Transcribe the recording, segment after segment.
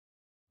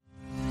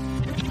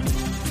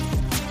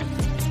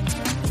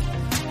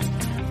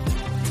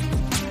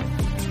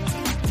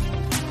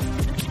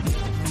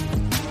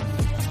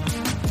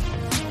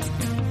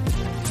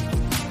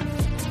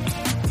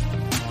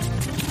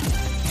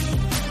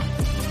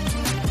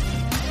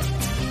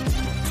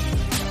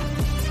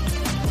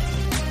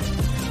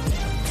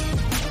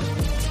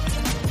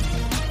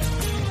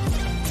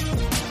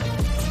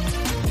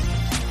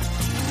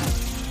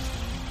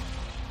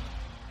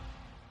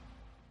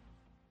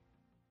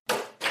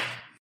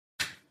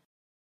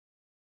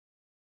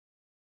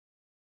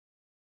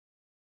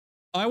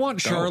I want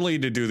Charlie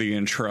to do the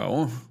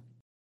intro.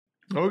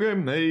 Okay,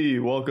 hey,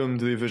 welcome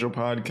to the official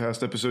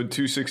podcast, episode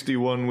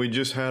 261. We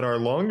just had our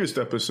longest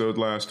episode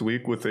last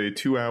week with a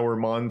 2-hour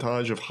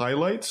montage of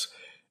highlights,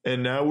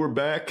 and now we're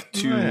back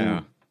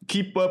to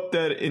keep up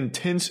that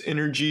intense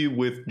energy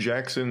with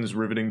Jackson's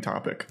riveting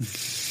topic.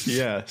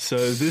 Yeah,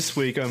 so this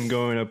week I'm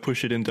going to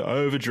push it into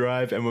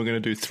overdrive, and we're going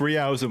to do 3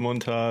 hours of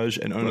montage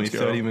and only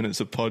 30 minutes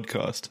of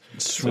podcast.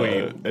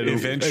 Sweet.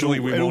 Eventually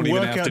we won't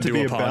even have to do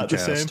a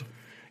podcast.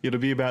 It'll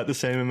be about the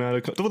same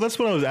amount of... Well, that's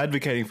what I was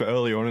advocating for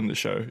earlier on in the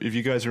show. If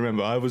you guys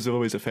remember, I was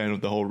always a fan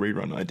of the whole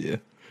rerun idea.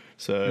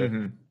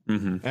 So,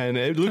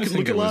 and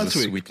look at last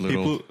week.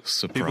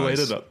 People ate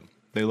it up.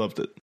 They loved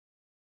it.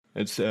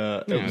 It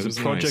was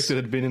a project that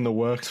had been in the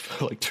works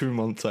for like 2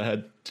 months. I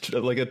had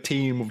like a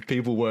team of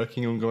people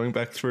working on going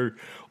back through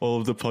all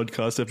of the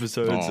podcast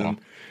episodes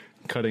and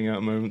cutting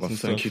out moments and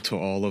stuff. Thank you to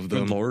all of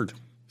them. Good Lord.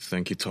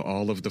 Thank you to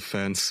all of the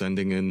fans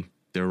sending in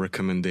their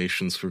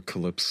recommendations for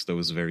clips. That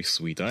was very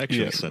sweet. I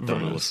actually sat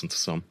down and listened to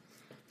some.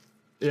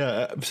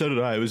 Yeah, so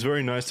did I. It was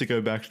very nice to go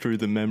back through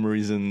the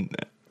memories and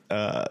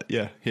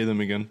hear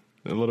them again.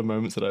 A lot of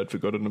moments that I had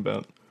forgotten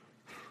about.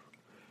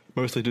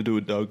 Mostly to do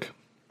with Doug.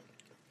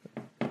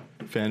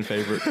 Fan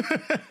favorite.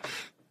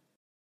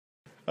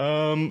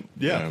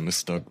 Yeah,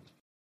 Miss Doug.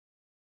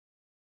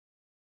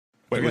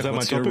 Wait, was that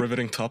what's my your topic?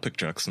 riveting topic,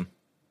 Jackson?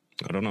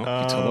 I don't know.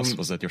 You tell us.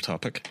 Was that your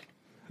topic?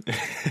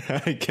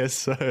 I guess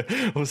so.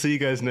 We'll see you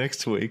guys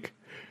next week.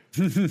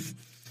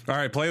 All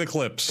right, play the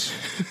clips.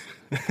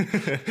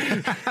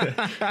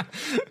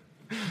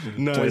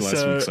 Play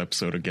last week's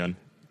episode again.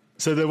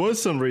 So there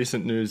was some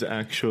recent news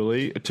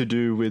actually to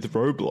do with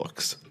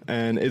Roblox,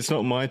 and it's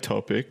not my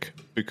topic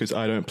because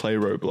I don't play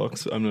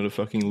Roblox. I'm not a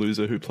fucking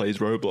loser who plays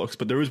Roblox.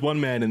 But there is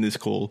one man in this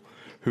call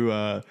who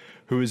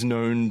is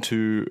known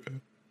to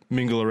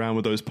mingle around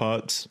with those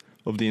parts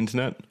of the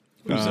internet,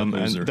 and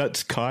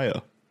that's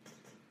Kaya.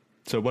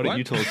 So why don't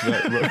you tell us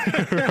about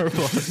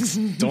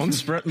Roblox? Don't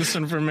spread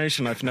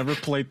misinformation. I've never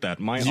played that.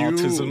 My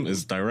autism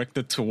is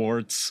directed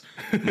towards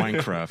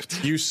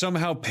Minecraft. You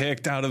somehow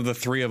picked out of the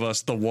three of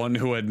us the one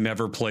who had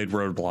never played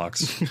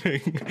Roblox.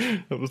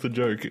 That was the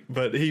joke.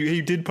 But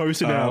he did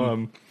post in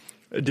our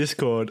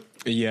Discord.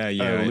 Yeah.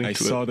 I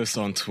saw this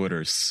on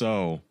Twitter.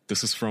 So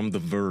this is from The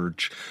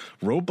Verge.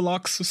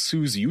 Roblox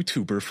sues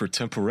YouTuber for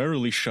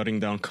temporarily shutting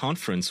down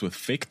conference with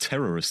fake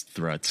terrorist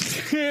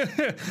threats.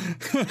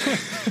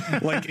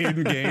 Like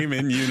in-game,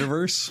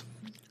 in-universe?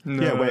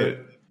 No, Yeah, wait.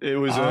 It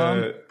was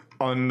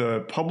on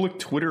the public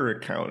Twitter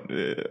account,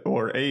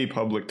 or a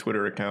public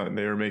Twitter account,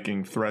 they were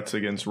making threats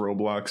against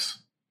Roblox.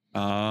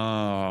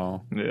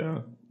 Oh.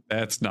 Yeah.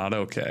 That's not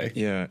okay.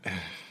 Yeah.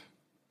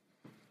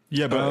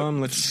 Yeah, but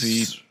let's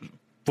see.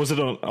 Was it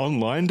an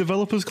online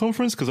developers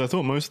conference? Because I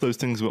thought most of those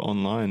things were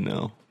online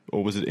now.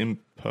 Or was it in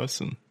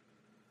person?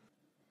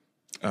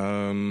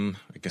 I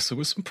guess it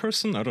was in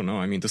person. I don't know.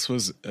 I mean, this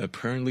was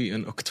apparently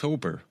in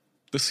October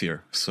this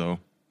year. So,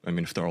 I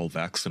mean, if they're all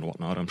vaxxed and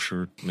whatnot, I'm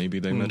sure maybe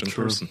they met in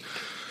person.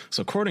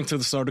 So according to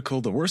this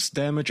article, the worst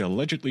damage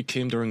allegedly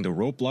came during the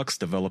Roblox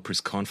developers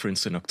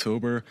conference in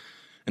October.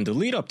 In the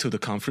lead up to the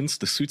conference,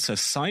 the suit says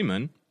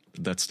Simon,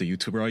 that's the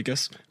YouTuber, I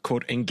guess,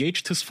 quote,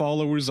 engaged his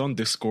followers on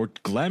Discord,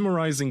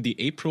 glamorizing the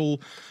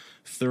April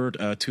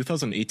 3rd,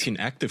 2018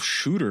 active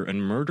shooter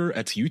and murder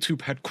at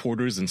YouTube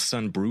headquarters in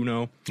San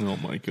Bruno. Oh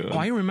my god. Oh,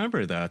 I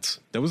remember that.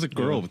 There was a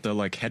girl with the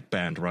like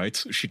headband,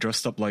 right? She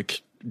dressed up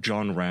like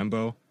John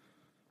Rambo.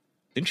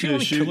 Didn't she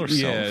want to kill herself?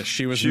 Yeah,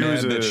 she was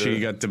mad that she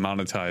got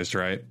demonetized,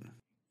 right?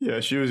 Yeah,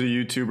 she was a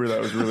YouTuber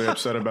that was really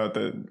upset about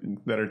that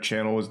her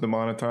channel was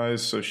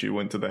demonetized, so she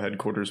went to the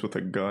headquarters with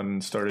a gun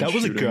and started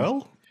shooting. That was a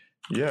girl?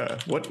 Yeah.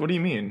 What do you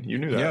mean? You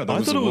knew that? Yeah,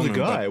 I thought it was a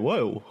guy.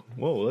 Whoa.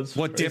 That's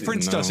What crazy.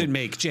 difference does it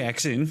make,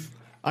 Jackson?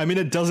 I mean,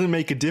 it doesn't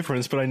make a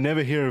difference, but I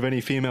never hear of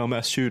any female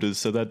mass shooters,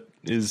 so that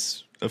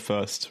is a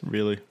first,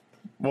 really.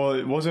 Well,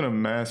 it wasn't a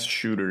mass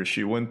shooter.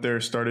 She went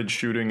there, started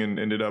shooting, and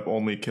ended up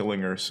only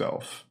killing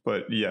herself.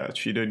 But yeah,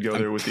 she did go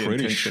there with the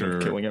intention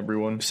of killing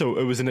everyone. So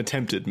it was an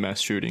attempted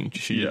mass shooting.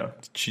 She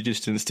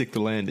just didn't stick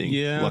the landing,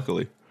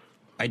 luckily.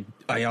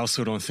 I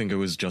also don't think it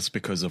was just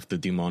because of the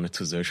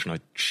demonetization.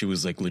 She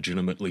was like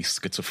legitimately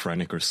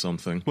schizophrenic or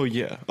something. Well,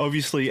 yeah.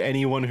 Obviously,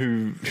 anyone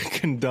who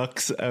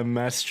conducts a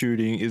mass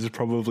shooting is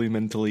probably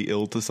mentally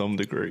ill to some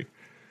degree.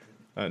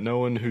 No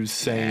one who's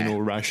sane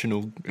or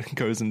rational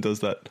goes and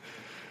does that.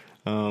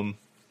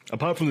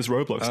 Apart from this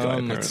Roblox guy,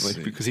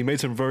 apparently, because he made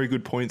some very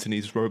good points in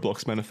his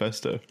Roblox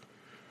manifesto.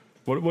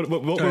 What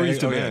were his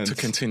demands? To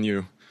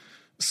continue.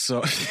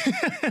 So he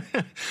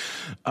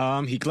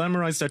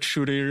glamorized that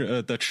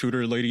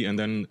shooter lady, and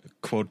then,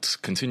 quote,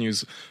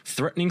 continues,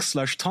 threatening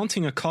 /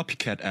 taunting a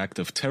copycat act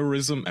of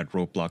terrorism at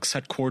Roblox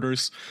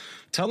headquarters,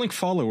 telling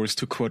followers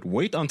to, quote,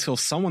 wait until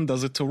someone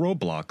does it to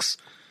Roblox.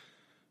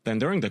 Then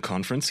during the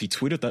conference, he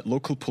tweeted that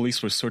local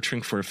police were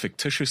searching for a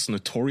fictitious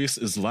notorious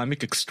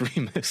Islamic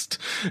extremist,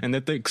 and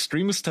that the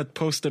extremist had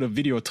posted a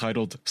video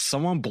titled,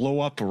 "Someone blow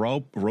up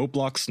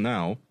Roblox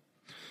now."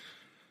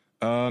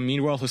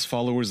 Meanwhile, his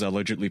followers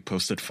allegedly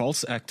posted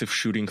false active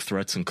shooting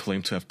threats and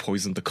claimed to have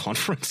poisoned the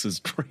conference's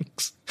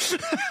drinks.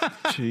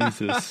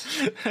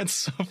 Jesus. That's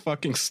so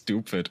fucking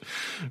stupid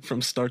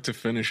from start to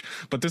finish.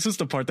 But this is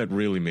the part that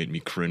really made me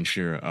cringe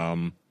here.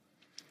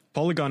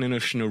 Polygon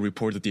International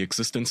reported the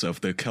existence of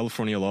the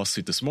California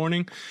lawsuit this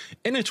morning.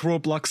 In it,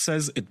 Roblox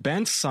says it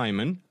banned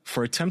Simon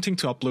for attempting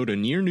to upload a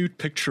near-nude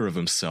picture of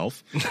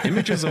himself,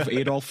 images of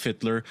Adolf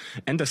Hitler,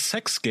 and a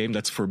sex game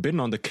that's forbidden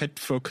on the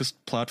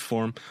kid-focused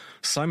platform.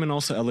 Simon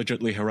also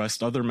allegedly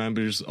harassed other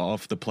members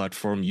of the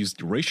platform,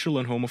 used racial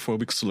and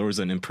homophobic slurs,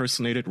 and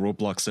impersonated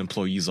Roblox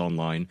employees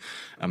online,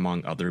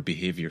 among other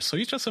behaviors. So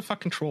he's just a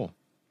fucking troll.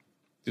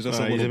 He's a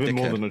bit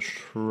more than a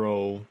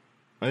troll.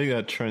 I think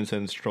that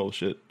transcends troll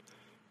shit.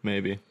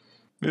 Maybe.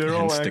 They're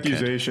all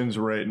accusations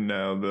right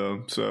now,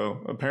 though. So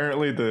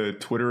apparently the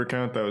Twitter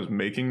account that was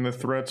making the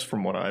threats,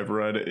 from what I've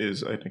read,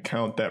 is an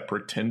account that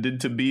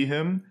pretended to be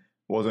him.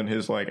 Wasn't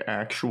his, like,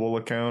 actual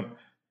account.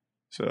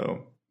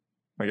 So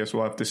I guess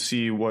we'll have to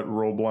see what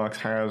Roblox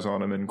has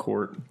on him in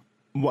court.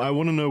 Well, I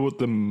want to know what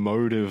the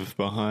motive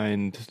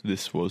behind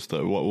this was,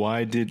 though.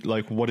 What did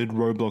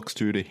Roblox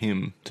do to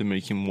him to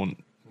make him want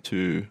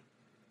to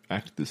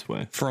act this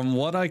way? From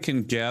what I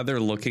can gather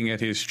looking at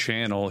his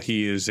channel,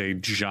 he is a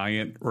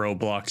giant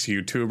Roblox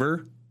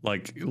YouTuber,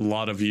 like a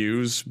lot of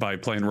views by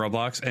playing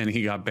Roblox, and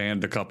he got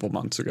banned a couple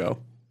months ago.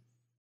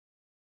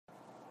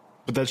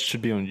 But that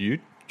should be on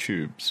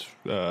YouTube's.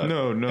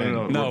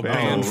 No,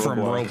 banned from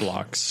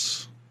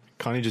Roblox.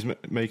 Can't he just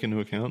make a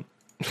new account?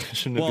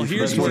 Well,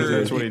 here's where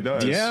that's what he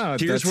does. Yeah,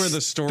 here's where the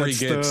story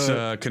gets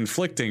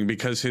conflicting,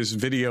 because his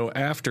video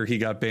after he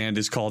got banned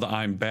is called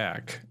 "I'm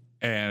Back."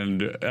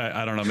 And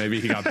I don't know,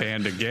 maybe he got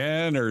banned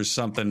again or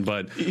something,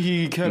 but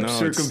he kept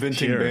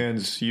circumventing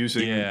bans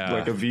using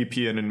like a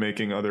VPN and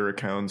making other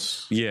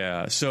accounts.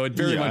 Yeah, so it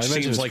very much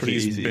seems like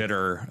he's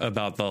bitter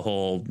about the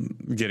whole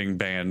getting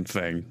banned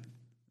thing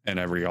and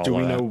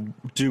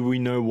Do we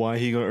know why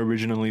he got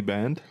originally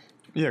banned?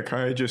 Yeah,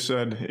 Kai just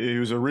said he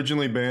was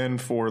originally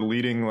banned for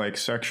leading like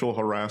sexual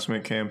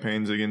harassment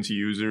campaigns against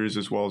users,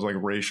 as well as like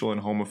racial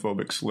and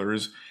homophobic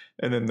slurs.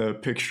 And then the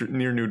picture,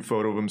 near nude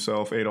photo of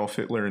himself, Adolf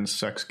Hitler in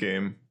sex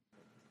game.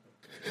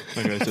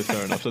 Okay, so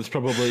fair enough. That's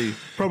probably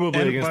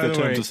against the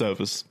terms of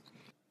service.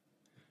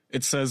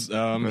 It says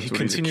he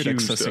continued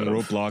accessing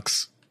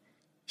Roblox.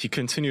 He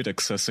continued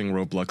accessing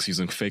Roblox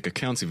using fake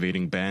accounts,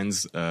 evading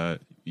bans,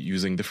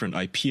 using different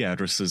IP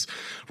addresses.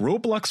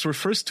 Roblox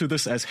refers to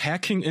this as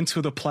hacking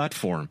into the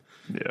platform.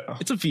 Yeah,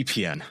 it's a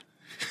VPN.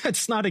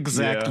 It's not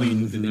exactly,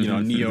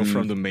 Neo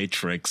from the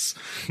Matrix.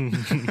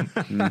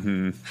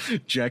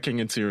 Jacking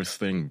into your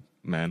thing,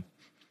 man.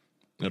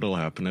 It'll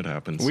happen. It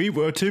happens.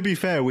 To be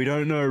fair, we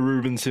don't know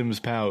Ruben Sims'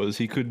 powers.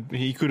 He could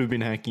have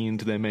been hacking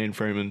into their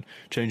mainframe and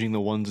changing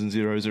the ones and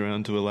zeros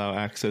around to allow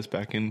access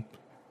back in,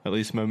 at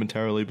least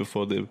momentarily,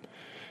 before the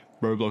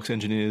Roblox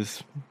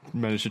engineers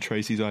managed to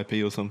trace his IP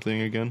or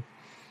something again.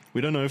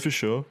 We don't know for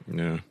sure.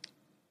 Yeah.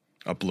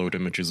 Upload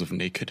images of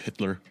naked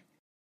Hitler.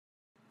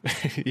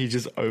 He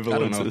just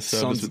overloads the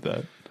service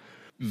with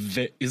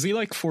that. Is he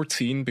like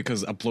 14?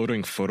 Because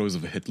uploading photos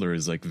of Hitler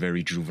is like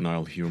very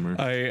juvenile humor.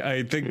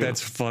 I think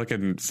that's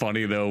fucking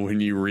funny though when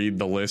you read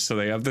the list. So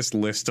they have this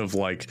list of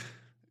like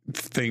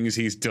things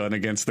he's done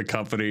against the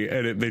company,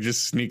 and they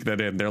just sneak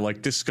that in. They're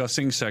like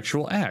discussing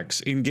sexual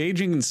acts,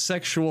 engaging in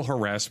sexual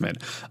harassment,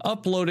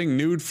 uploading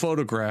nude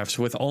photographs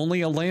with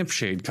only a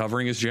lampshade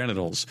covering his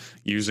genitals,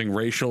 using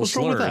racial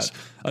slurs,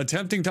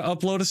 attempting to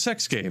upload a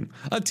sex game,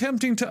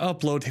 attempting to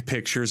upload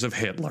pictures of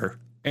Hitler,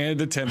 and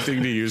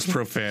attempting to use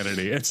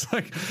profanity. It's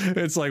like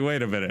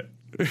wait a minute.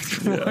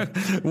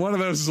 One of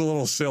those is a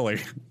little silly.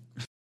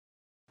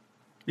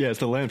 Yeah, it's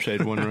the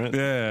lampshade one, right?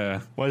 Yeah.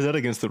 Why is that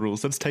against the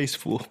rules? That's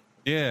tasteful.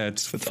 Yeah,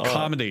 it's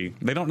comedy.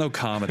 They don't know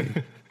comedy.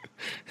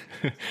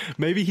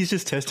 Maybe he's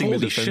just testing the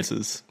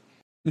defenses.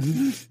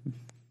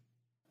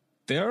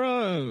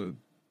 They're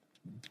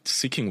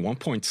seeking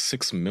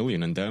 1.6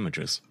 million in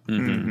damages.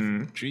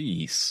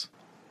 Jeez.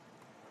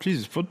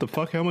 Jesus, what the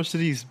fuck? How much did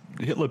these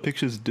Hitler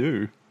pictures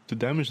do to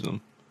damage them?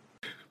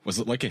 Was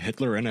it like a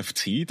Hitler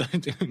NFT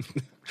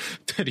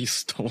that he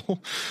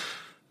stole?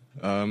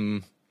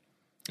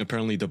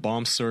 Apparently the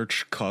bomb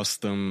search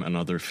cost them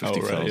another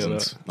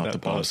 50,000. Not the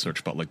bomb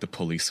search, but like the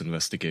police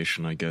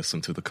investigation, I guess,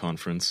 into the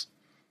conference.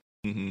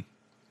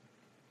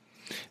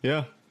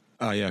 Yeah.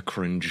 Yeah,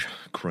 cringe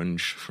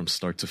from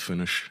start to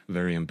finish.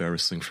 Very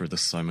embarrassing for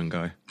this Simon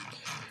guy,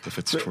 if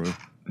it's true.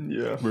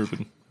 Yeah.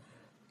 Ruben.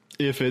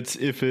 If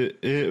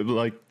it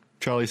like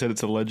Charlie said,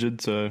 it's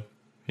alleged, so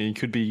he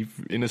could be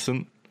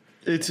innocent.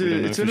 It's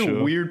in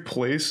a weird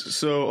place.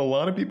 So a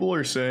lot of people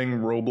are saying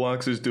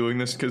Roblox is doing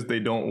this because they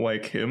don't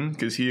like him,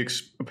 because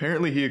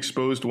apparently he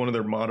exposed one of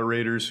their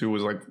moderators who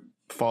was like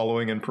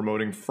following and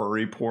promoting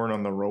furry porn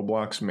on the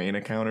Roblox main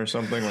account or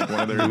something, like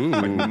one of their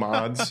like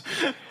mods.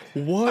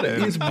 What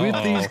is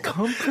with these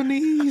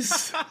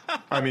companies?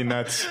 I mean,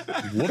 that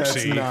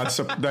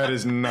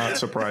is not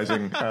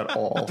surprising at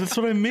all. That's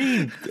what I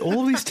mean.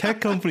 All these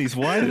tech companies,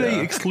 why do they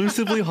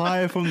exclusively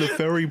hire from the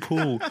furry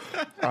pool?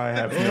 I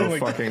have no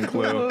fucking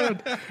clue.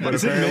 But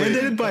is it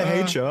mandated by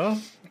HR?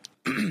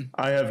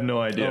 I have no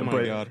idea. Oh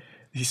my God.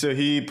 So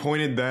he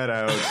pointed that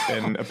out,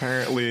 and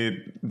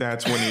apparently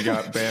that's when he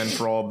got banned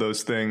for all of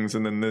those things,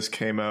 and then this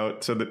came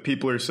out. So that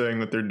people are saying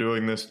that they're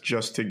doing this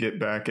just to get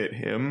back at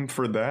him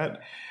for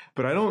that.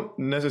 But I don't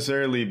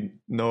necessarily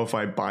know if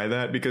I buy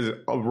that, because a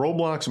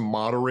Roblox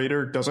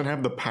moderator doesn't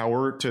have the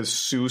power to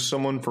sue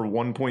someone for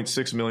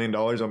 $1.6 million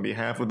on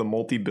behalf of the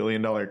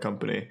multi-billion-dollar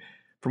company.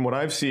 From what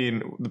I've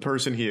seen, the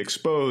person he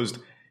exposed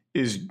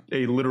is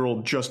a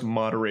literal just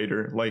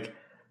moderator. Like,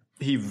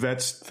 he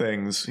vets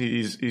things.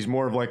 He's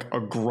more of like a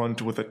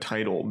grunt with a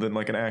title than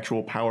like an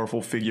actual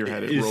powerful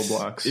figurehead at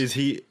Roblox. Is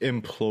he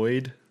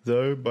employed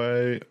though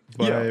by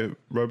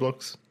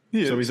Roblox?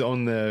 Yeah. So he's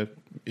on their.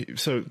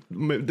 So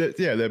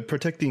they're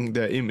protecting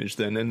their image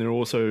then, and they're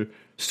also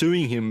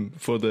suing him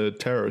for the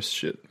terrorist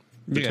shit.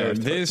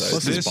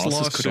 This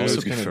lawsuit could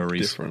also be furries.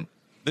 Different.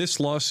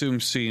 This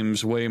lawsuit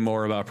seems way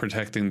more about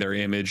protecting their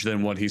image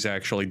than what he's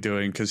actually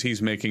doing, because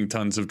he's making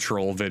tons of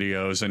troll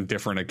videos and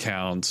different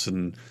accounts,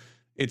 and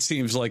it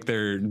seems like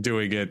they're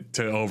doing it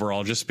to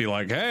overall just be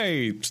like,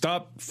 hey,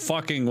 stop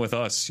fucking with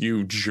us,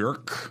 you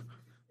jerk.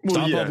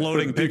 Stop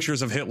uploading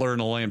pictures of Hitler in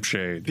a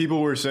lampshade.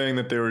 People were saying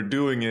that they were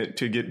doing it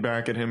to get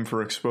back at him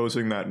for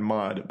exposing that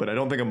mod, but I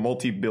don't think a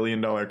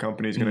multi-billion-dollar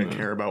company is going to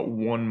care about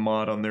one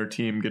mod on their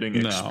team getting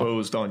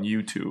exposed on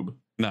YouTube.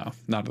 No,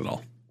 not at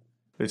all.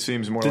 It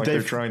seems more like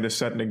they're trying to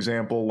set an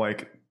example,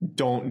 like,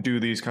 don't do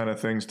these kind of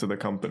things to the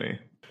company.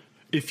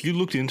 If you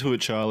looked into it,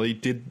 Charlie,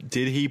 did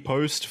he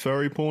post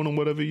furry porn or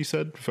whatever you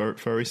said?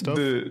 Furry stuff?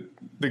 The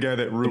guy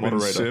that Ruben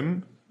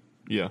Sim?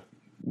 Yeah.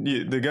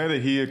 The guy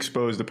that he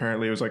exposed,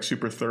 apparently it was like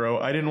super thorough.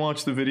 I didn't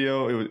watch the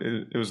video.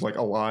 It was like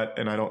a lot,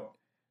 and I don't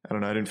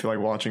know, I didn't feel like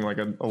watching like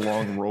a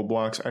long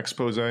Roblox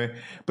expose.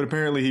 But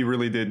apparently he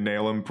really did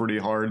nail him pretty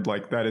hard.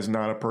 Like, that is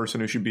not a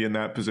person who should be in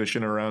that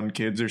position around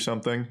kids or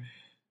something.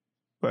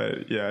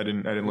 But yeah, I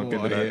didn't look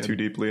into that too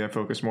deeply. I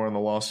focused more on the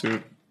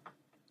lawsuit.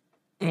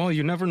 Well,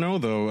 you never know,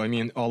 though. I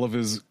mean, all of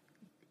his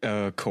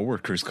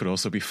coworkers could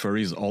also be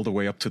furries all the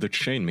way up to the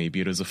chain.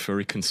 Maybe it is a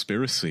furry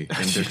conspiracy,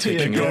 and they're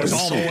taking it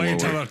all the way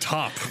to the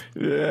top.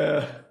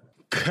 Yeah,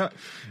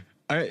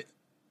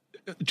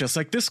 just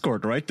like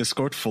Discord, right?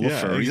 Discord full of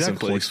furries,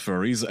 employs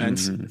furries,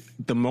 and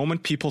the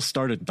moment people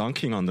started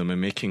dunking on them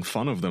and making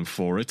fun of them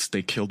for it,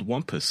 they killed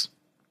Wumpus.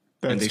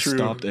 That's and they true.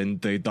 Stopped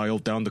and they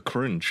dialed down the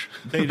cringe.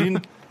 They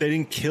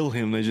didn't kill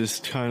him. They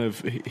just kind of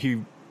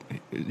he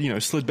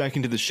slid back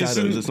into the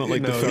shadows. It's not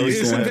like the furries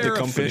isn't left their the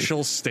company.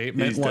 Official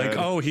statement like,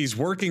 oh, he's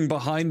working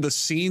behind the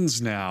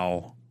scenes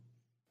now?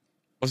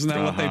 Wasn't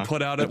that what they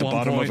put out at the one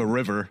bottom point? of a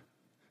river?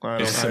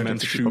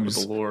 Cement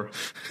shoes.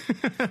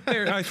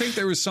 I think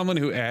there was someone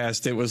who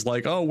asked. It was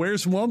like, oh,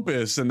 where's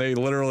Wumpus? And they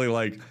literally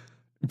like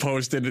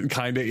posted it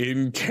kind of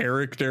in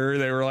character.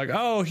 They were like,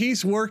 oh,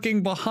 he's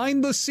working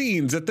behind the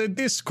scenes at the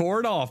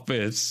Discord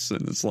office,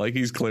 and it's like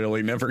he's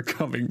clearly never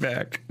coming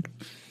back.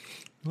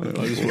 I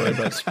just worried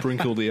about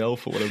Sprinkle the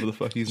Elf or whatever the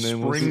fuck his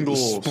name was.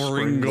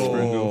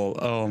 Sprinkle.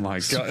 Oh my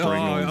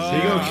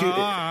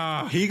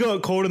god. He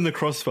got caught in the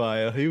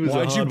crossfire. He was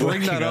Why'd you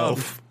bring that up?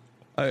 elf.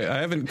 I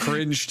haven't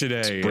cringed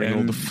today.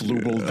 Sprinkle the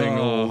flooble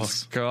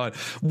dingles. Oh god.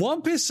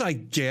 Wumpus I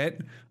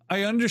get.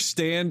 I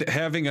understand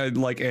having a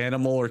like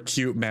animal or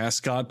cute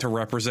mascot to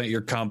represent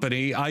your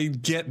company. I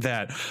get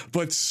that.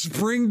 But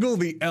Sprinkle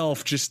the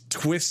Elf just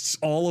twists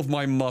all of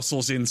my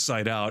muscles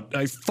inside out.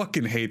 I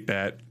fucking hate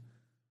that.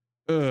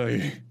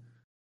 Ugh.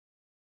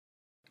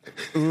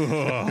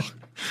 Ugh.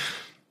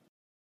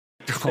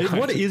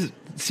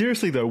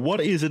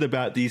 What is it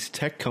about these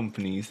tech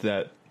companies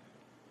that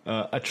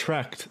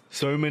attract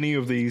so many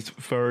of these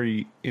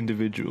furry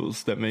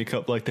individuals that make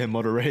up like their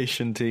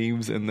moderation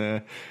teams and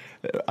their,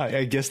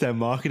 I guess, their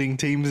marketing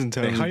teams in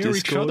terms of Discord? They hire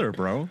each other,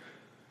 bro.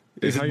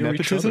 Is it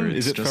nepotism?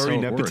 Is it furry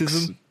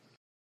nepotism?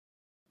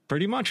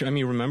 Pretty much. I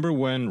mean, remember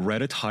when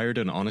Reddit hired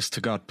an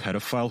honest-to-God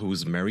pedophile who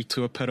was married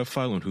to a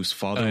pedophile and whose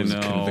father was a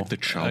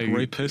convicted child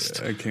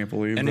rapist? I can't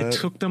believe that. And it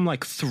took them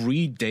like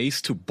 3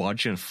 days to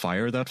budge and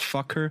fire that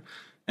fucker.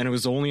 And it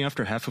was only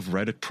after half of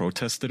Reddit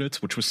protested it,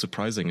 which was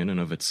surprising in and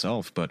of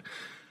itself. But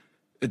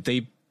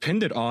they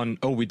pinned it on,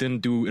 oh, we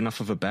didn't do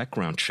enough of a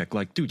background check.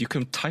 Like, dude, you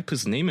can type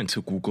his name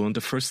into Google and the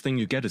first thing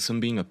you get is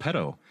him being a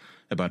pedo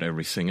about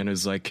everything. And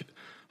his like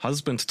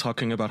husband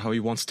talking about how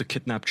he wants to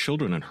kidnap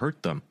children and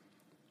hurt them,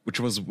 which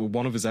was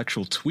one of his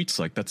actual tweets.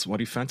 Like, that's what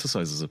he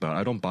fantasizes about.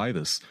 I don't buy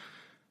this.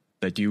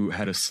 That you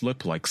had a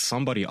slip, like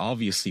somebody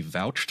obviously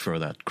vouched for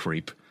that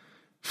creep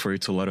for you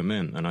to let him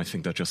in. And I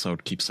think that's just how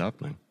it keeps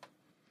happening.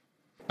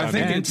 I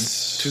think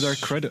it's to their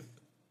credit.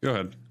 Go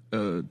ahead.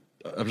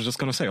 I was just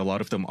going to say, a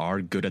lot of them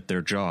are good at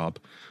their job.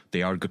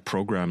 They are good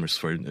programmers,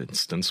 for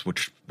instance,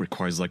 which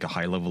requires like a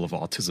high level of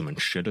autism and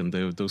shit. And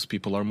those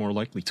people are more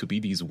likely to be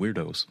these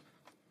weirdos.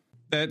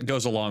 That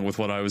goes along with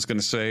what I was going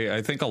to say.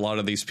 I think a lot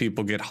of these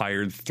people get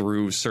hired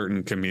through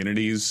certain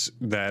communities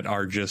that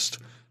are just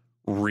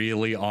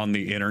really on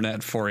the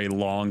internet for a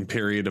long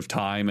period of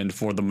time and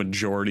for the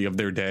majority of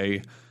their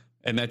day.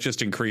 And that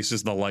just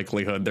increases the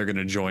likelihood they're going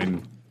to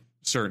join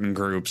certain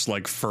groups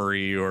like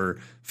furry or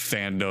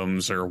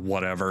fandoms or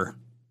whatever.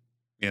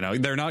 You know,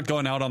 they're not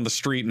going out on the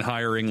street and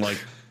hiring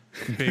like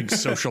big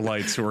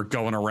socialites who are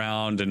going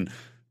around and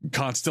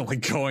constantly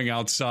going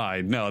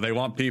outside. No, they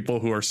want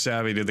people who are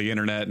savvy to the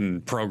internet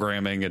and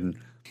programming and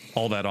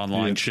all that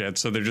online shit.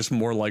 So they're just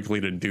more likely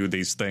to do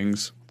these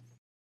things.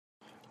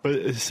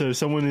 But so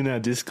someone in our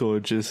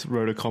Discord just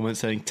wrote a comment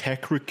saying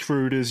tech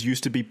recruiters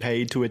used to be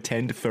paid to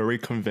attend furry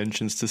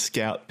conventions to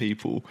scout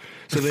people.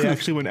 So they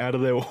actually went out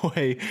of their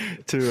way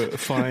to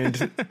find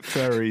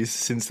furries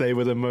since they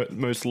were the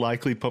most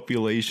likely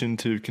population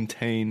to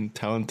contain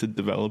talented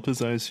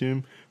developers, I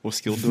assume, or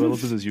skilled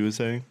developers, as you were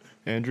saying,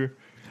 Andrew.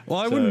 Well,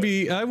 I wouldn't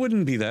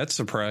be that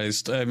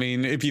surprised. I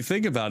mean, if you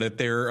think about it,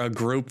 they're a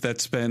group that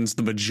spends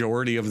the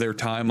majority of their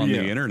time on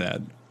the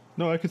internet.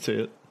 No, I could see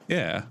it.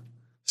 Yeah.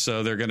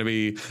 So they're going to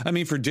be, I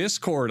mean, for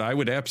Discord, I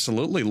would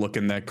absolutely look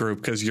in that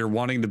group because you're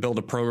wanting to build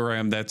a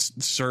program that's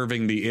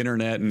serving the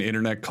internet and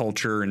internet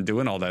culture and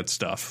doing all that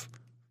stuff.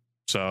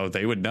 So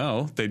they would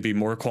know. They'd be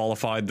more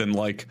qualified than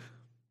like,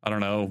 I don't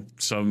know,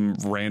 some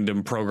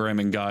random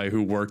programming guy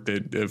who worked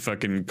at a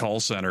fucking call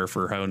center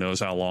for who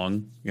knows how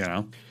long, you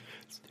know?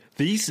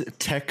 These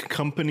tech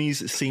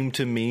companies seem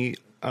to me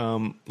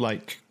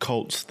like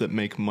cults that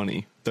make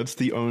money. That's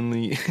the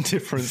only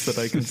difference that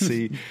I can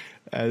see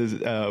as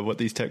what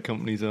these tech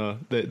companies are.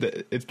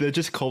 They're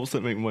just cults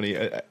that make money.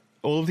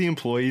 All of the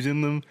employees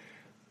in them,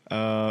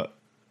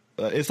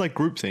 it's like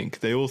groupthink.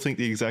 They all think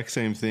the exact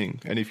same thing.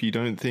 And if you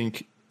don't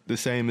think the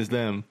same as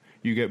them,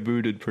 you get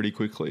booted pretty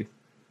quickly.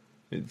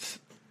 It's...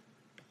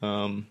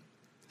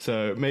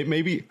 So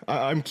maybe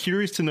I'm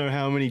curious to know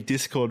how many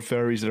Discord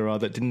furries there are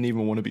that didn't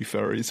even want to be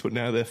furries, but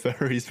now they're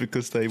furries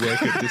because they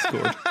work at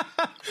Discord.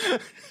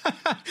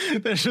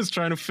 They're just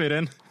trying to fit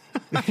in.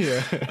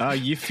 Yeah.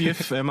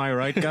 Yif, am I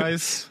right,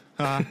 guys?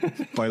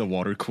 By the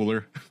water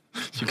cooler.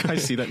 You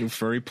guys see that new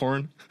furry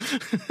porn?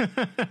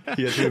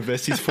 He had to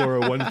invest his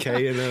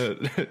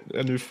 401k in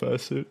a new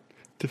fursuit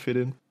to fit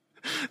in.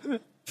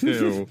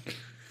 Ew.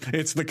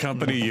 It's the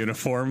company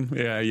uniform.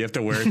 Yeah, you have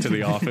to wear it to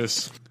the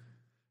office.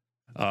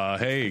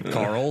 Hey,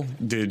 Carl,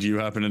 did you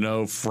happen to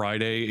know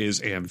Friday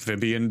is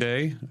Amphibian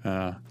Day?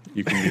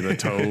 You can be the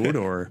toad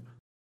or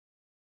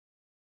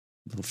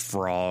the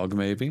frog,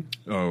 maybe.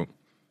 Oh,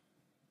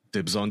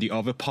 dibs on the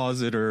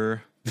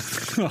ovipositor.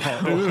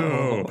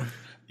 Oh,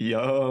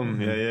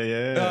 yum.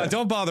 Yeah.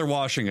 Don't bother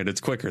washing it.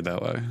 It's quicker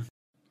that way.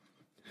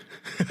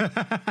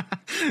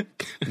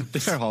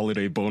 Their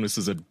holiday bonus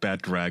is a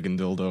Bad Dragon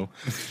dildo.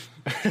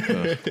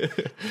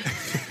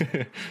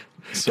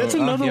 So, that's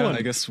another one.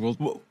 I guess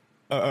we'll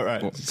all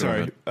right.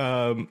 Sorry.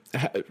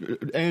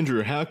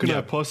 Andrew, how can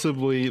I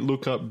possibly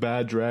look up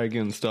Bad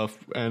Dragon stuff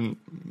and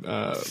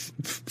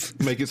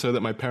make it so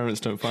that my parents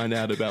don't find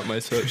out about my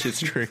search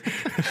history?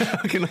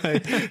 How can I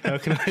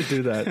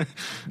do that?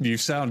 You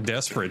sound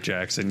desperate,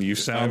 Jackson. You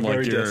sound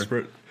like you're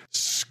desperate.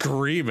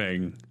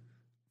 Screaming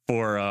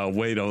for a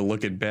way to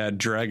look at Bad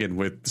Dragon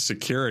with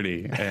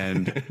security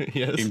and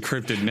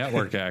encrypted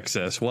network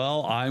access.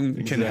 Well,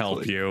 can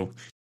help you.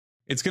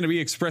 It's going to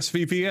be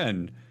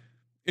ExpressVPN.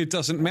 It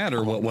doesn't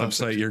matter what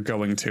website you're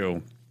going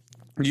to.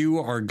 You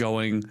are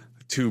going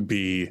to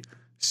be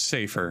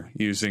safer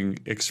using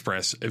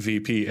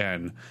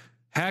ExpressVPN.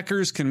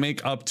 Hackers can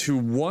make up to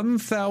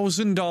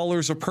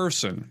 $1,000 a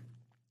person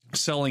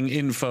selling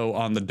info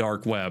on the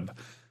dark web.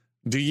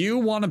 Do you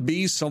want to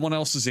be someone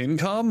else's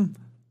income?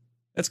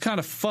 That's kind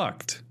of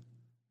fucked.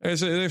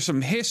 There's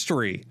some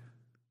history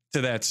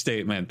to that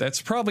statement.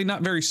 That's probably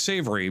not very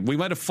savory. We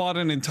might have fought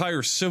an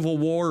entire civil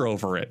war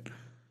over it.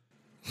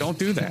 Don't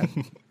do that.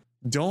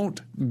 Don't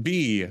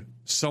be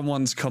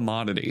someone's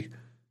commodity.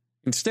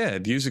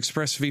 Instead, use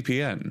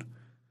ExpressVPN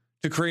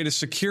to create a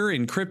secure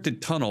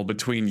encrypted tunnel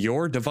between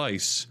your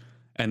device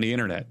and the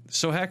internet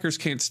so hackers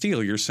can't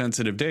steal your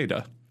sensitive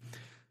data.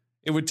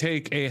 It would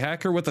take a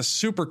hacker with a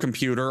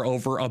supercomputer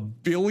over 1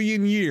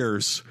 billion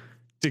years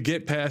to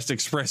get past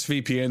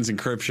ExpressVPN's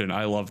encryption.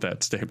 I love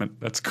that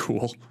statement. That's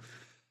cool.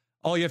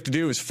 All you have to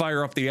do is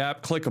fire up the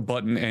app, click a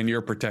button, and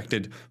you're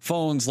protected.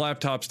 Phones,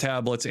 laptops,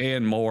 tablets,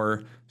 and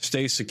more.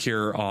 Stay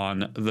secure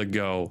on the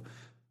go.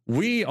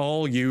 We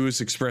all use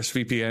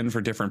ExpressVPN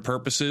for different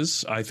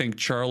purposes. I think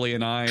Charlie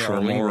and I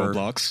are more...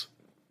 Roblox.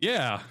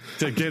 Yeah,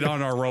 to get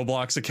on our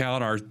Roblox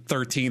account, our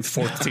 13th,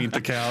 14th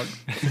account.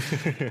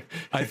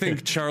 I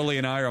think Charlie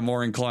and I are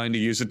more inclined to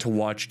use it to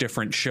watch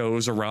different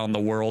shows around the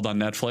world on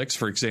Netflix.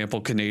 For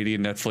example,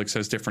 Canadian Netflix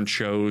has different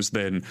shows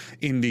than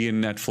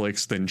Indian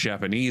Netflix, than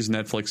Japanese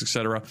Netflix,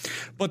 etc.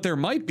 But there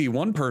might be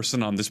one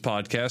person on this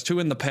podcast who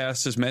in the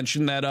past has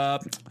mentioned that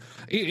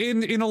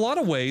in a lot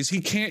of ways,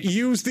 he can't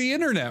use the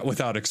internet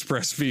without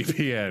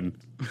ExpressVPN.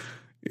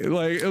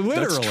 Like, literally.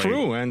 That's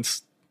true, and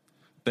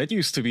That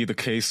used to be the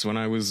case when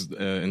I was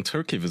in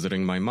Turkey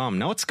visiting my mom.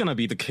 Now it's going to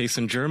be the case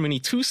in Germany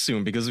too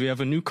soon because we have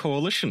a new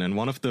coalition. And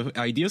one of the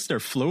ideas they're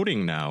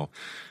floating now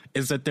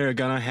is that they're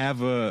going to have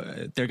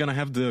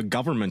the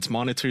government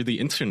monitor the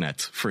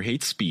internet for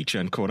hate speech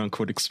and quote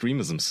unquote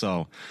extremism.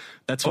 So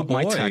that's what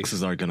my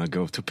taxes are going to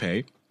go to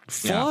pay.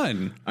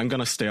 Fun. Yeah, I'm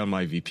going to stay on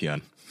my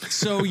VPN.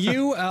 So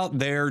you out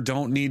there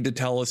don't need to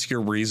tell us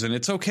your reason.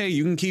 It's okay.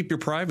 You can keep your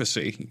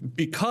privacy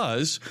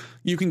because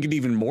you can get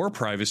even more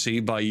privacy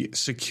by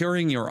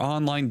securing your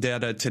online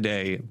data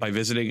today by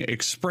visiting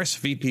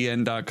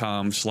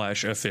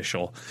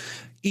expressvpn.com/official.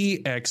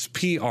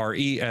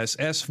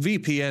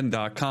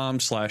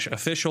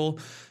 expressvpn.com/official,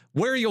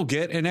 where you'll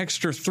get an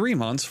extra 3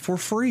 months for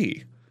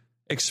free.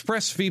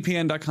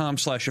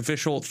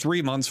 expressvpn.com/official,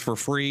 3 months for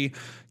free.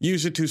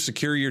 Use it to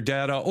secure your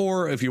data,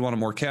 or if you want a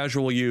more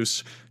casual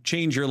use,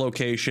 change your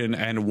location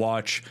and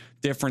watch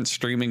different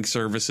streaming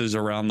services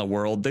around the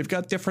world. They've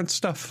got different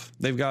stuff.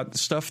 They've got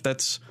stuff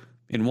that's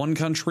in one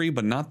country,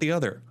 but not the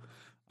other.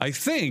 I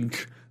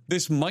think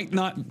this might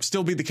not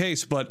still be the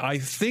case, but I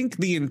think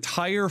the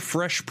entire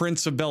Fresh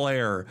Prince of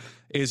Bel-Air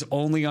is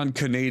only on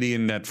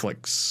Canadian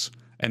Netflix.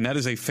 And that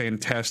is a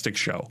fantastic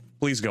show.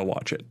 Please go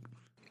watch it.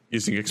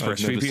 Using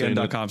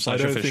expressvpn.com/official. I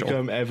don't think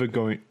I'm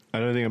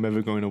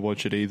ever going to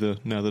watch it either.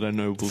 Now that I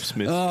know Will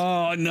Smith.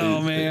 Oh no,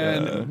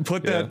 man!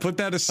 Put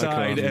that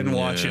aside and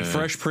watch it.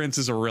 Fresh Prince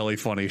is a really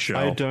funny show.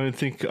 I don't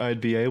think I'd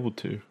be able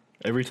to.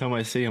 Every time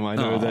I see him, I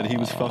know that he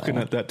was fucking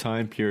at that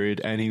time period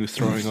and he was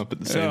throwing up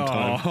at the same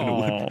time.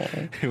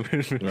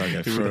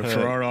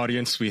 For our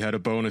audience, we had a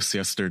bonus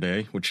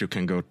yesterday, which you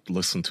can go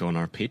listen to on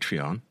our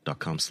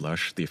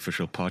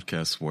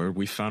patreon.com/theofficialpodcast, where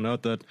we found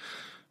out that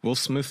Will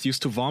Smith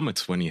used to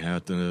vomit when he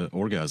had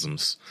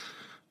orgasms.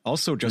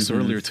 Also, just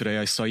earlier today,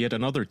 I saw yet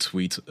another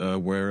tweet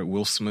where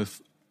Will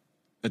Smith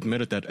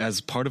admitted that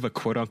as part of a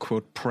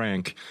quote-unquote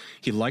prank,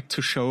 he liked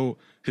to show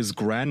his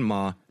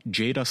grandma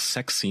Jada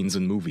sex scenes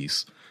in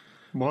movies.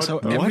 What? So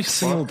every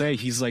single day,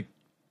 he's like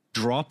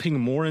dropping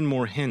more and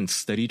more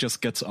hints that he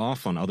just gets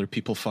off on other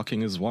people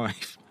fucking his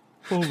wife.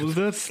 Well,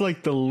 that's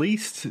like the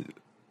least...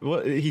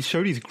 What, he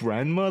showed his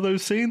grandma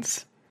those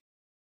scenes?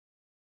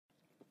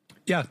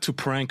 Yeah, to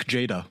prank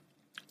Jada.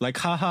 Like,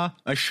 haha,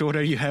 I showed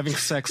her you having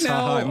sex,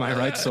 haha, am I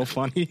right? So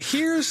funny.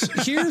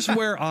 Here's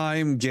where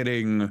I'm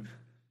getting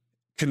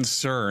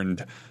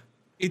concerned.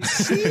 It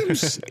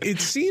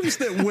seems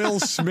that Will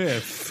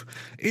Smith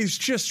is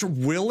just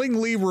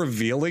willingly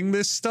revealing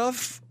this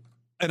stuff.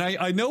 And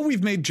I know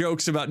we've made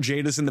jokes about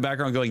Jada's in the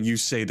background going, you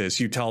say this,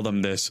 you tell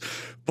them this.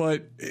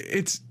 But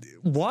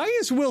why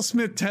is Will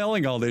Smith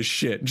telling all this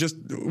shit? Just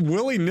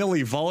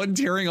willy-nilly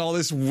volunteering all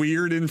this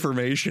weird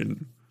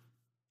information.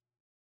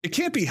 It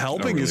can't be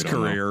helping his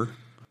career.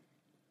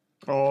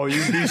 Oh,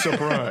 you'd be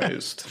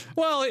surprised.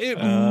 Well, it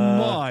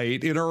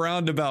might in a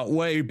roundabout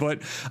way,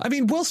 but I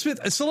mean, Will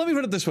Smith. So let me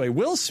put it this way.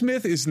 Will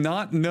Smith is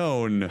not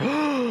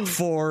known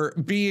for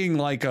being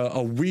like a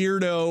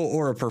weirdo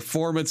or a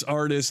performance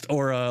artist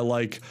or a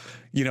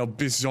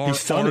bizarre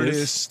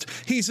artist.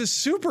 He's a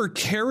super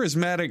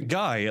charismatic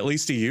guy. At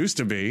least he used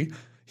to be.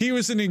 He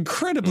was an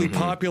incredibly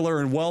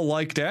popular and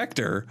well-liked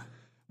actor.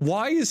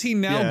 Why is he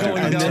now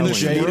going down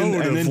this road?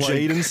 And then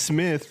Jaden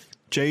Smith,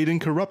 Jaden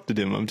corrupted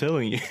him. I'm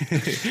telling you,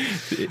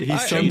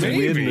 his son's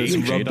weirdness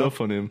rubbed off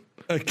on him.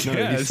 I guess. No,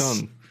 his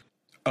son.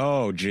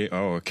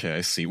 Okay, I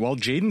see. Well,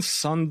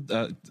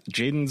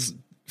 Jaden's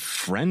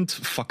friend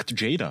fucked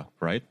Jada,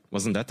 right?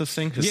 Wasn't that the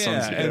thing? His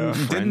son's and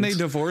friend. Didn't they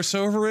divorce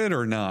over it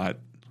or not?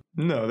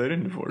 No, they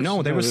didn't divorce.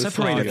 No, they were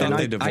separated. I thought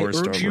they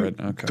divorced over it.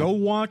 Okay. Go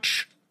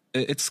watch.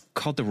 It's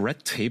called The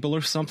Red Table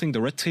or something.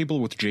 The Red Table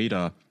with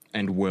Jada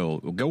and Will.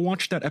 Go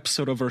watch that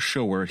episode of her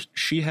show where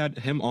she had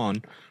him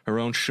on her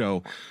own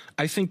show.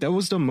 I think that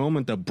was the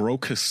moment that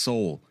broke his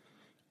soul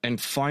and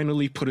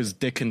finally put his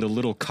dick in the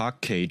little cock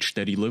cage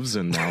that he lives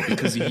in now,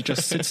 because he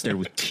just sits there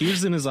with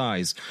tears in his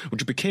eyes,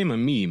 which became a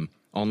meme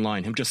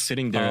online. Him just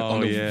sitting there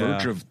on the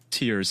verge of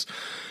tears.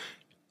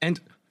 And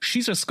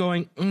she's just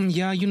going,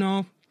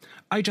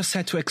 I just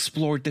had to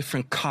explore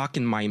different cock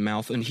in my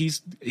mouth. And he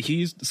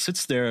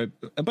sits there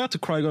about to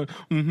cry going,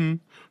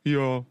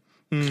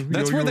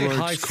 That's where they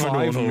high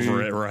five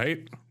over it,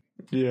 right?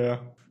 Yeah.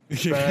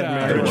 Bad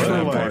marriage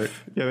for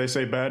life. Yeah, they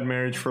say bad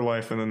marriage for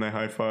life, and then they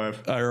high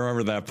five. I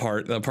remember that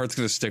part. That part's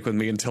going to stick with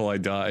me until I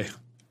die.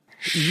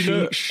 She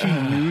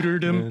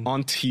neutered him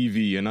on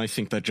TV, and I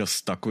think that just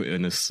stuck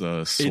in his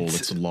soul.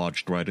 It's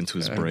lodged right into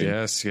his brain.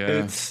 Yes, yeah.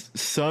 It's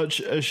such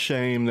a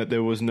shame that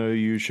there was no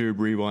YouTube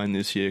Rewind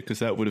this year, because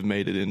that would have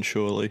made it in,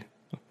 surely.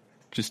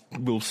 Just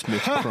Will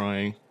Smith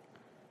crying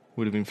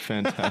would have been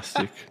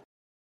fantastic.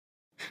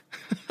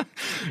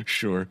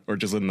 Sure, or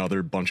just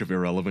another bunch of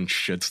irrelevant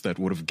shits that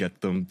would have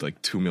get them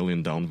like 2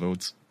 million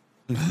downvotes.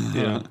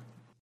 Yeah.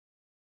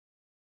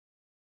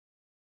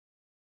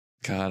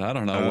 God, I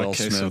don't know. Will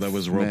Smith. So that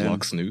was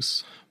Roblox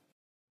news.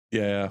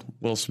 Yeah,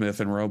 Will Smith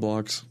and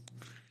Roblox.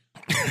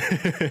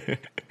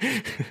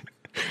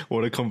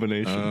 What a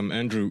combination.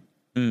 Andrew,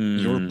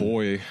 your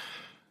boy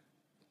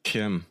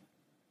Kim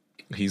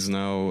He's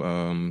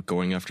now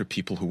going after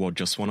people who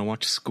just want to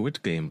watch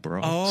Squid Game,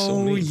 bro.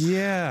 Oh,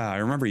 yeah. I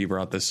remember you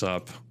brought this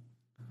up.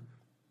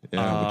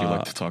 Yeah, would you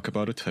like to talk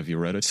about it? Have you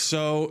read it?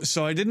 So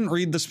I didn't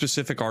read the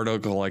specific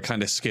article. I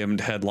kind of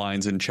skimmed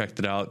headlines and checked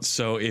it out.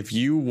 So if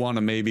you want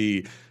to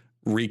maybe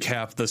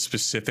recap the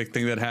specific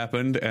thing that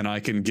happened, and I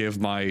can give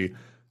my,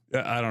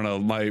 I don't know,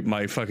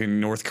 my fucking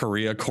North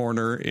Korea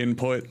corner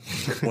input,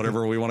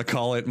 whatever we want to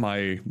call it,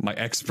 my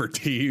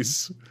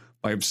expertise,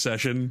 my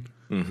obsession.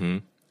 Mm-hmm.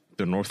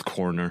 The North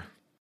Corner.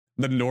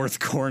 The North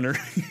Corner.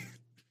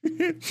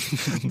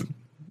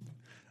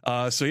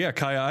 So yeah,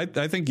 Kaya,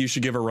 I think you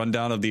should give a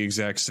rundown of the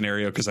exact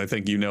scenario, because I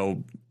think you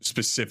know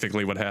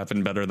specifically what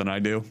happened better than I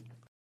do.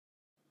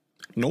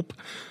 Nope.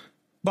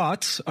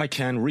 But I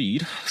can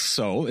read.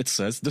 So it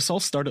says, this all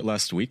started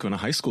last week when a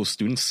high school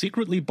student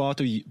secretly brought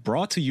a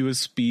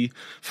USB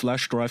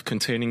flash drive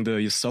containing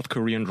the South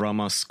Korean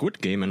drama Squid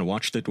Game and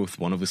watched it with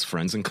one of his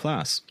friends in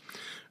class.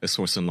 A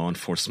source in law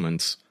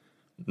enforcement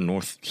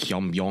North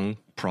Hyomyong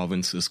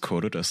province is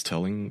quoted as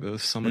telling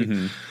somebody.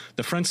 Mm-hmm.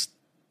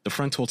 The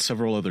friend told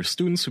several other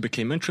students who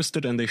became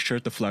interested, and they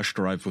shared the flash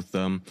drive with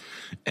them.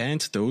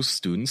 And those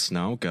students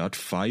now got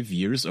 5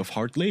 years of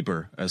hard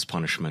labor as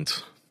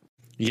punishment.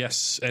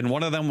 Yes, and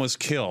one of them was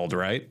killed,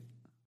 right?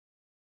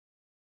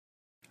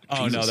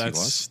 Oh,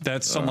 Jesus, no,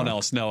 that's someone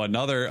else. No,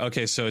 another.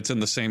 Okay, so it's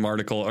in the same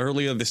article.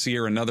 Earlier this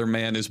year, another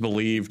man is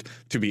believed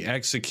to be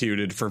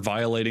executed for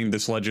violating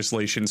this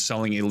legislation,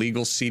 selling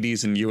illegal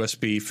CDs and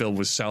USB filled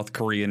with South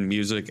Korean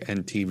music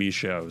and TV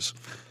shows.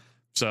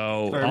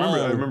 So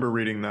I remember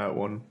reading that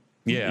one.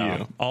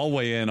 Yeah, I'll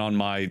weigh in on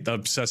my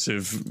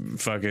obsessive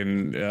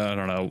fucking, I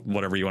don't know,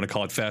 whatever you want to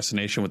call it,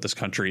 fascination with this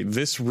country.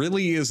 This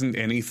really isn't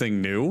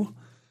anything new.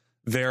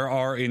 There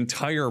are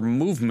entire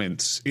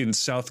movements in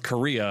South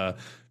Korea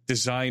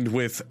designed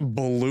with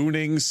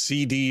ballooning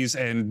CDs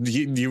and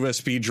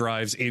USB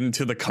drives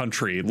into the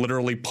country,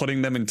 literally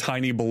putting them in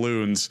tiny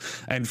balloons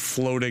and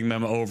floating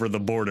them over the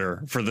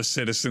border for the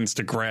citizens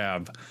to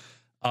grab.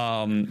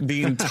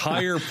 The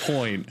entire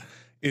point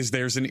is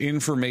there's an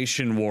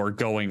information war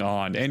going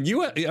on, and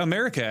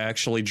America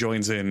actually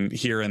joins in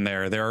here and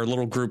there. There are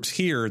little groups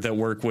here that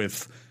work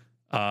with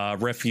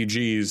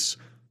refugees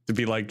to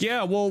be like,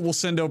 yeah, well, we'll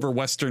send over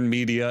Western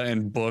media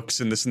and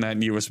books and this and that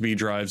and USB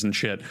drives and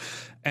shit.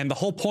 And the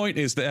whole point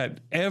is that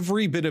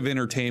every bit of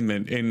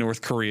entertainment in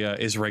North Korea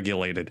is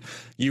regulated.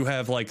 You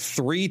have like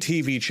 3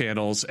 TV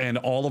channels, and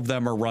all of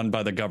them are run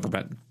by the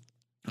government.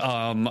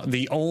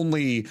 The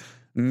only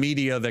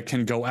media that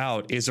can go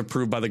out is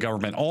approved by the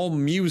government. All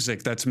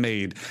music that's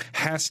made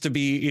has to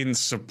be in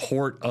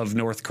support of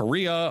North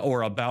Korea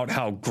or about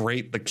how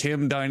great the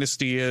Kim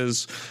dynasty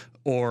is,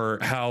 or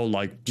how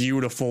like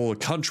beautiful the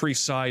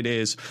countryside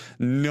is.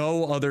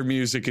 No other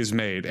music is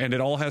made, and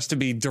it all has to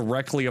be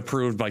directly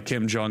approved by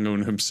Kim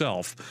Jong-un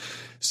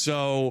himself.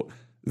 So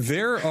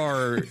there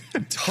are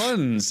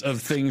tons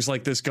of things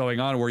like this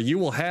going on, where you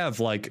will have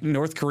like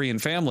North Korean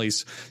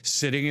families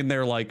sitting in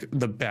their like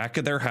the back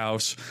of their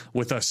house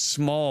with a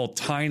small,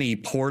 tiny,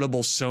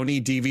 portable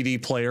Sony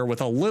DVD player with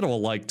a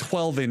little like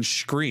 12-inch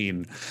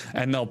screen,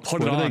 and they'll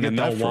put it on and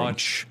they'll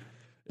watch.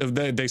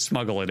 They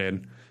smuggle it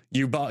in.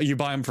 You buy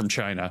them from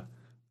China.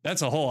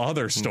 That's a whole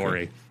other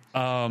story. Okay.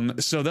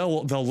 So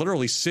they'll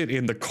literally sit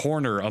in the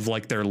corner of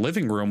like their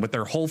living room with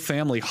their whole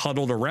family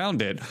huddled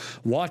around it,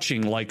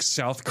 watching like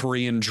South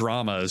Korean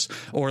dramas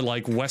or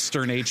like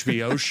Western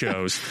HBO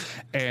shows.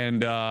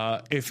 And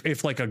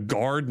if like a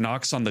guard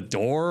knocks on the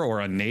door or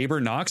a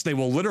neighbor knocks, they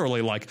will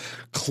literally like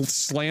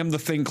slam the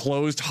thing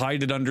closed,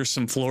 hide it under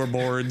some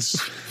floorboards,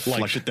 like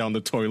flush it down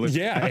the toilet.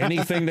 Yeah,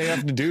 anything they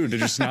have to do to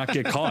just not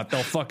get caught.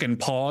 They'll fucking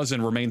pause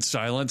and remain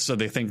silent so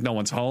they think no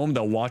one's home.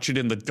 They'll watch it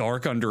in the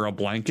dark under a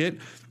blanket.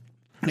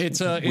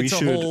 It's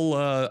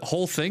a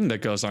whole thing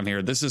that goes on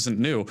here. This isn't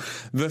new.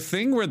 The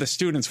thing where the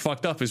students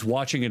fucked up is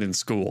watching it in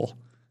school,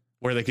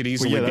 where they could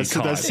easily be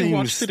caught. That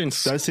seems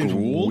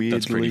weirdly,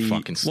 that's pretty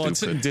fucking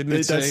stupid.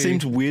 That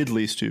seemed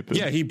weirdly stupid.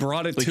 Yeah, he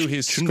brought it to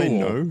his school. They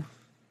know?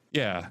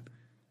 Yeah,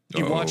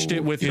 he watched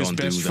it with his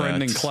best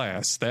friend in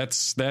class.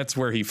 That's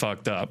where he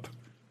fucked up.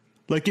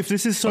 Like, if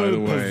this is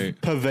so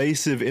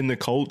pervasive in the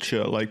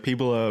culture, like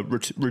people are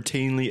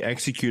routinely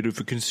executed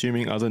for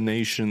consuming other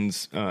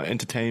nations'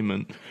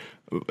 entertainment,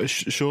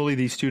 surely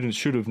these students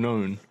should have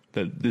known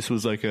that this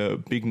was like a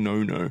big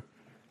no-no.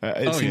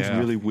 It seems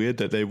really weird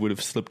that they would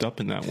have slipped up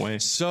in that way.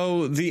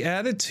 So the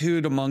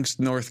attitude amongst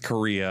North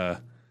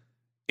Korea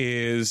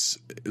is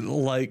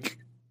like,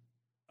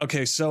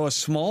 okay, so a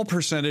small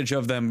percentage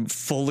of them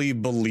fully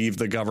believe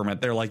the government.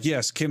 They're like,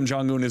 yes, Kim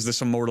Jong-un is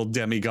this immortal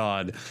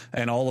demigod,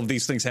 and all of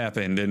these things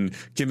happened, and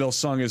Kim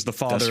Il-sung is the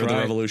father of the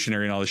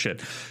revolutionary and all this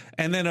shit.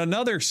 And then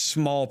another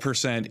small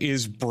percent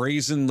is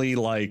brazenly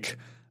like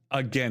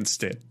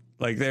against it.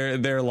 Like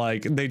they're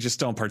like, they just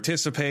don't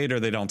participate, or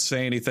they don't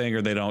say anything,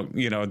 or they don't,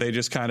 they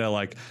just kind of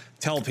like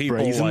tell people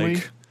brazenly?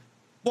 Like,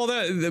 well,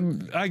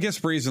 I guess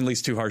brazenly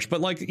is too harsh,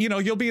 but like,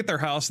 you'll be at their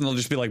house and they'll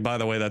just be like, by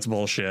the way, that's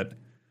bullshit.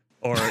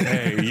 Or,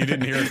 hey, you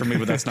didn't hear it from me,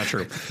 but that's not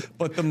true.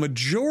 But the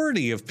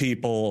majority of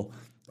people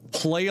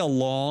play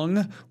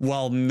along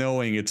while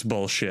knowing it's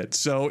bullshit.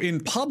 So in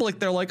public,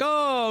 they're like,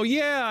 oh,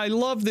 yeah, I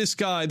love this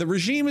guy. The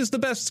regime is the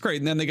best. It's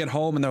great. And then they get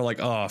home and they're like,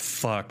 oh,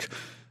 fuck.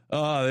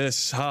 Oh,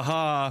 this,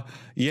 haha.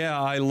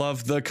 Yeah, I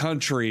love the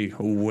country.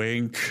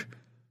 Wink.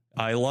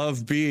 I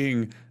love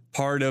being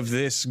part of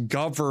this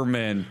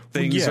government.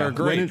 Things are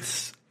great.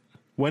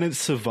 When it's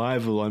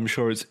survival, I'm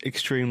sure it's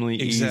extremely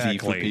easy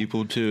for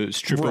people to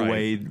strip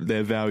away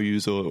their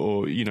values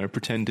or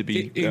pretend to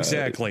be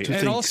exactly to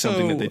and think also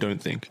something that they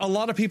don't think. A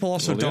lot of people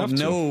also don't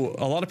know.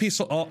 A lot of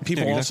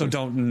people also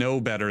don't know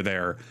better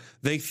there.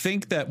 They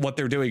think that what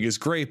they're doing is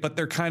great, but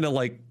they're kind of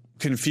like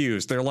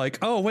confused. They're like,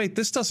 oh, wait,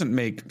 this doesn't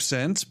make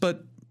sense.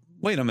 But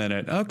wait a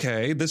minute.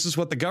 OK, this is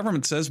what the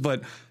government says.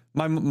 But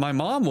my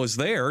mom was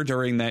there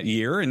during that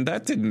year and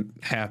that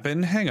didn't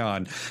happen. Hang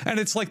on. And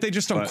it's like they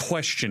just don't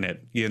question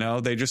it.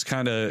 They just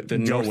kind of go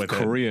North with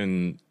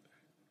Korean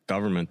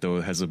government, though,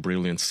 has a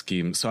brilliant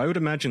scheme. So I would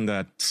imagine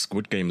that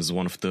Squid Game is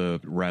one of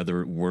the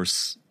rather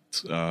worst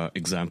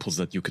examples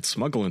that you could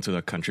smuggle into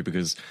that country,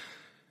 because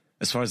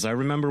as far as I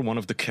remember, one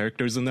of the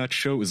characters in that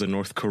show is a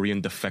North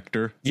Korean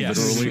defector,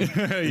 literally.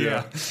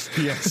 Yeah.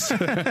 Yes.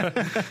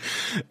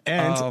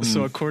 And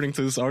so according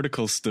to this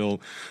article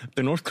still,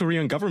 the North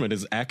Korean government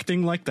is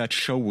acting like that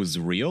show was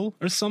real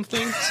or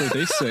something. So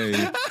they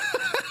say...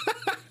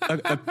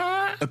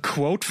 A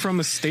quote from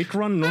a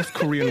state-run North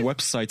Korean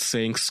website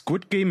saying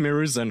Squid Game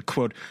mirrors an,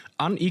 quote,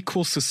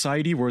 unequal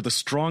society where the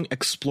strong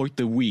exploit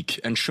the weak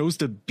and shows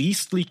the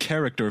beastly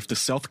character of the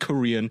South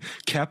Korean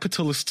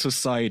capitalist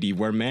society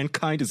where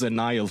mankind is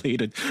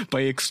annihilated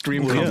by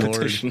extreme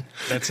competition. Lord.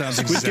 That sounds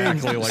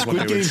exactly like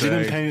what they would say.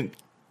 Didn't paint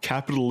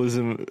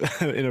capitalism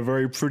in a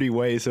very pretty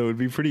way, so it would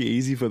be pretty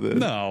easy for the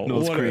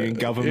North Korean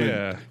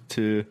government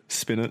to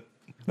spin it.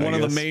 One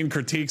of the main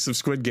critiques of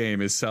Squid Game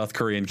is South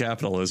Korean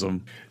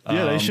capitalism.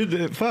 Yeah, they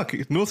should.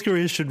 North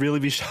Korea should really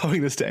be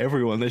showing this to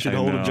everyone. They should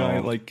hold a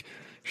giant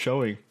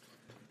showing.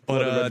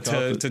 But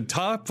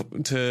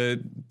to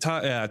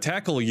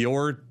tackle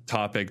your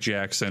topic,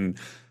 Jackson,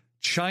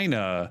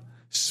 China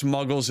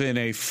smuggles in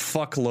a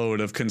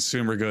fuckload of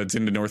consumer goods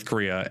into North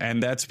Korea,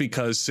 and that's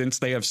because since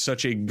they have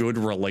such a good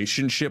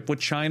relationship with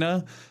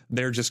China,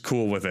 they're just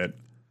cool with it.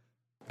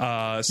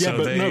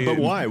 But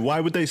why? Why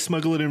would they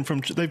smuggle it in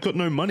from? They've got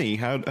no money.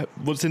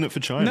 What's in it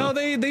for China? No,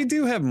 they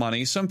do have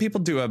money. Some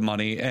people do have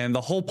money, and the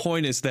whole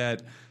point is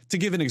that, to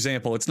give an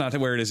example, it's not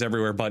where it is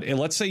everywhere, but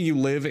let's say you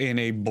live in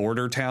a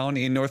border town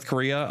in North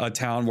Korea, a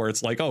town where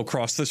it's like, oh,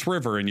 cross this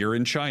river and you're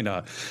in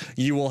China.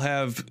 You will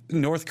have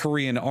North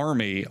Korean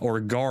army or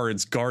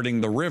guards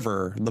guarding the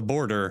river, the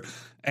border,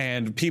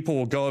 and people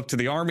will go up to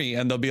the army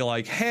and they'll be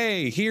like,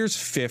 hey, here's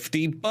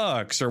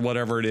 $50 or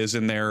whatever it is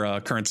in their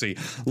currency.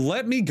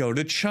 Let me go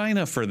to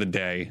China for the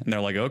day. And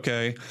they're like,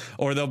 okay.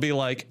 Or they'll be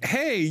like,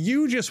 hey,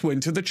 you just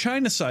went to the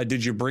China side.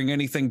 Did you bring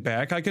anything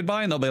back I could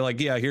buy? And they'll be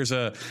like, yeah, here's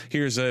a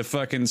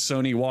fucking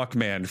Sony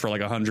Walkman for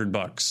like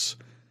 $100.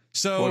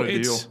 So what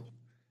a deal.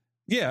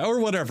 Yeah, or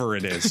whatever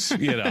it is, How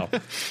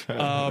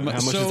much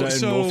is that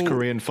in North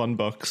Korean fun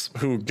bucks?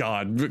 Who,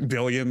 God,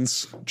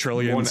 billions,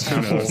 trillions,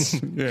 who knows?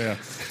 Yeah.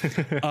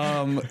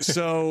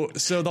 So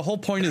the whole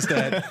point is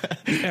that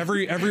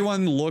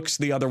everyone looks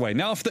the other way.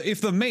 Now,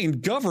 if the main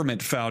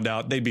government found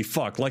out, they'd be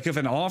fucked. Like if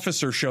an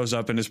officer shows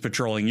up and is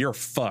patrolling, you're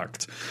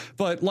fucked.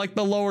 But like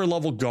the lower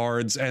level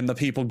guards and the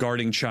people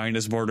guarding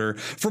China's border,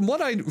 from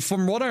what I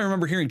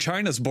remember hearing,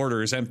 China's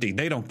border is empty.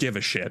 They don't give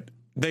a shit.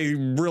 They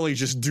really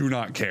just do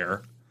not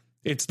care.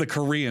 It's the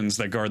Koreans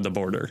that guard the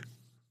border.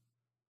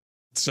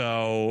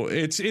 So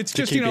it's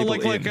just,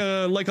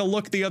 like a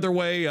look the other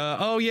way.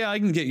 Oh yeah, I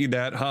can get you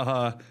that.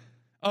 Haha.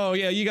 Oh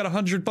yeah, you got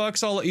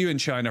 $100. I'll let you in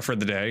China for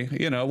the day.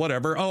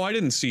 Whatever. Oh, I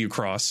didn't see you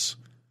cross.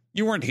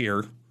 You weren't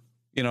here.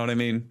 You know what I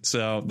mean?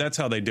 So that's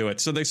how they do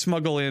it. So they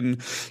smuggle in.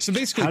 So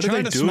basically,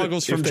 China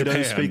smuggles from Japan.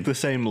 They don't speak the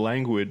same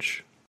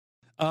language.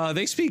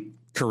 They speak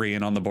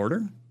Korean on the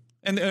border.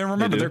 And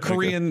remember, they're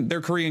Korean. Okay.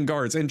 They're Korean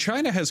guards, and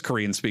China has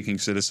Korean-speaking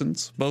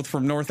citizens, both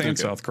from North and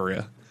South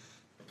Korea.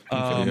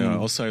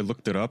 Also, I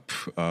looked it up.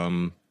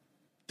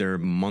 Their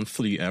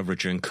monthly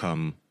average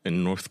income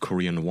in North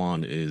Korean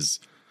won is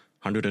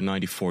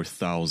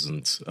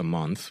 $194,000 a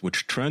month,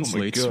 which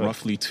translates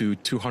roughly to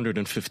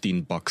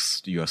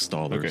 $215 US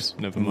dollars.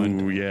 Okay, never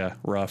mind. Ooh, yeah,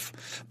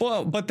 rough.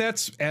 Well, but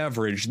that's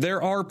average.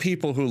 There are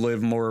people who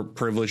live more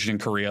privileged in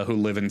Korea who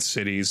live in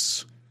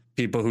cities.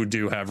 People who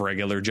do have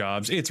regular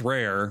jobs. It's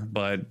rare,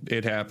 but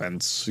it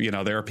happens.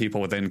 There are people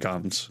with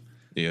incomes.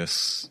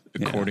 Yes.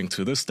 According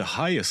to this, the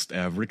highest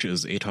average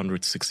is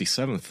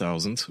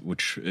 $867,000,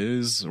 which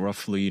is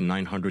roughly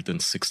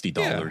 $960.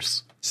 Yeah.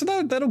 So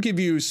that'll give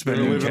you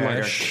spending cash.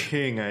 Like a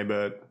king, I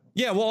bet.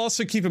 Yeah, well,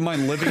 also keep in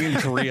mind, living in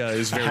Korea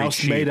is very cheap.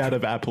 House made out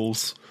of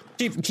apples.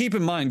 Keep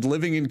in mind,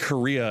 living in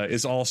Korea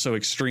is also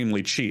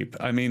extremely cheap.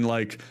 I mean,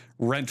 like,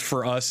 rent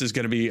for us is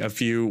going to be a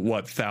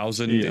few,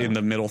 thousand in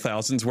the middle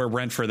thousands, where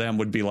rent for them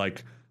would be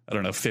like, I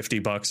don't know,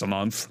 $50 a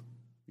month,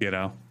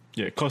 Yeah,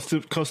 cost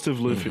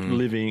of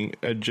living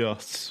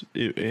adjusts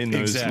in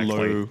those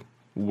low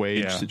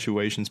wage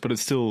situations, but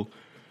it's still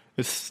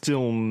it's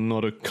still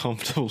not a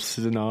comfortable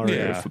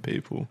scenario for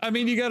people. I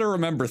mean, you got to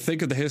remember,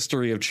 think of the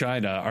history of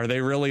China. Are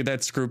they really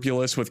that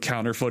scrupulous with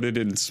counterfeited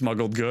and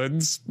smuggled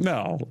goods?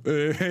 No,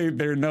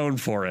 they're known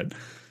for it.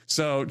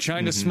 So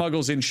China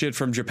smuggles in shit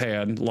from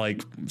Japan,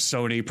 like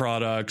Sony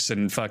products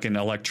and fucking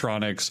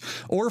electronics,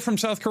 or from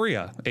South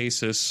Korea,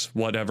 Asus,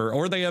 whatever,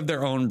 or they have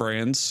their own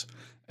brands.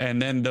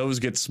 And then those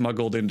get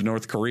smuggled into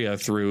North Korea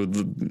through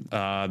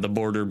the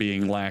border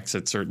being lax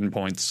at certain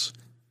points,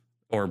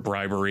 or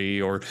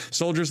bribery, or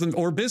soldiers,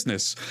 or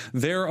business.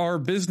 There are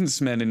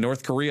businessmen in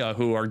North Korea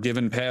who are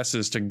given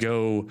passes to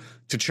go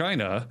to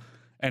China.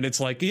 And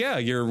it's like, yeah,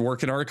 you're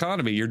working our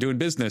economy, you're doing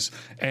business.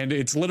 And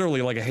it's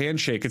literally like a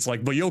handshake. It's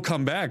like, but you'll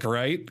come back,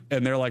 right?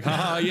 And they're like,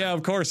 haha, yeah,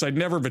 of course, I'd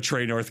never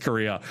betray North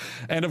Korea.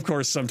 And of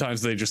course,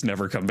 sometimes they just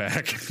never come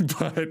back.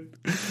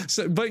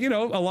 But you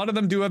know, a lot of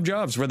them do have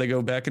jobs where they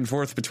go back and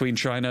forth between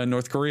China and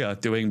North Korea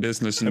doing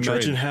business and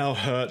Imagine trade. how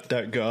hurt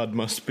that guard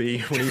must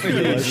be when he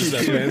realizes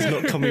that man's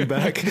not coming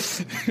back.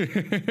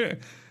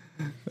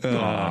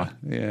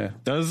 Yeah.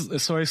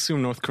 So I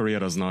assume North Korea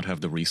does not have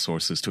the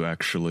resources to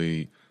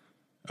actually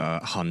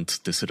hunt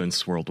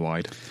dissidents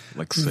worldwide,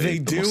 like say they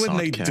do Mossad and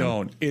they can.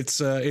 don't. It's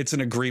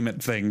an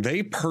agreement thing.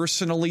 They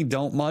personally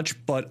don't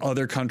much, but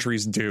other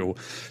countries do.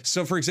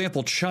 So, for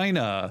example,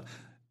 China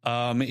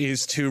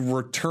is to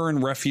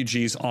return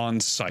refugees on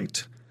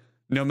site.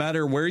 No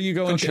matter where you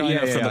go in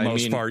China, for the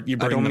most part, you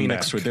bring them back. I don't mean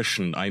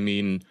extradition. I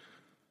mean,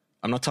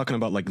 I'm not talking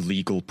about like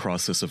legal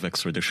process of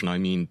extradition. I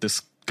mean,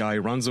 this guy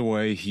runs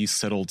away. He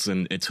settles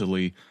in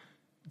Italy.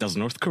 Does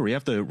North Korea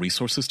have the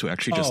resources to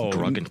actually just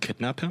drug and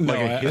kidnap him?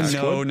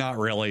 No, not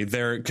really.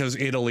 Because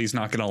Italy's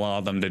not going to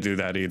allow them to do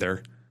that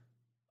either.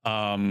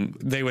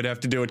 They would have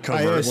to do it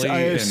covertly. I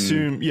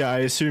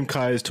assume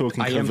Kai is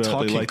talking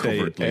covertly, like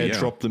covertly, they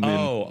airdrop them in.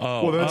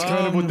 Well, that's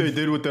kind of what they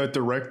did with that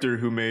director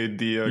who made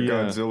the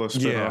Godzilla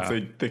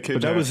spinoff. They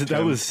kidnapped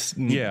that was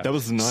the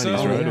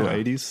 90s, right, or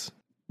 80s?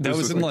 That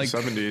was in like the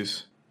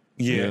 70s.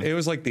 Yeah, it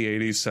was like the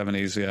 80s,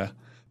 70s. Yeah,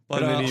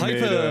 but and then he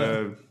made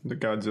the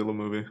Godzilla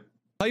movie.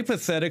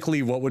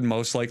 Hypothetically, what would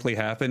most likely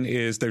happen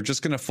is they're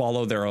just going to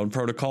follow their own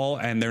protocol,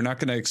 and they're not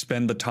going to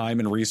expend the time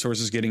and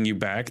resources getting you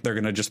back. They're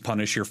going to just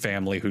punish your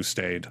family who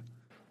stayed.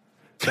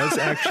 That's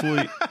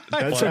actually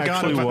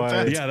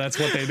why. Yeah, that's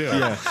what they do.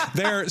 Yeah.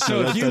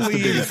 So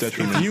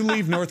if you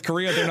leave North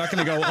Korea, they're not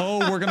going to go,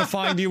 oh, we're going to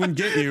find you and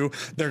get you.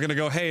 They're going to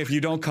go, hey, if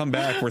you don't come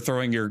back, we're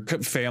throwing your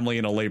family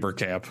in a labor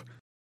camp.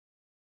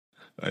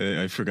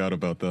 I forgot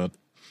about that.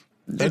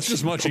 That's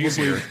just much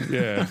easier.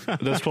 Yeah.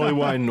 That's probably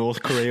why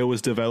North Korea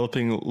was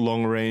developing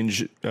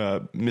long-range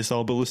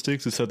missile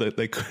ballistics, so that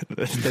they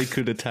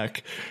could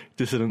attack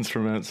dissidents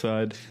from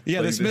outside. Yeah,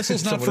 like, this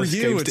missile's not for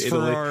you.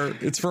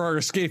 It's for our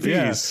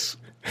escapees.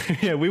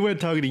 Yeah, we weren't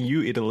targeting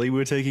you, Italy. We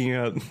were taking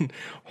out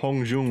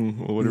Hong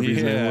Jung or whatever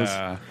his name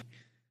was.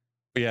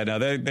 Yeah,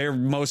 no, they're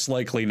most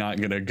likely not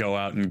going to go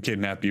out and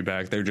kidnap you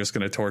back. They're just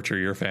going to torture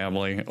your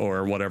family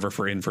or whatever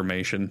for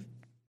information.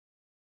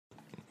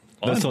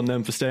 That's on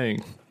them for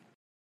staying.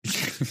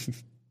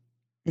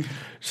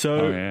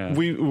 So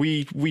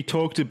we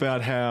talked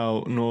about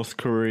how North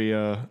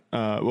Korea,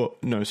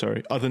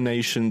 other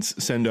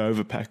nations send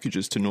over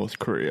packages to North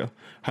Korea.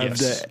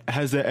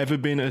 Has there ever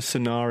been a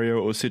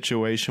scenario or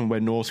situation where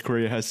North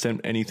Korea has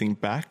sent anything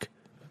back?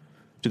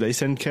 Do they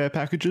send care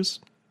packages?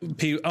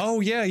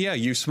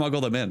 You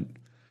smuggle them in.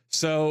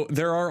 So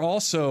there are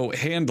also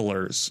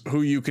handlers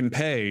who you can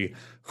pay,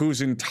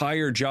 whose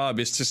entire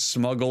job is to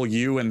smuggle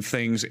you and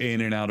things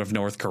in and out of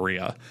North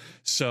Korea.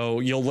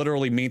 So you'll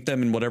literally meet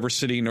them in whatever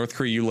city in North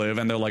Korea you live,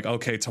 and they're like,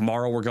 okay,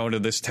 tomorrow we're going to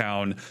this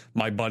town.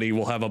 My buddy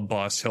will have a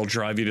bus. He'll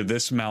drive you to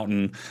this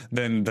mountain.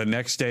 Then the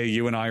next day,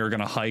 you and I are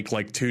going to hike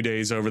like 2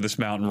 days over this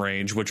mountain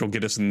range, which will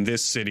get us in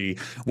this city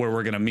where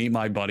we're going to meet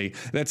my buddy.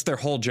 That's their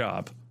whole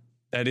job.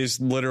 That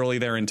is literally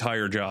their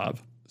entire job.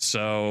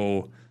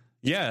 So...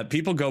 yeah,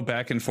 people go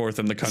back and forth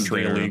in the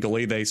country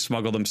illegally. They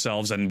smuggle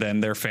themselves and then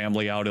their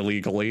family out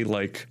illegally.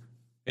 Like,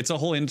 it's a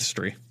whole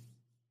industry.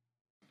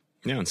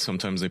 Yeah, and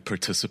sometimes they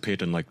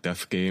participate in like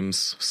death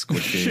games,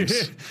 squid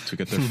games to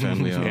get their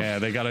family out. Yeah,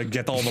 they got to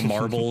get all the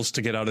marbles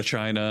to get out of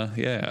China.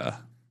 Yeah.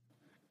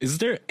 Is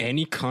there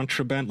any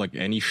contraband, like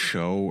any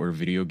show or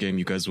video game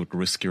you guys would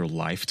risk your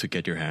life to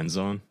get your hands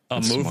on?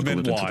 A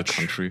Movement Watch. Into the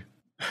country?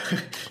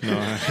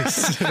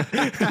 Nice.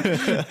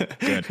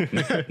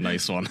 Good.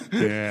 Nice one.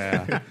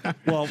 Yeah.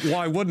 Well,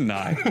 why wouldn't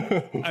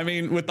I? I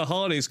mean, with the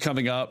holidays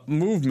coming up,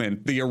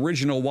 Movement, the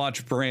original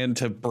watch brand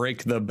to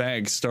break the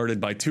bank,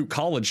 started by two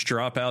college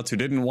dropouts who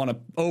didn't want to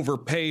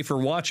overpay for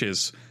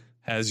watches,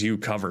 has you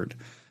covered.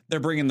 They're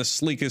bringing the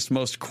sleekest,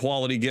 most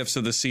quality gifts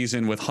of the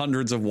season with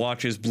hundreds of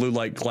watches, blue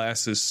light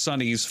glasses,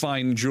 sunnies,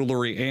 fine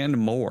jewelry, and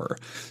more.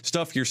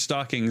 Stuff your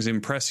stockings,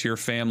 impress your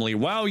family,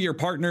 wow your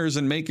partners,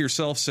 and make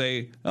yourself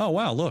say, oh,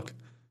 wow, look,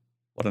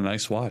 what a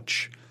nice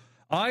watch.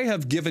 I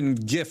have given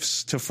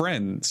gifts to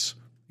friends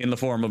in the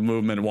form of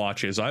Movement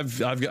watches. I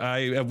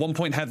at one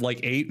point had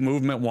like 8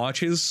 Movement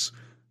watches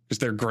because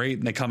they're great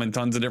and they come in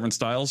tons of different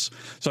styles.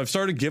 So I've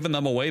started giving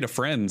them away to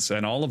friends,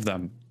 and all of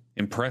them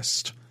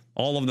impressed.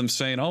 All of them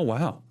saying, oh,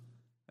 wow.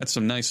 That's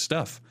some nice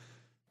stuff.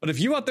 But if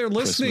you out there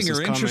listening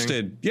are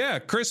interested,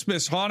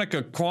 Christmas,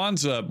 Hanukkah,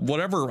 Kwanzaa,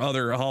 whatever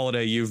other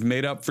holiday you've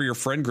made up for your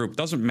friend group,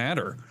 doesn't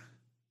matter.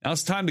 Now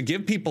it's time to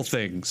give people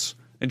things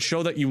and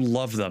show that you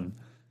love them.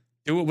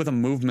 Do it with a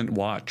Movement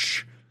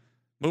watch.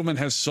 Movement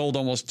has sold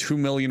almost 2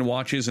 million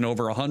watches in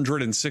over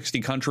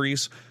 160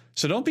 countries.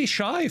 So don't be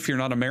shy if you're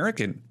not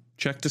American.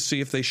 Check to see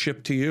if they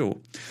ship to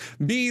you.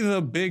 Be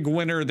the big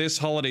winner this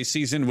holiday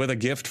season with a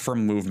gift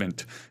from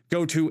Movement.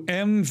 Go to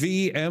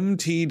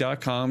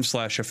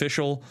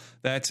mvmt.com/official.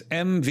 That's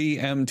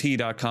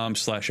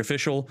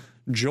mvmt.com/official.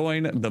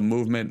 Join the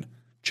Movement.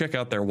 Check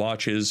out their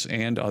watches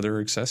and other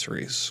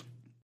accessories.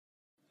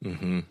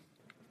 Mm-hmm.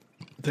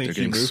 They're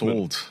getting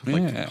sold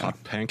like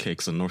hot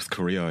pancakes in North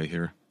Korea, I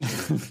hear.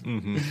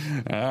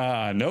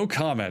 No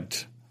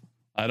comment.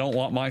 I don't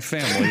want my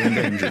family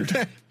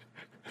endangered.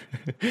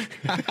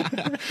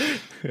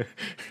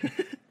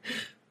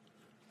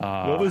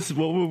 What was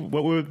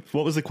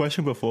the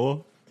question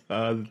before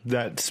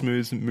that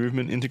smooth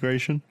movement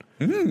integration?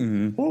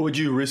 What would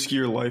you risk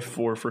your life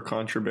for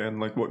contraband?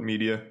 Like what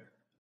media?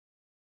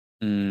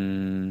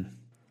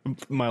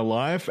 My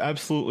life?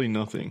 Absolutely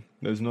nothing.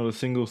 There's not a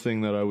single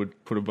thing that I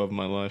would put above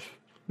my life.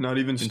 Not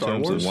even Star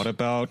Wars? What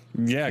about?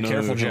 Yeah,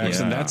 careful,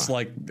 Jackson. Yeah. That's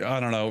like, I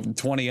don't know,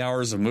 20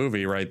 hours of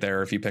movie right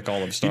there if you pick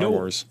all of Star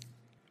Wars.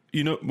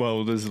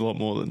 Well, there's a lot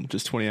more than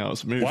just 20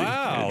 hours of movie.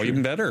 Wow, Andrew.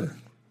 Even better.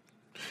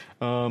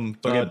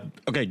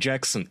 Okay,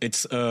 Jackson,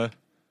 it's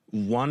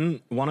one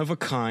of a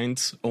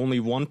kind, only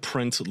one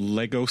print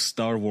Lego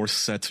Star Wars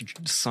set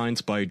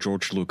signed by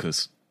George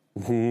Lucas.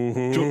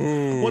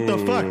 What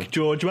the fuck,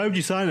 George? Why would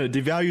you sign it?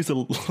 Devalues the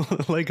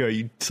Lego,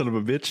 you son of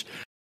a bitch.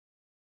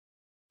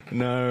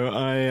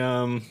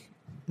 No,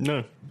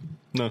 no,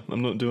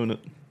 I'm not doing it.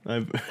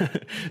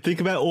 Think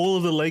about all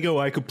of the Lego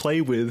I could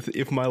play with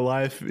if my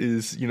life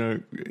is,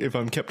 if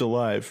I'm kept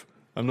alive.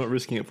 I'm not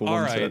risking it for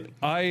one set.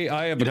 I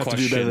have You'd a have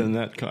question. To do better than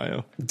that,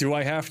 Kyle. Do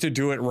I have to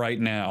do it right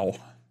now?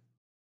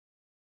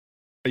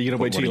 Are you going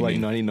to wait till you're like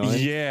 99?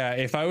 Yeah,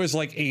 if I was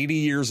like 80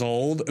 years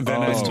old,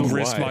 then I'd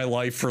risk my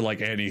life for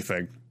like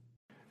anything.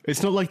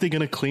 It's not like they're going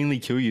to cleanly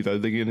kill you, though.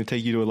 They're going to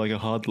take you to like a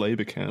hard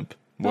labor camp.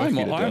 I'm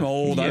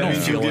old. Yeah, I don't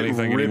feel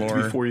anything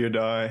anymore. Before you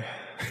die.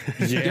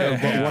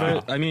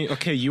 But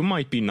okay, you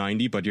might be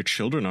 90, but your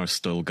children are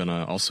still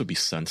gonna also be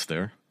sent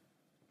there.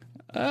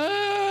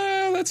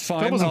 That's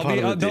fine.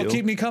 They'll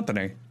keep me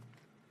company.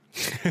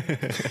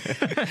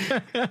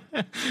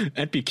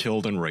 And be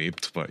killed and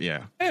raped, but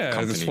yeah.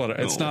 Yeah,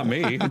 it's not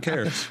me. Who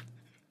cares?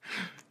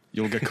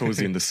 You'll get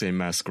cozy in the same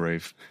mass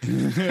grave.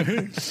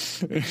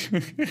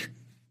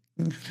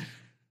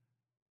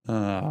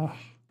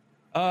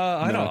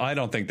 I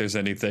don't think there's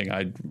anything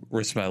I'd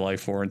risk my life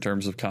for in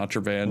terms of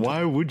contraband.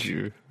 Why would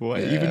you?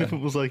 Even if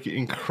it was like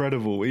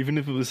incredible, even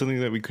if it was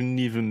something that we couldn't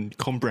even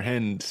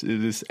comprehend,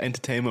 this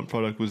entertainment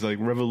product was like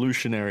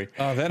revolutionary.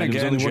 Then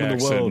again,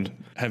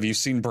 Jackson, have you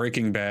seen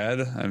Breaking Bad?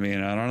 I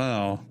mean, I don't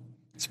know.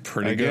 It's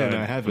pretty good.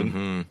 I haven't.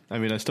 Mm-hmm. I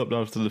mean, I stopped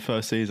after the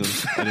first season.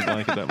 I didn't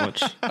like it that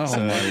much.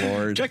 My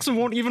lord. Jackson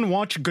won't even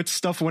watch good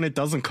stuff when it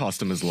doesn't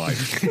cost him his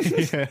life.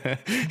 Yeah,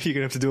 you're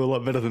gonna have to do a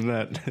lot better than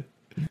that.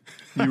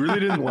 You really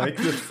didn't like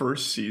the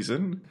first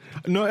season?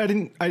 No, I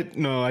didn't. I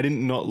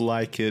didn't not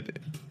like it.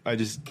 I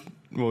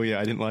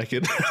didn't like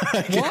it.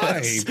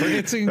 Why? But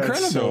it's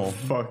incredible. That's so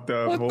fucked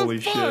up. What Holy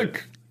the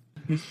fuck?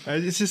 shit.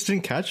 It just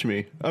didn't catch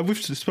me. We've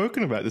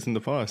spoken about this in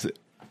the past.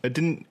 It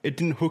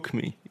didn't hook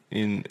me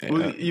in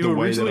the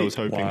way that I was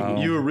hoping.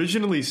 Wow. You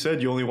originally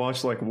said you only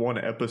watched like one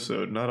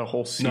episode, not a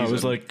whole season. No, it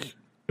was like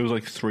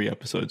 3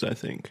 episodes, I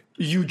think.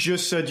 You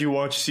just said you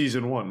watched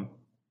season 1.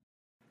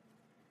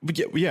 But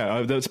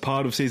yeah, that's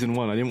part of season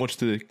 1. I didn't watch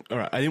the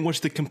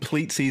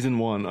complete season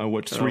 1. I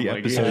watched 3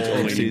 episodes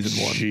of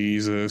season 1.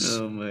 Jesus!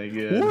 Oh my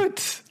god!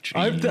 What?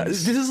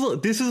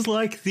 This is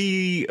like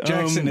the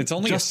Jackson. It's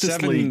only Justice a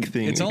 7. League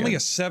thing. It's only a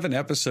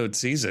 7-episode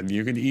season.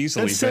 You can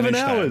easily that's 7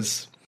 finish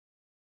hours. That.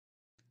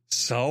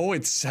 So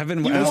it's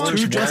 7 you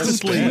hours. 2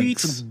 Justice League.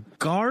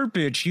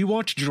 Garbage. You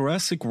watch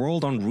Jurassic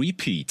World on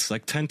repeats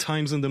like 10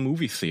 times in the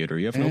movie theater.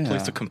 You have no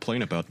place to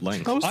complain about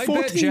length. I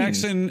bet,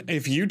 Jackson,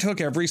 if you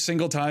took every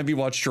single time you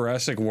watched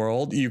Jurassic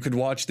World, you could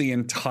watch the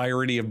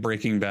entirety of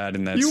Breaking Bad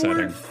in that setting. You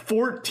were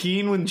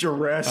 14 when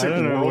Jurassic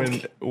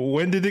World.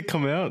 When did it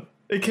come out?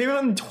 It came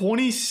out in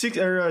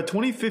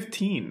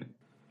 2015.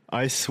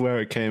 I swear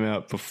it came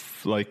out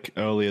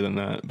earlier than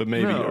that, but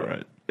maybe you're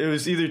right. It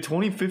was either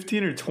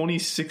 2015 or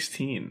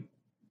 2016.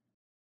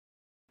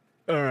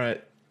 All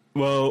right.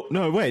 Well,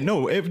 no, wait,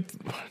 no,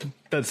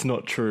 that's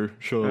not true.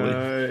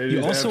 Surely,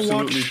 you also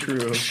watch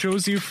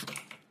shows you've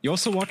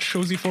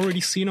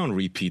already seen on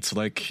repeats,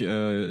 like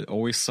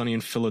Always Sunny in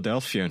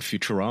Philadelphia and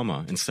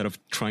Futurama, instead of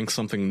trying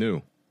something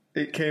new.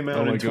 It came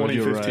out in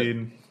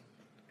 2015.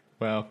 Right.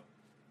 Wow,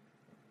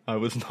 I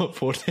was not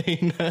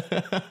 14.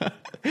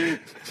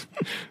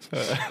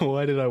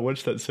 Why did I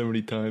watch that so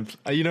many times?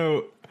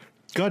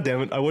 God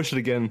damn it, I watched it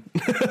again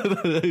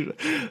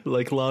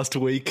like last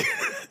week.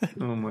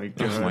 Oh my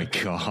god. Oh my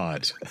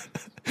god.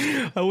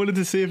 I wanted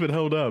to see if it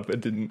held up.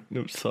 It didn't.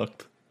 It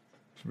sucked.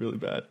 It's really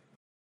bad.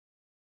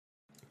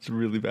 It's a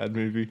really bad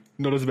movie.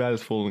 Not as bad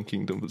as Fallen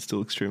Kingdom, but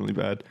still extremely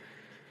bad.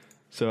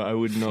 So I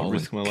would not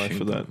risk my life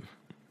for that.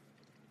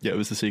 Yeah, it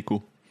was the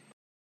sequel.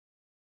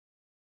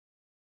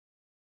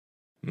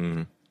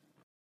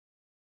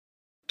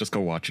 Just go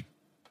watch it,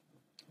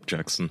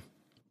 Jackson.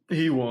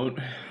 He won't.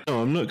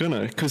 No, I'm not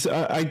gonna, because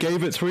I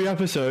gave it 3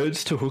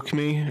 episodes to hook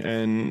me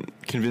and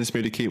convince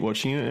me to keep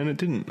watching it, and it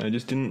didn't. I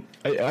just didn't.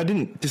 I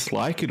didn't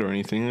dislike it or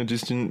anything. I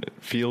just didn't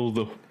feel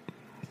the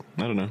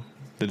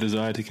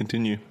desire to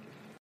continue.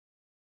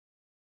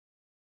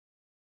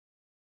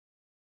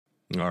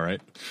 All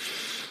right.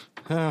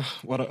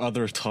 What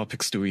other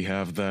topics do we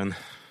have then?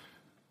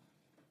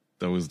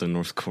 That was the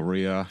North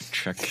Korea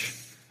check.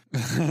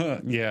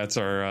 Yeah, it's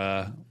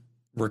our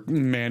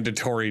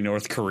mandatory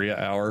North Korea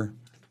hour.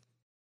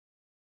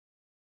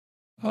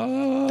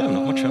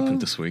 Not much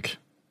happened this week.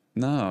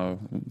 No.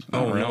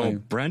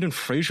 No. Brandon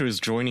Fraser is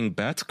joining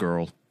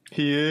Batgirl.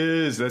 He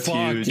is. That's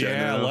huge.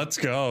 Yeah, let's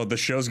go. The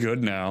show's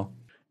good now.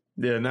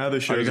 Yeah, now the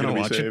show's going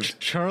to be saved. It,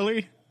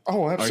 Charlie?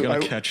 Oh, absolutely. Are you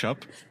going to catch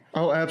up?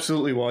 I'll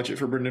absolutely watch it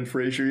for Brendan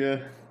Fraser, yeah.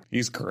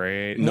 He's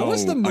great. No, what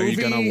was the movie? Are you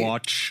going to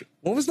watch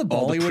what was the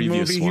Bollywood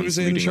movie he was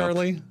in,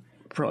 Charlie? Up?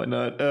 Probably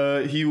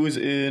not. He was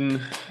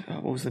in...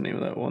 what was the name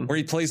of that one? Where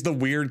he plays the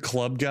weird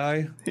club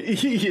guy?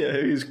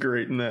 Yeah, he's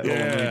great in that. Yeah.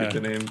 Hold on, let me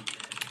get the name.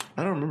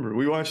 I don't remember.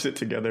 We watched it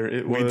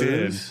together. We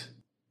did.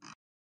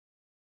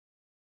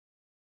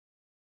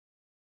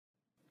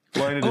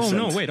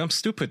 No, wait, I'm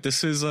stupid.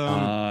 This is...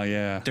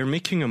 yeah. They're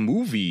making a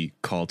movie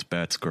called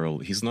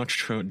Batgirl. He's not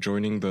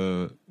joining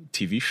the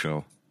TV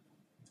show.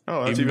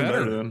 Oh, that's even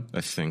better then.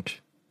 I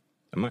think.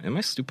 Am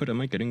I stupid?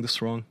 Am I getting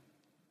this wrong?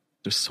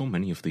 There's so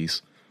many of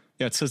these.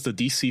 Yeah, it says the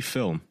DC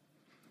film.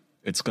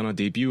 It's gonna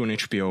debut on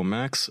HBO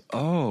Max.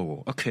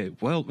 Oh, okay.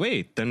 Well,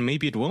 wait, then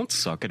maybe it won't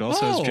suck. It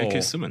also has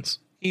J.K. Simmons.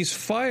 He's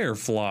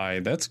Firefly.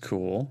 That's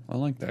cool. I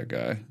like that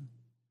guy.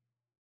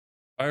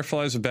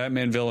 Firefly is a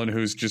Batman villain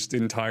whose just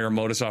entire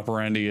modus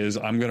operandi is,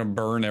 I'm going to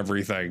burn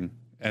everything.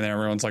 And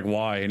everyone's like,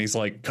 why? And he's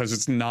like, because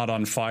it's not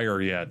on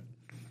fire yet.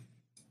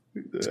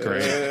 It's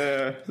great.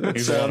 That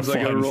sounds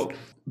like a role.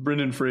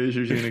 Brendan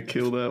Fraser's going to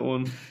kill that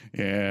one.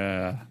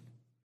 Yeah.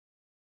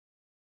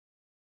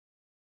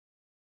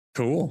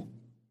 Cool.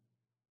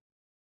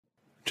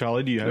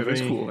 Charlie, do you have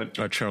any? Cool.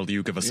 Charlie,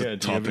 you give us a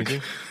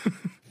topic.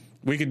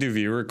 We could do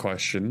viewer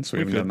questions. We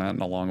haven't done that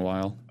in a long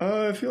while.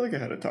 I feel like I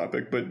had a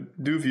topic,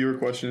 but do viewer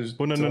questions.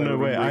 Well, no,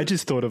 wait. I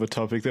just thought of a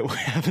topic that we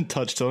haven't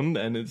touched on,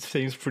 and it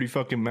seems pretty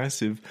fucking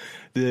massive.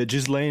 The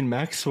Ghislaine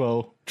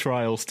Maxwell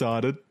trial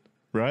started,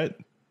 right?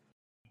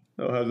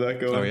 Oh, how's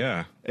that going? Oh,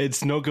 yeah.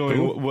 It's not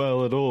going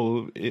well at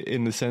all,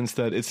 in the sense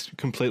that it's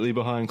completely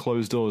behind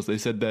closed doors. They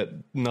said that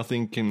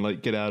nothing can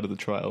get out of the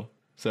trial,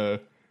 so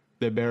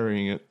they're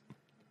burying it,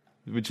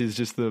 which is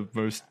just the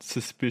most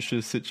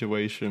suspicious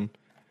situation.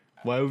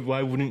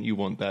 Why wouldn't you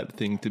want that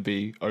thing to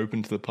be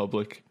open to the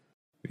public?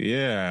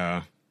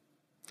 Yeah.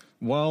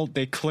 Well,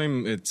 they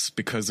claim it's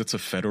because it's a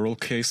federal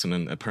case, and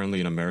then apparently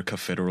in America,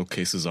 federal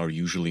cases are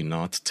usually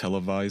not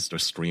televised or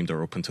streamed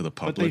or open to the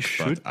public. But they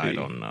should be. I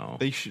don't know.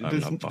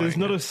 There's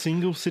not a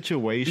single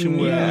situation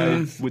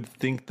where I would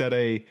think that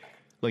a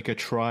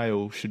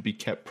trial should be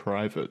kept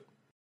private.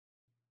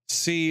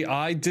 See,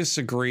 I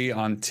disagree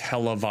on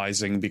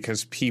televising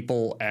because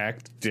people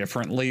act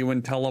differently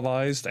when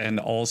televised, and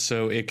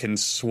also it can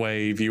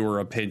sway viewer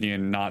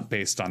opinion not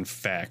based on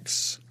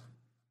facts.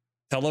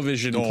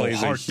 Television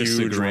plays a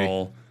huge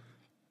role.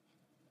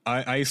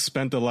 I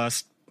spent the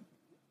last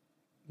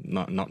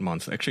not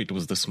month. Actually, it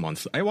was this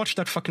month. I watched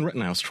that fucking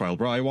Rittenhouse trial,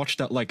 bro. I watched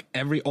that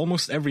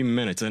almost every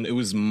minute, and it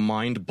was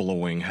mind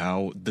blowing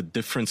how the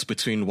difference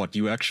between what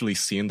you actually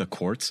see in the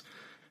courts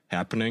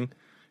happening,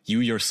 you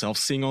yourself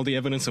seeing all the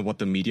evidence, and what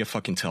the media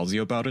fucking tells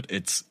you about it,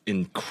 it's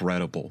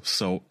incredible.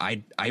 So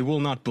I will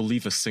not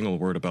believe a single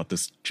word about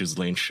this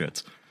Ghislaine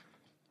shit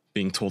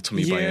being told to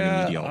me by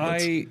any media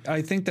outlets.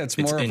 I think that's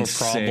more of a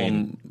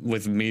problem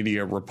with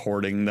media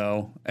reporting,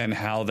 though, and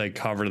how they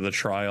cover the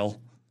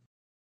trial.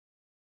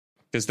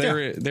 Because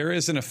there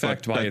is an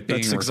effect by it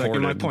being recorded. That's exactly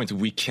my point.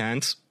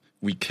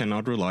 We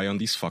cannot rely on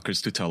these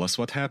fuckers to tell us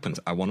what happened.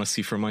 I want to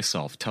see for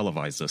myself.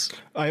 Televise this.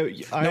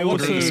 I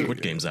also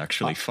Squid Games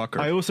actually. Fucker.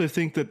 I also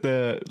think that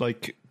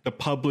the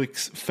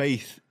public's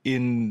faith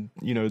in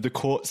the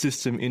court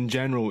system in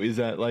general is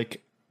at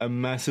a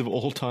massive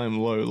all-time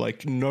low.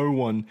 No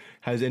one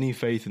has any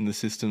faith in the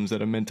systems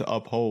that are meant to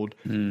uphold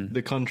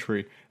the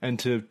country, and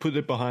to put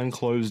it behind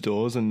closed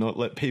doors and not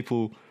let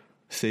people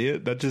see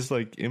it, that just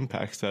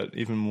impacts that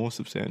even more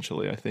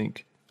substantially. I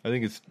think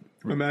it's.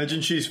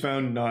 Imagine she's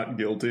found not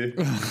guilty.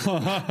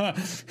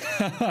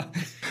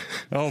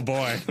 Oh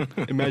boy!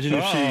 Imagine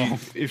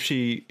if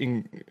she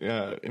in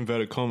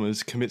inverted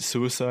commas commits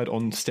suicide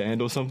on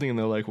stand or something, and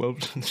they're like, "Well,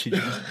 she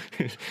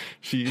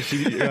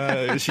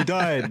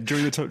died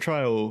during the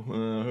trial."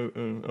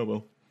 Oh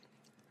well.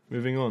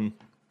 Moving on.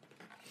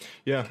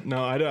 Yeah,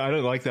 no, I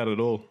don't like that at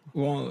all.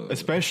 Well,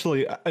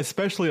 especially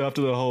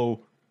after the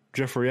whole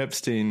Jeffrey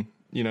Epstein.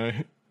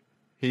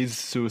 His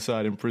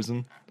suicide in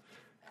prison.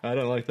 I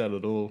don't like that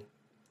at all.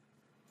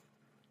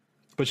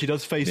 But she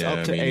does face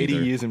up to 80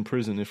 years in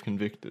prison if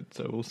convicted,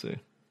 so we'll see.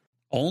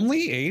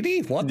 Only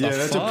 80? What the fuck? Yeah,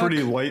 that's a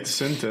pretty light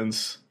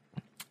sentence.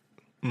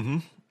 Mm-hmm.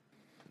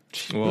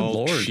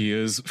 Well, she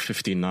is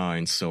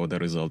 59, so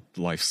that is a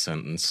life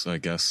sentence, I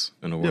guess,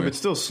 in a way. Yeah, but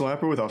still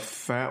slap her with a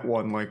fat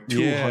one, like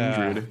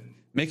 200. Yeah.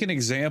 Make an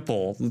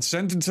example.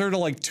 Sentence her to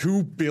like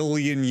 2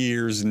 billion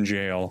years in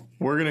jail.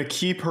 We're going to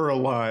keep her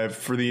alive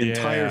for the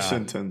entire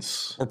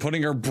sentence. We're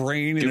putting her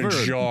brain in a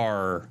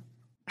jar.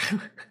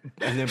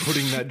 And then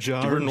putting that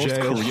jar in North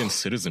jail. Korean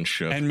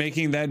citizenship. And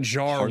making that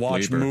jar Hard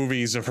watch labor.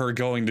 movies of her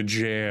going to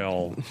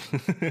jail.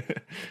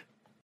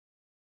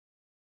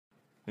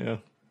 Yeah.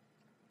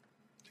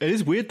 It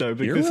is weird, though,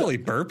 because... You're really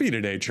burpy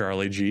today,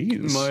 Charlie.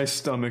 Jeez. My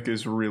stomach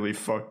is really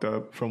fucked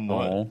up. From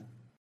what? Oh,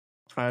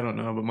 I don't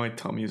know, but my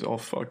tummy's all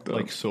fucked up.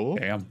 Like sore?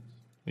 damn.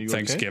 Are you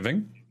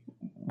Thanksgiving?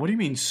 What do you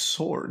mean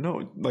sore?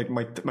 No, like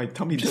my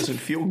tummy doesn't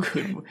feel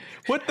good.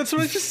 What? That's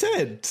what I just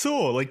said.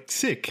 Sore, like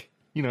sick,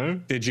 you know?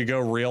 Did you go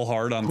real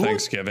hard on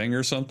Thanksgiving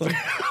or something?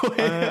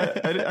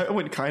 I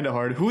went kind of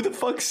hard. Who the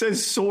fuck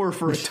says sore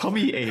for a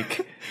tummy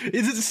ache?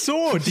 Is it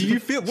sore? Do you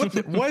feel...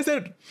 Why is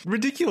that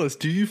ridiculous?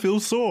 Do you feel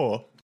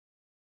sore?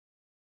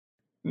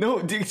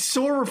 No,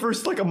 sore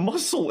refers to like a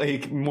muscle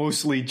ache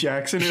mostly,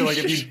 Jackson. Or like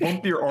if you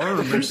bump your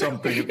arm or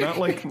something. It's not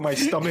like my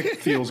stomach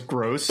feels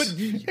gross.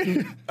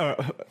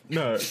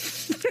 No.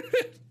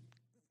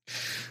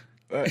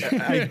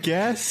 I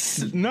guess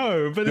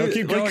no, but No,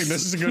 keep going.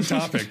 This is a good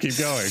topic. Keep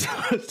going.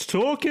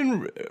 Sore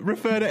can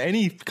refer to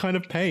any kind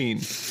of pain.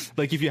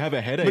 Like if you have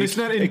a headache, But it's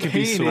not in it can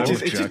pain, be sore. it's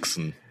just-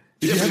 Jackson.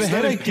 If you have a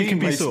headache, it can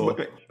be sore.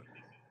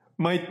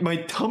 My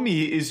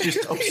tummy is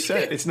just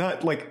upset. It's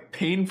not like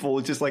painful.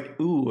 It's just like,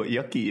 ooh,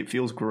 yucky. It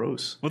feels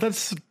gross. Well,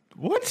 that's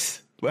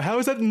what? How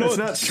is that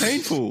not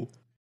painful?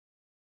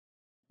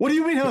 What do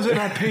you mean? How is it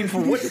not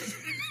painful? What?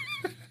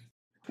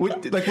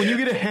 Like when you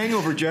get a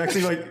hangover,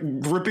 Jackson, like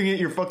ripping at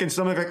your fucking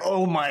stomach, like,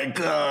 oh my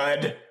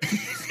god,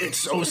 it's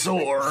so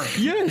sore.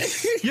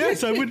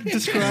 Yes, I would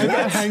describe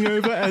a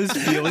hangover as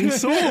feeling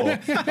sore. I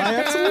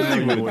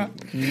absolutely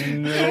would.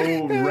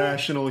 No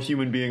rational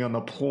human being on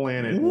the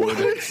planet would.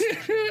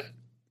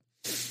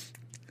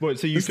 What?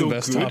 So you This is feel the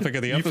best good? topic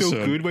of the You episode.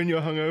 feel good when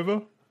you're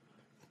hungover?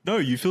 No,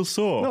 you feel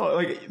sore. No,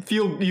 like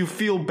you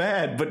feel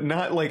bad, but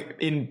not like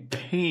in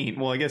pain.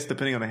 Well, I guess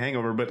depending on the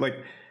hangover, but like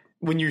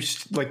when you're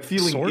like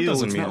feeling Sore ill,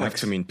 doesn't it's mean not have like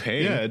to mean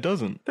pain. Yeah, it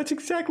doesn't. That's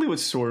exactly what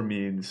sore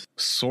means.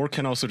 Sore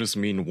can also just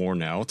mean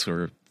worn out,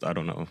 or I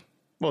don't know,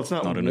 Well, it's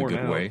not not in a worn good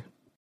out. way.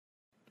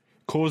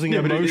 Causing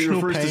Yeah, but it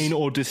emotional refers to pain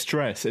or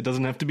distress. It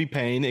doesn't have to be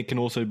pain. It can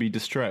also be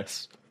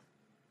distress.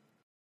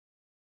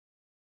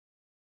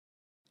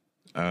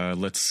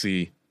 Let's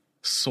see.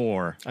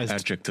 Sore,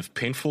 adjective,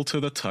 painful to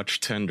the touch,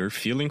 tender,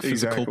 feeling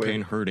physical Exactly.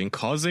 pain, hurting,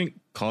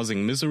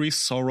 causing misery,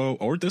 sorrow,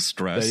 or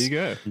distress. There you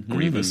go.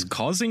 Grievous,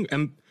 causing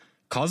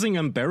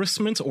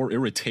embarrassment or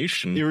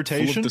irritation. Full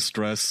Irritation? of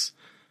distress.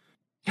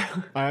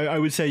 I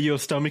would say your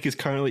stomach is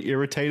currently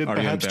irritated. Are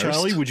you Perhaps, embarrassed?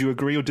 Charlie, would you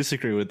agree or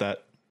disagree with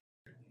that?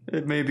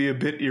 It may be a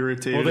bit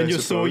irritated. Well, then I you're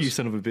sore, suppose. you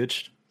son of a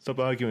bitch. Stop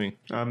arguing.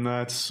 I'm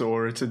not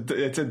sore. It's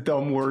a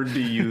dumb word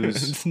to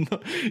use. It's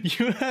not,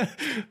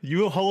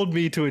 you hold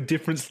me to a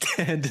different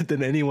standard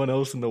than anyone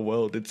else in the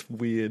world. It's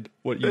weird.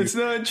 It's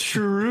not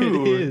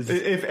true. It is.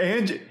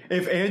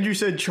 If Andrew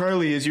said,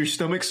 "Charlie, is your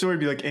stomach sore?"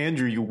 I'd be like,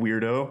 "Andrew, you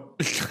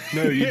weirdo."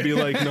 No, you'd be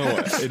like, no,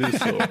 it is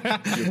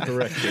sore. You're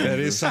correct. That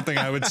is something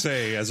I would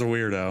say as a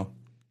weirdo.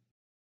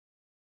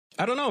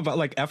 I don't know, but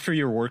like after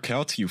your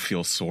workout, you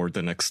feel sore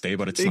the next day,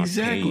 but it's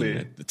Exactly.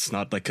 not pain. It's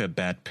not like a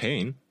bad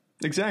pain.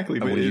 Exactly.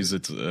 I But would use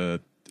it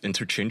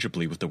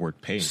interchangeably with the word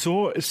pain.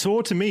 Sore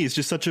to me is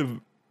just such a,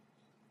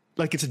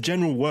 like, it's a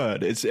general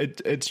word.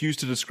 It's used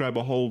to describe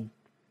a whole,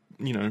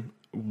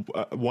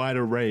 a wide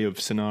array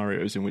of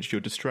scenarios in which you're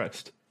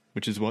distressed,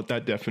 which is what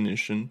that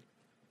definition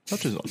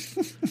touches on.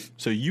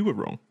 So you were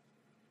wrong,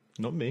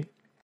 not me.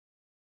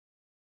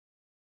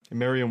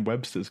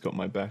 Merriam-Webster's got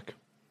my back.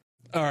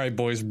 All right,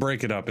 boys,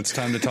 break it up. It's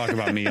time to talk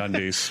about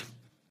MeUndies.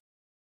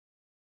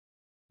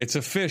 It's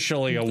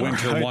officially a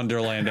winter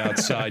wonderland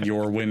outside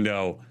your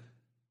window.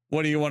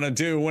 What do you want to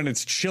do when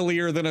it's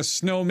chillier than a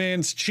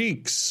snowman's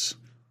cheeks?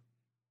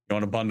 You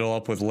want to bundle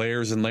up with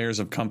layers and layers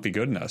of comfy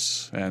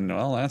goodness. And,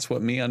 well, that's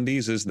what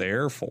MeUndies is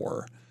there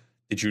for.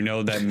 Did you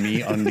know that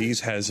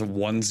MeUndies has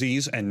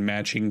onesies and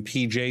matching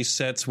PJ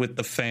sets with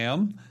the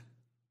fam?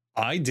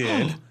 I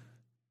did.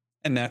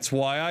 And that's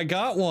why I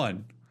got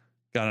one.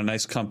 Got a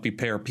nice comfy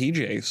pair of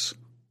PJs.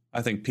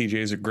 I think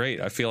PJs are great.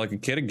 I feel like a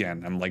kid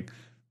again. I'm like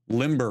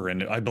limber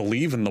and I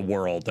believe in the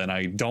world and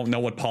I don't know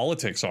what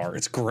politics are.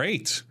 It's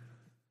great.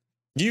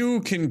 You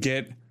can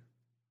get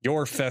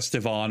your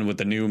festive on with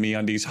the new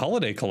MeUndies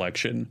holiday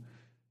collection.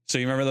 So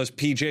you remember those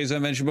PJs I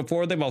mentioned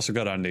before? They've also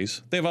got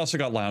undies. They've also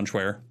got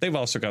loungewear. They've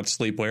also got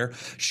sleepwear.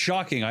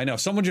 Shocking, I know.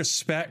 Someone just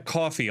spat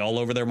coffee all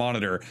over their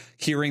monitor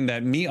hearing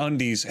that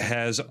MeUndies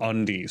has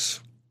undies.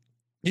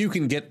 You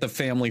can get the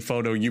family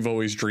photo you've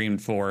always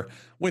dreamed for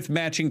with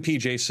matching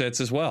PJ sets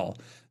as well.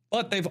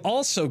 But they've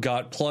also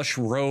got plush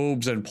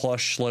robes and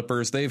plush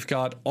slippers. They've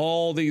got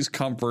all these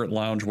comfort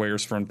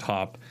loungewears from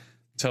top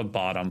to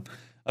bottom.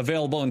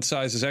 Available in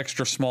sizes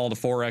extra small to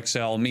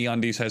 4XL,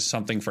 MeUndies has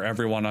something for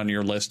everyone on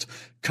your list.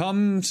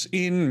 Comes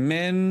in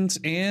men's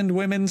and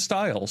women's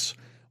styles.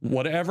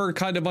 Whatever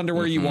kind of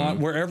underwear you want,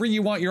 wherever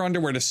you want your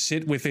underwear to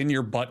sit within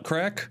your butt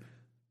crack,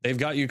 they've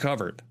got you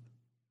covered.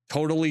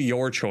 Totally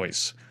your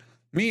choice.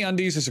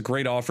 MeUndies is a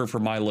great offer for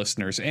my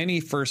listeners. Any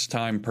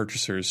first-time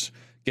purchasers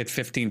get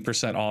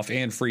 15% off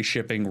and free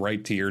shipping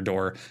right to your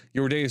door.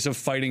 Your days of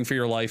fighting for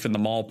your life in the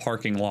mall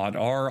parking lot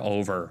are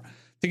over.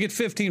 To get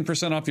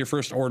 15% off your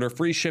first order,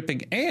 free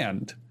shipping,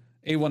 and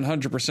a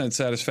 100%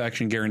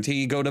 satisfaction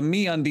guarantee, go to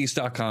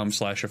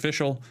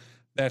MeUndies.com/official.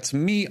 That's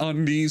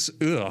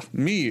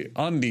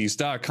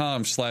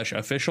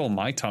MeUndies.com/official.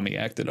 My tummy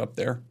acted up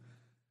there.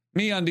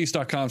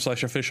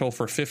 MeUndies.com/official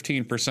for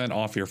 15%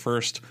 off your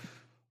first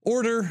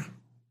order.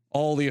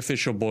 All the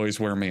official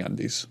boys wear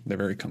MeUndies. They're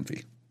very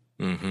comfy.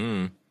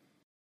 Mm-hmm.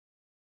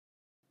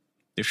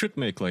 They should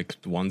make like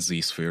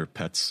onesies for your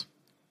pets.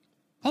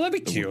 Oh, that'd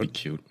be cute. That would be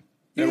cute.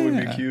 That would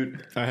be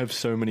cute. I have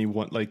so many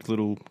like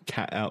little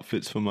cat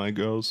outfits for my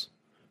girls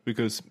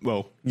because,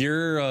 well,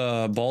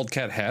 your bald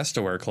cat has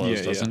to wear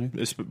clothes, doesn't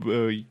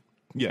he?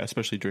 Yeah,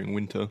 especially during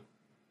winter.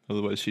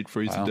 Otherwise, she'd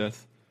freeze to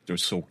death. They're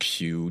so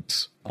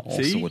cute.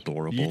 See? So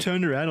adorable. You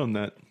turned around on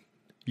that.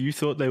 You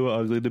thought they were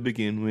ugly to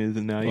begin with,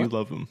 and now you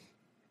love them.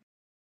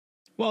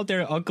 Well,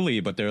 they're ugly,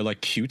 but they're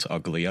like cute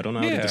ugly. I don't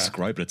know how to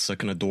describe it. It's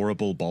like an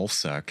adorable ball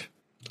sack.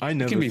 I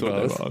never thought they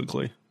were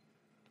ugly.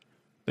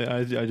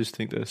 I just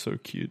think they're so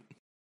cute.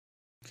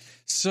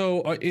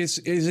 So is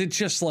it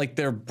just like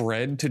they're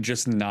bred to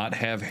just not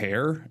have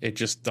hair? It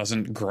just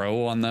doesn't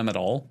grow on them at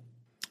all?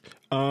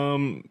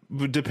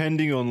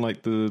 Depending on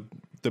like the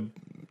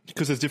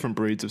because there's different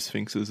breeds of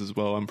sphinxes as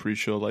well. I'm pretty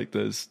sure like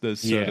there's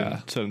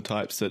certain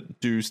types that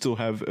do still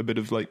have a bit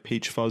of like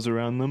peach fuzz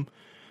around them.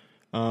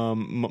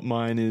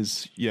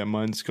 Mine's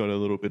got a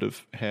little bit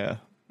of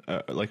hair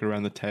like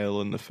around the tail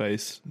and the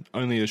face,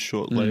 only a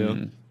short layer,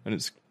 and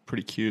it's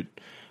pretty cute.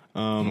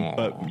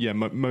 But yeah,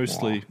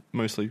 mostly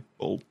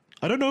bald.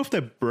 I don't know if they're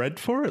bred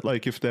for it,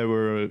 like if they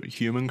were a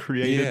human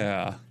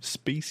created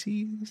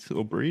species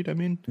or breed. I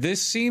mean,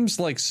 this seems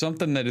like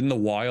something that in the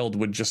wild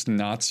would just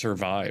not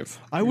survive.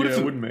 I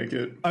wouldn't make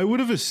it. I would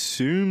have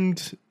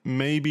assumed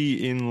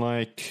maybe in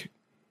like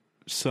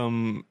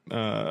some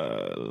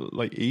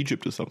like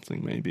Egypt or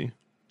something. Maybe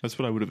that's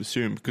what I would have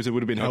assumed because it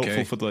would have been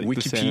helpful for the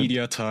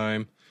Wikipedia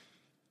time.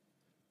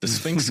 The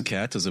Sphinx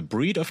cat is a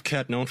breed of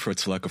cat known for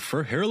its lack of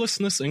fur.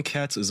 Hairlessness in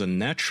cats is a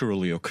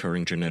naturally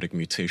occurring genetic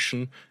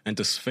mutation, and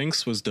the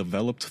Sphinx was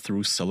developed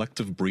through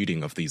selective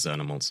breeding of these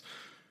animals.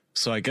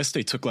 So I guess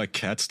they took like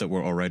cats that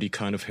were already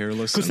kind of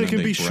hairless, because they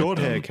can be short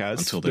hair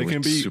cats until they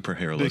were super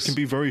hairless. They can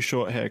be very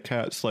short hair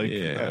cats, like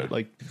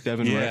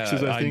Devon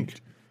Rexes, I think.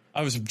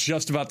 I was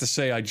just about to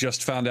say, I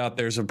just found out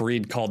there's a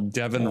breed called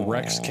Devon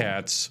Rex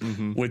cats,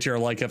 which are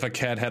like if a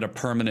cat had a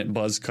permanent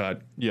buzz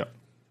cut. Yeah.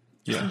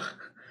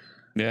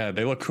 Yeah,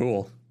 they look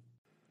cool.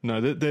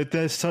 No,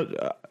 they're such.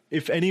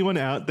 If anyone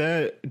out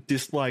there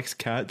dislikes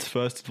cats,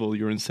 first of all,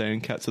 you're insane.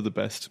 Cats are the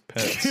best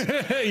pets.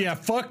 Yeah,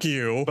 fuck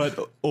you. But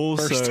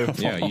also,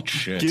 eat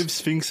shit. Give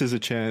sphinxes a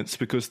chance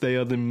because they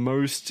are the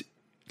most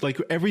like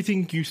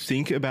everything you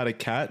think about a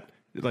cat.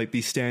 Like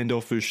these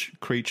standoffish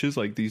creatures,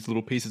 like these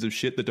little pieces of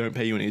shit that don't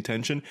pay you any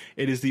attention.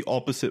 It is the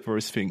opposite for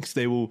a sphinx.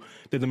 They're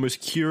the most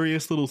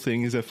curious little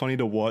things. They're funny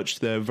to watch.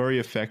 They're very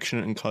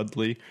affectionate and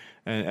cuddly,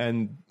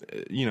 and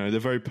you know, they're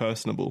very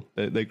personable.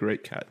 They're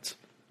great cats.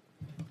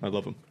 I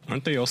love them.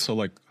 Aren't they also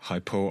like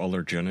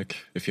hypoallergenic?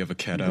 If you have a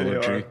cat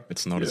allergy,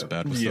 it's not as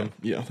bad with them.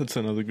 Yeah, that's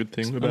another good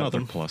thing.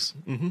 Another plus.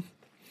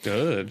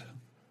 Good.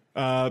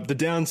 The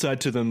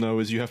downside to them, though,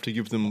 is you have to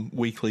give them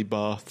weekly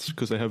baths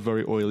because they have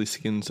very oily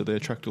skin, so they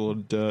attract a lot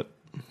of dirt.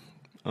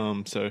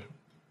 So,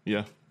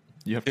 yeah,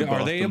 you have to.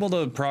 Are they able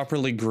to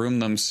properly groom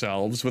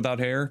themselves without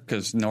hair?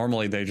 Because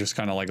normally they just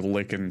kind of like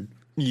lick and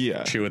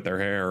chew at their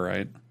hair,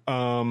 right?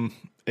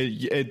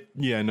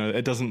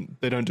 It doesn't.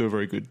 They don't do a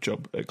very good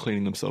job at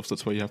cleaning themselves.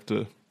 That's why you have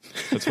to.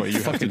 That's why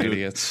you have to do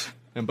idiots. It.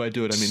 And by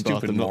do it, I mean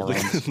bath them,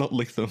 not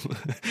lick them.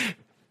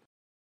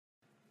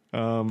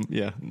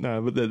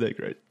 But they're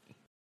great.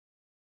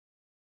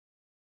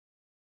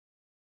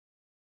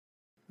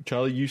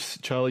 Charlie, you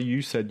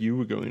said you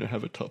were going to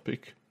have a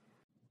topic.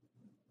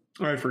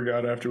 I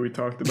forgot after we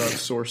talked about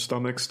sore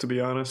stomachs, to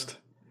be honest.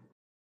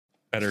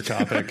 Better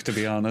topic, to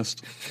be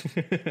honest.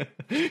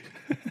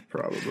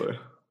 Probably.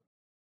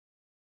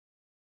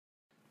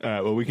 All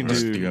right, well, we can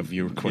do you have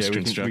your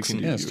questions, Jackson?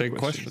 Yes, take a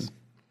question.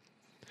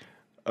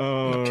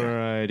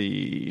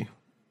 Alrighty.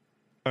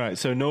 All right,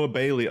 so Noah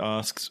Bailey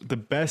asks, the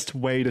best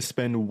way to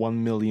spend $1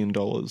 million.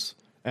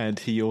 And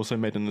he also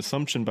made an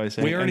assumption by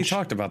saying... We already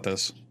talked about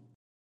this.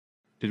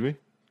 Did we?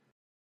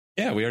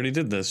 Yeah, we already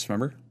did this,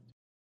 remember?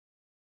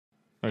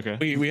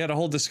 Okay. We had a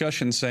whole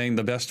discussion saying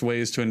the best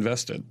ways to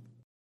invest it.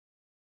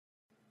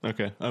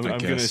 Okay, I'm going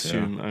to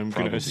assume. Yeah, I'm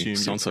going to assume.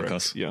 Sounds like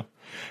us. Yeah.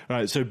 All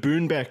right. So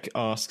Boonbeck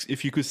asks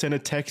if you could send a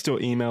text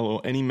or email or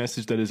any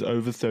message that is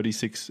over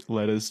 36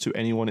 letters to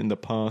anyone in the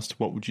past,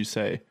 what would you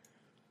say?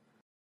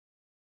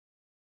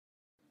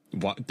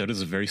 What? That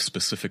is a very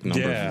specific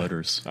number of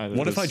letters.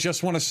 What if I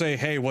just want to say,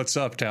 hey, what's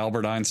up to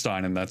Albert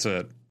Einstein, and that's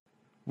it?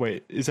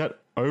 Wait, is that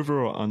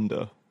over or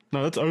under?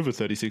 No, that's over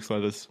 36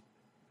 letters.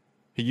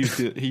 He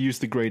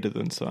used the greater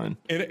than sign.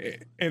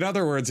 In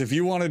other words, if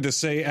you wanted to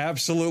say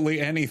absolutely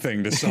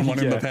anything to someone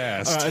in the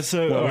past,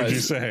 what would you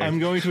say? I'm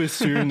going to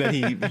assume that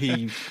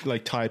he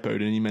like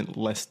typoed and he meant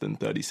less than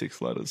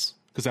 36 letters,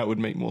 because that would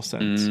make more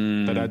sense.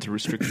 That adds a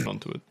restriction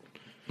onto it.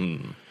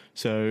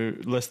 So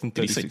less than 36.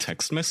 Did he say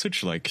text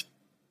message? Like,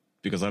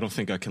 because I don't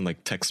think I can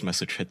like text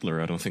message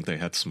Hitler. I don't think they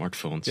had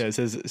smartphones. Yeah, it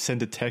says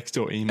send a text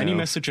or email. Any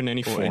message in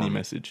any form. Any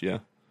message, yeah.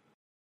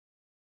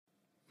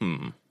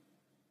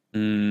 Who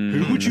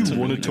would you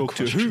want to talk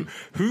to?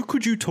 Who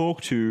could you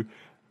talk to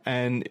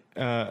and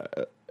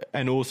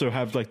also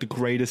have like the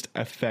greatest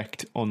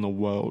effect on the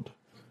world?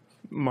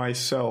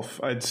 Myself.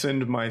 I'd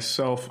send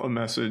myself a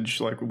message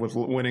like with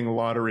winning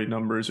lottery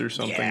numbers or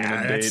something in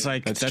a date.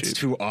 That's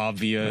too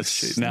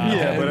obvious. But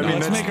I mean,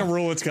 let's make a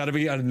rule. It's got to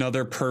be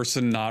another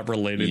person not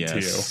related to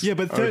you. Yeah,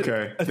 but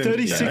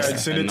 36. I'd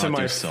send it to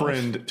my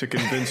friend to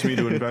convince me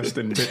to invest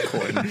in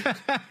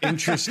Bitcoin.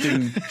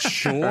 Interesting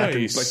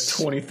choice. Like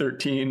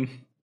 2013.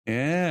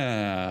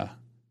 Yeah.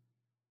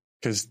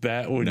 Because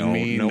that would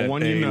mean no that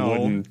one they you know,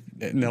 wouldn't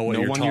know what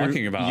you're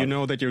talking about. You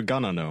know that you're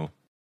gonna know.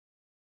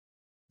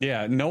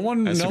 Yeah, no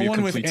one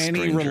with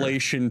any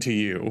relation to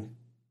you.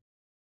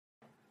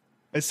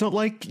 It's not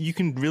like you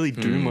can really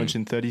do much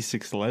in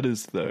 36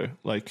 letters, though.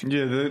 Like,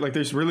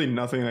 there's really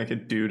nothing I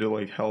could do to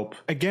like help.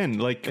 Again,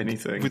 like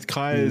anything with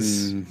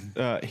Kaya's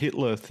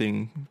Hitler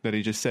thing that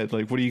he just said.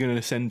 Like, what are you going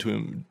to send to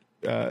him?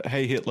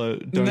 Hey Hitler,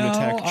 don't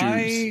attack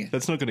Jews.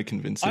 That's not going to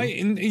convince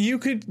him. You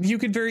could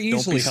very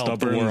easily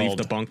help the world. Leave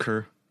the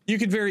bunker. You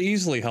could very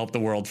easily help the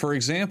world. For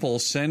example,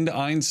 send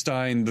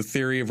Einstein the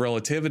theory of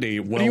relativity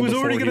before he would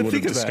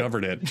have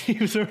discovered it. He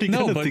was already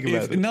going to think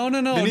about it. No.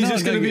 Then he's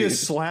just going to be a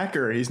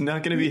slacker. He's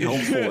not going to be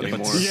helpful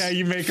anymore. Yeah,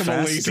 you make him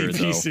a lazy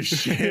piece of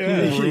shit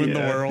and ruin the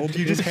world.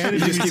 You just hand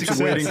it he keeps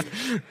waiting.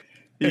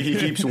 He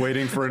keeps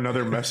waiting for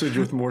another message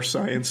with more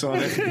science on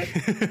it.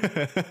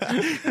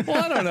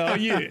 Well, I don't know.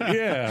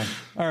 Yeah.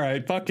 All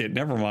right, fuck it.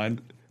 Never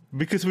mind.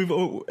 Because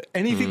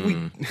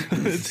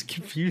it's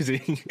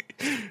confusing.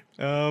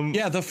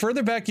 The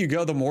further back you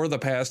go, the more the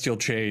past you'll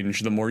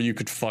change, the more you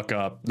could fuck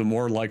up, the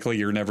more likely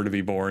you're never to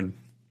be born.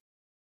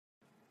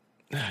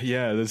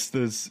 Yeah, it's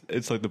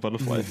like the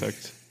butterfly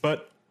effect.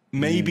 But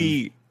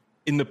maybe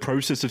in the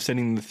process of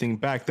sending the thing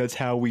back, that's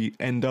how we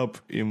end up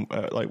in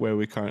like where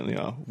we currently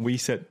are. We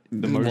set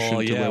the motion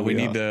to where we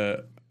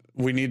are.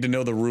 We need to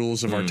know the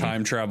rules of our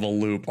time travel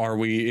loop. Are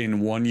we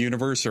in one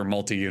universe or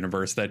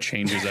multi-universe? That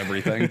changes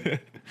everything.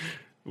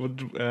 I'm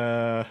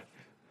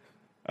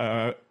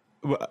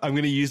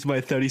going to use my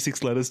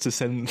 36 letters to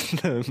send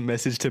the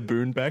message to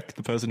Boone back,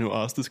 the person who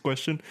asked this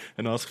question,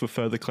 and ask for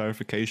further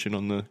clarification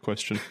on the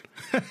question.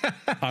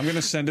 I'm going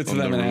to send it to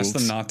them and ask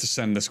them not to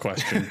send this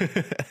question.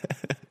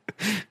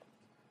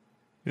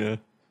 Yeah.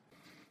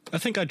 I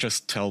think I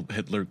just tell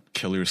Hitler,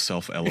 kill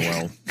yourself, LOL,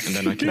 and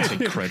then I can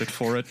take credit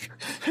for it.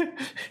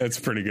 That's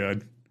pretty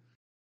good.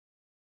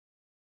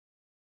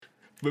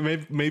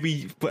 But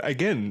maybe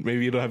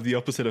it'll have the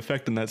opposite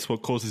effect, and that's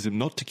what causes him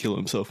not to kill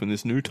himself in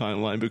this new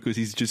timeline, because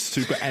he's just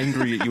super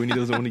angry at you and he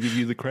doesn't want to give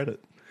you the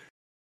credit.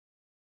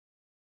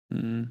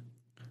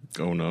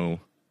 Oh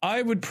no.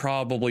 I would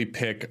probably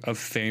pick a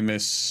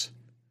famous,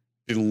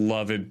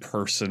 beloved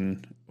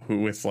person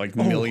who with like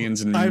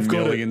millions and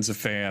millions of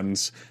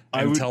fans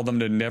and tell them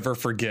to never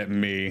forget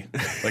me.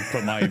 Like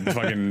put my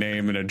fucking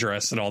name and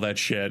address and all that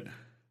shit.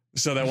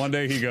 So that one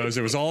day he goes,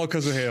 it was all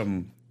because of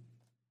him.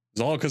 It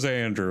was all because of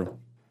Andrew.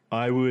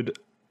 I would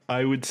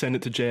send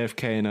it to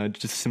JFK and I'd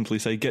just simply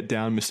say, get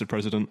down, Mr.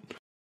 President.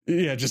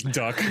 Yeah, just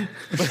duck.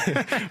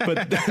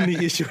 But then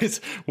the issue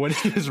is when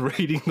he was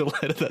reading the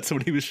letter, that's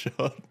when he was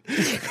shot.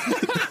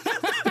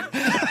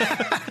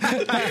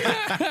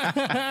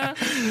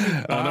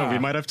 No, we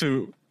might have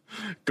to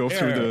go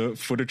through the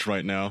footage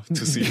right now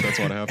to see if that's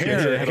what happened.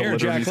 Here,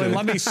 Jacqueline,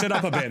 let me sit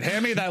up a bit.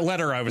 Hand me that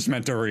letter I was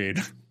meant to read.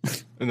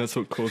 And that's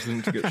what caused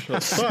him to get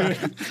shot. Fuck.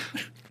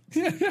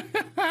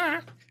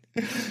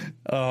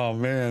 Oh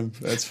man,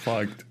 that's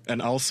fucked. And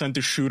I'll send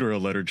the shooter a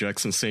letter,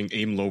 Jackson, saying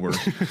aim lower.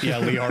 Yeah,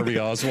 Lee Harvey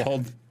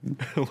Oswald.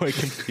 Like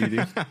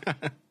competing.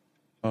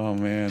 Oh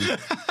man.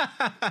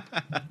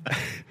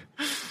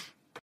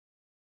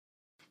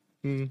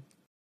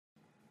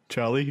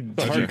 Charlie,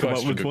 did you come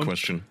up with one?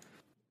 Question.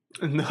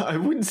 No, I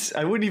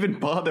wouldn't even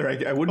bother.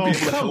 I wouldn't be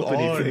able to help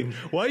anything.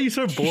 Why are you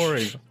so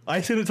boring?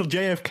 I sent it to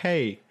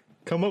JFK.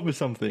 Come up with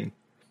something.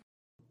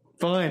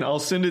 Fine, I'll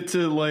send it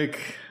to, like,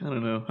 I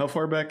don't know. How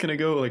far back can I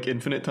go? Like,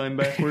 infinite time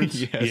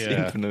backwards? Yes,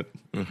 yeah. Infinite.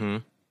 Mm-hmm.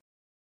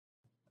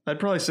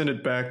 I'd probably send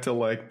it back to,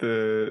 like,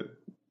 the...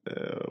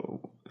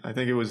 I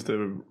think it was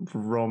the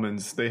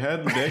Romans. They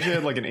actually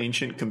had, like, an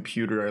ancient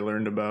computer I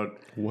learned about.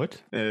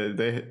 What?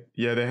 They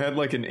had,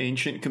 like, an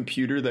ancient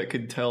computer that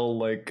could tell,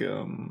 like,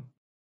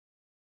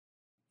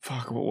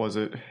 what was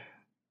it?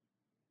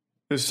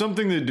 There's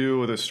something to do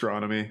with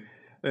astronomy.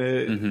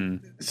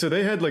 So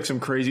they had like some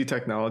crazy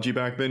technology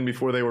back then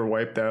before they were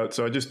wiped out.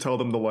 So I just tell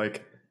them to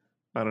like,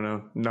 I don't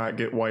know, not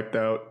get wiped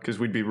out because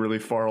we'd be really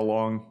far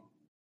along.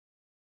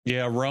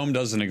 Yeah, Rome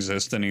doesn't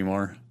exist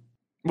anymore.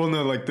 Well,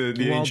 no, like the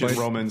ancient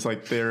Romans,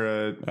 like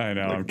they're. I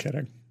know, like, I'm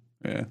kidding.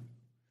 Yeah,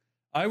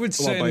 I would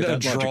send a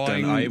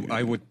drawing.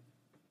 I would.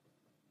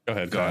 Go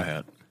ahead. Go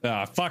ahead.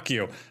 Fuck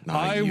you. Not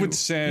I you. would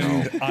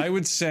send. I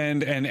would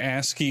send an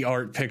ASCII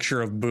art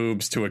picture of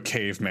boobs to a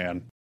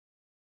caveman.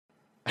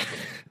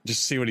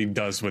 Just see what he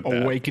does with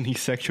that. Awaken his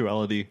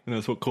sexuality, and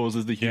that's what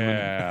causes the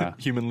human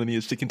human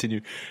lineage to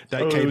continue.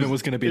 That caveman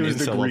was going to be an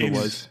incel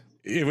otherwise.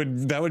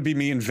 That would be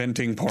me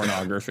inventing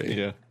pornography.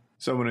 Yeah.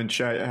 Someone in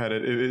chat had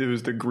it. It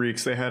was the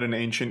Greeks. They had an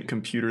ancient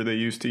computer they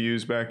used to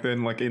use back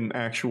then, like an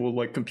actual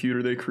like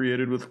computer they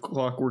created with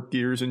clockwork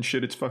gears and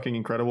shit. It's fucking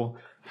incredible.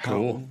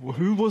 Cool.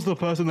 Who was the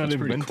person that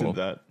invented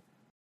that?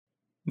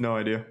 No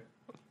idea.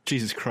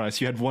 Jesus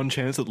Christ! You had one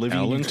chance at living.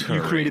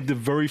 You created the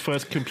very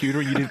first computer,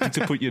 and you didn't think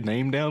to put your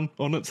name down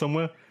on it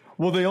somewhere.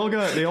 Well, they all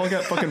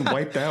got fucking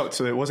wiped out,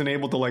 so it wasn't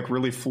able to like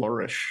really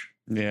flourish.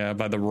 Yeah,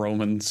 by the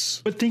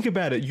Romans. But think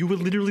about it. You were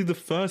literally the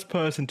first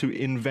person to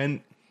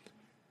invent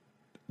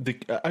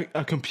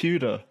a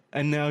computer,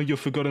 and now you're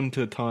forgotten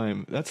to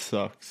time. That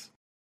sucks.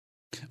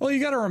 Well,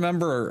 you got to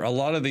remember, a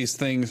lot of these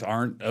things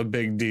aren't a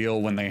big deal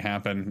when they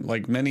happen.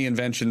 Like, many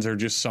inventions are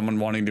just someone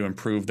wanting to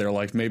improve their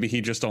life. Maybe he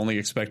just only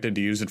expected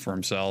to use it for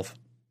himself.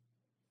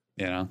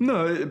 You know?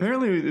 No,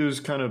 apparently it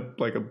was kind of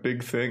like a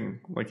big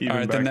thing. Like, even all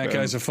right, back then that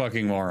then. guy's a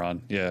fucking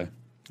moron. Yeah.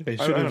 I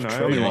don't know. I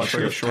only watched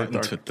like a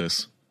short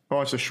this. I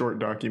watched a short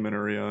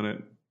documentary on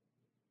it.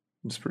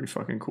 It's pretty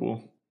fucking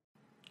cool.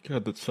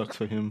 God, that sucks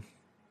for him.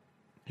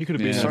 He could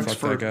have been. Sucks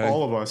for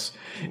all of us.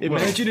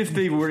 Imagine if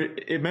they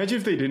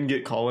didn't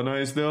get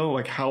colonized though.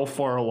 Like how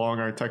far along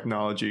our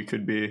technology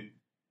could be.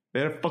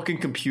 They had a fucking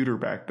computer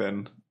back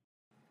then.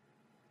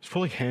 It's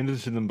probably handed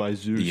to them by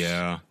Zeus.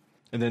 Yeah.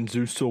 And then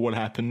Zeus saw what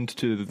happened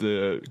to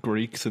the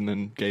Greeks and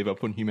then gave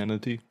up on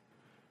humanity.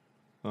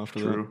 After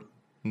True. that.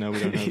 Now we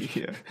don't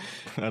have.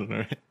 I don't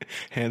know.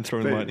 Hand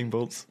throwing lightning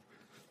bolts.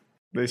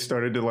 They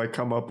started to like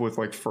come up with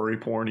like furry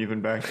porn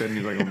even back then.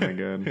 He's like, oh my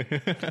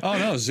god. Oh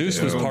no, Zeus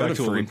was part of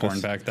furry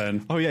porn back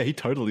then. Oh yeah, he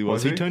totally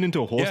was. He turned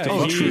into a horse.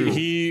 Yeah,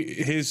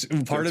 his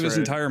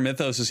entire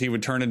mythos is he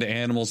would turn into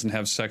animals and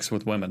have sex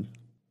with women.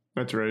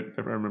 That's right.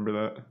 I remember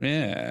that.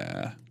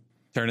 Yeah.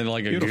 Turn into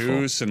like a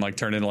goose and like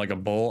turn into like a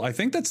bull. I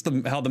think that's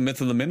how the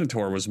myth of the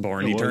Minotaur was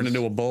born. He turned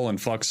into a bull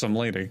and fucked some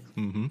lady.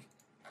 Mm-hmm.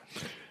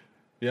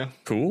 Yeah.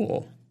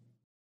 Cool.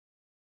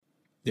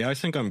 Yeah, I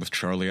think I'm with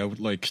Charlie. I would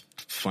like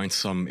find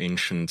some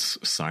ancient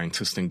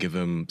scientist and give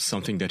him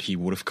something that he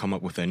would have come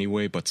up with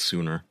anyway, but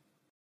sooner.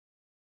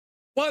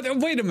 What?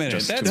 Wait a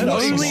minute. That's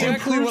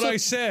exactly what I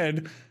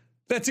said.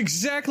 That's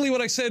exactly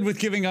what I said with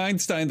giving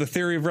Einstein the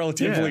theory of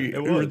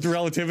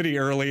relativity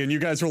early, and you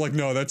guys were like,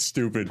 no, that's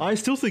stupid. I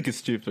still think it's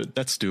stupid.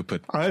 That's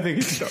stupid. I think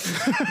it's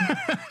dumb.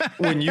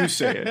 When you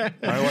say it.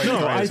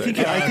 I think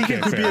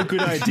it could be a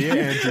good idea,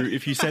 Andrew,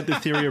 if you sent the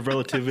theory of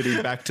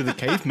relativity back to the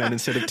cavemen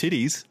instead of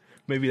titties.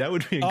 Maybe that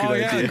would be a good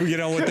idea. You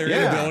know, with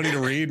their ability to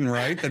read and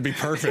write, that'd be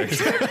perfect.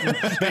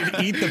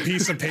 They'd eat the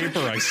piece of paper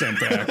I sent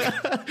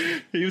back.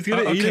 He was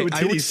going to eat it with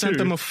titties. I would send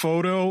them a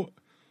photo.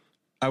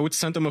 I would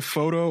send them a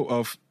photo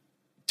of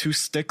 2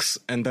 sticks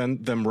and then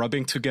them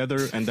rubbing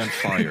together and then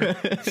fire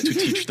to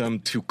teach them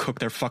to cook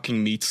their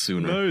fucking meat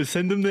sooner. No,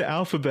 send them the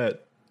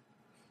alphabet.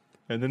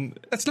 And then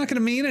that's not going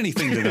to mean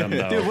anything to them,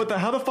 though. Dude,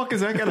 how the fuck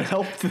is that going to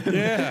help them?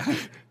 Yeah.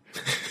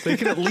 They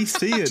can at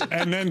least see it.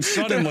 And then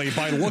suddenly,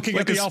 by looking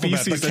at the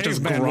alphabet, the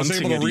caveman was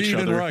able to read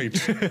and write.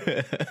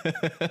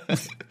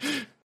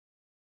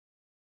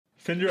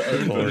 Send your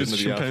own version of the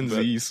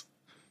chimpanzees.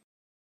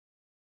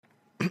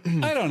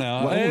 I don't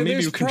know. Well,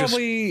 maybe you can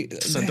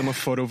just send them a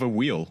photo of a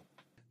wheel.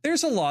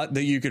 There's a lot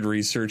that you could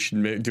research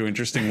and do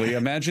interestingly.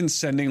 Imagine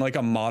sending like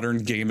a modern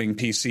gaming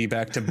PC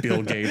back to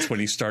Bill Gates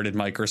when he started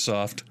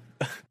Microsoft.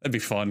 That'd be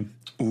fun.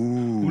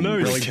 Ooh, no,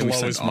 really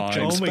blow his mind.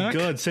 Oh my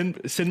god,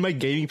 send my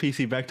gaming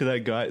PC back to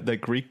that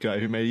Greek guy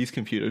who made his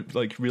computer.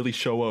 Like really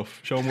show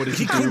him what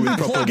he can do with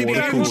proper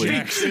water cooling.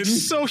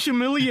 It's so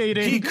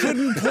humiliating. He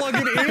couldn't plug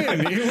it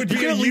in. It would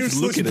be a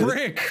useless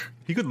brick.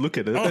 He could look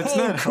at it. That's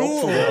not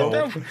cool.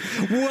 helpful.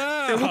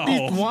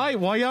 Wow.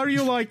 Why are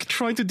you like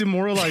trying to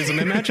demoralize him?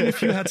 Imagine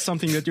if you had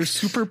something that you're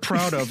super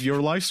proud of,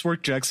 your life's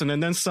work, Jackson,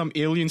 and then some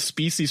alien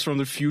species from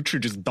the future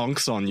just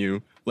dunks on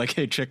you. Like,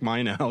 hey, check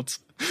mine out.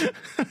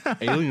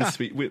 Aliens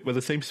we're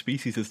the same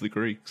species as the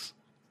Greeks.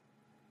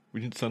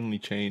 We didn't suddenly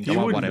change.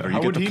 Whatever. You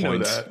get the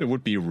point. That? It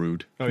would be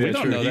rude. Oh, yeah, we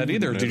don't know that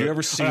either. Did you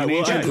ever see an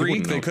ancient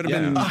Greek? They could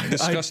have been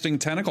disgusting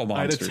tentacle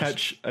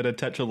monsters. I'd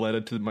attach a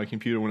letter to my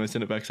computer when I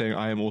send it back saying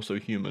I am also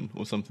human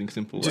or something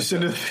simple. Just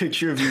send a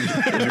picture of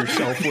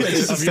yourself with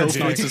it. Sounds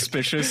not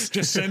suspicious.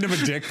 Just send him a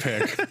dick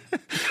pic.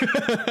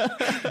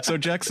 So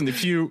Jackson,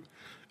 if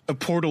a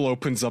portal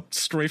opens up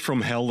straight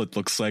from hell, it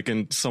looks like,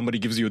 and somebody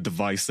gives you a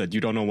device that you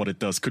don't know what it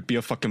does. Could be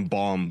a fucking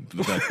bomb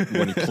that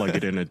when you plug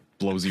it in, it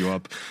blows you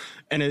up.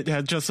 And it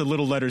had just a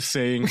little letter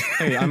saying,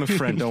 hey, I'm a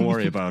friend, don't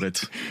worry about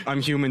it.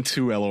 I'm human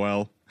too,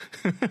 LOL.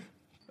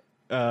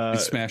 They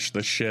smashed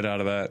the shit out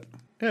of that.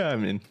 Yeah, I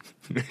mean,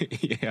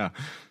 Yeah.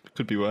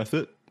 could be worth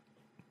it.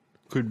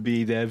 Could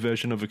be their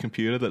version of a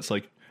computer that's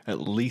like at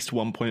least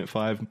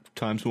 1.5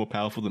 times more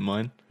powerful than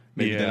mine.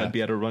 Maybe then I'd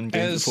be able to run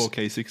games at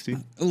 4K 60.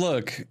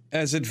 Look,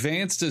 as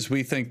advanced as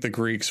we think the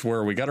Greeks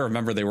were, we got to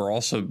remember they were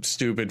also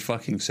stupid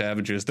fucking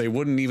savages. They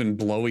wouldn't even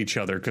blow each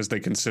other because they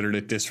considered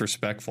it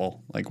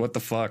disrespectful. Like, what the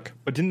fuck?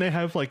 But didn't they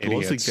have like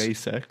lots Idiots. of gay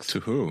sex? To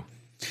who?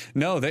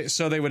 No,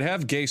 they would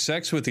have gay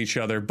sex with each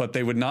other, but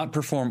they would not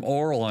perform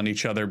oral on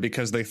each other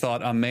because they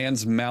thought a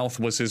man's mouth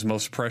was his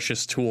most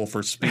precious tool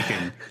for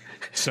speaking.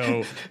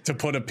 So to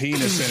put a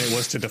penis in it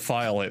was to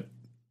defile it.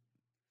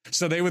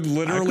 So they would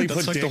literally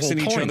put dicks in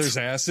each other's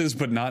asses,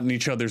 but not in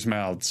each other's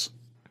mouths.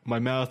 My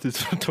mouth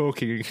is for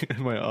talking and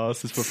my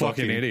ass is for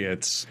Fucking fucking.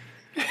 idiots.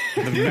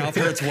 The mouth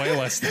hurts way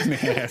less than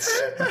the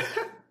ass.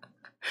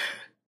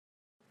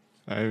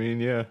 I mean,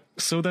 yeah.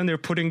 So then they're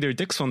putting their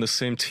dicks on the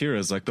same tier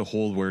as like the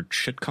hole where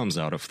shit comes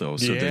out of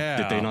those. So Yeah.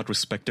 did they not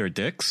respect their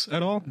dicks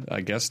at all?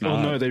 I guess Oh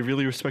not. no, they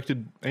really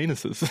respected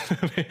anuses.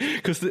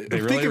 Because They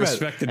really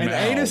respected an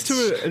mouths.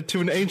 anus to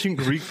an ancient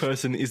Greek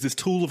person is this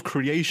tool of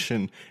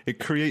creation. It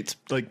creates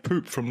like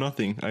poop from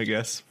nothing, I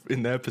guess,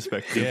 in their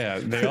perspective. Yeah,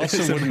 they It's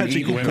also a wouldn't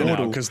eat magical women out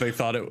portal. because they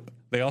thought it.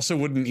 They also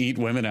wouldn't eat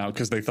women out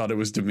because they thought it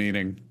was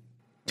demeaning.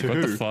 To What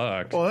who? the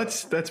fuck? Well,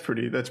 that's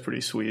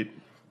pretty sweet.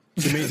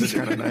 It's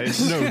kind of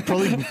nice. No,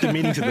 probably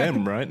demeaning to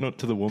them, right? Not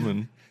to the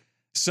woman.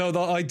 So the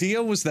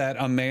idea was that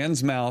a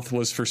man's mouth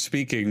was for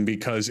speaking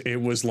because it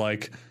was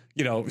like,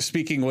 you know,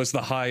 speaking was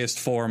the highest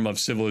form of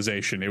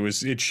civilization.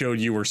 It showed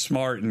you were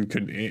smart and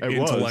could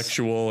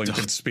intellectual and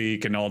could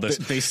speak and all this.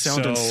 They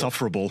sound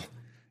insufferable.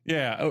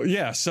 Yeah. Oh,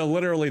 yeah. So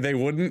literally they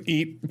wouldn't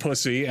eat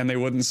pussy and they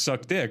wouldn't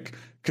suck dick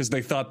because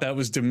they thought that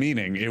was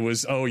demeaning. It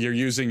was, oh, you're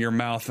using your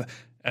mouth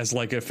as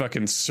like a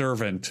fucking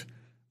servant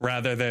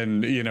rather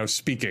than, you know,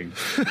 speaking.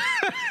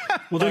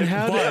 Well, then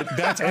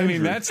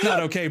that's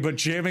not okay, but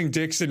jamming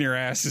dicks in your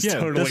ass is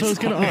totally that's what I was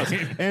going to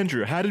fine. ask.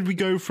 Andrew, how did we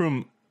go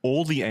from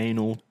all the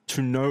anal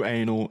to no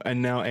anal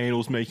and now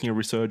anal's making a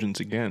resurgence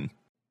again?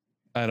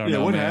 I don't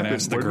know, what man. happened?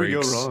 Ask the Where'd we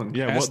Greeks. go wrong?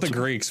 Yeah, Ask the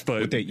Greeks,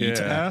 but Would they eat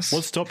ass?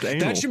 What stopped anal?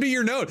 That should be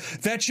your note.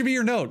 That should be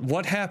your note.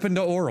 What happened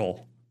to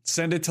oral?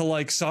 Send it to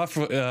like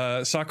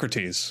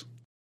Socrates.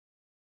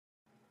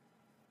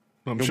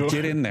 I'm You'll sure,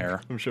 get in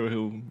there. I'm sure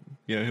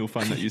he'll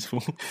find that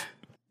useful.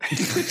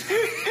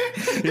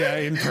 Yeah,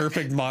 in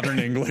perfect modern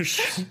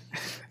English.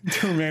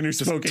 To a man who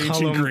spoke tell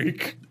ancient him-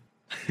 Greek.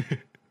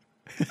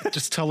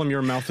 Just tell them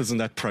your mouth isn't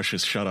that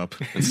precious. Shut up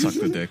and suck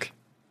the dick.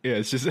 Yeah,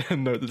 it's just a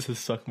note that says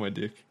 "suck my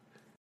dick."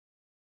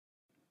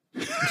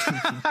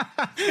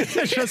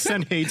 Just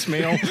send hate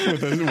mail.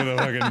 with a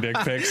fucking dick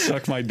pic.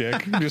 Suck my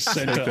dick. Just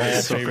sent to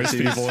all famous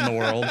people in the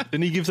world.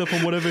 Then he gives up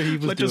on whatever he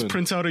was Let's doing. just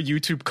print out a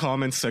YouTube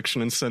comment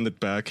section and send it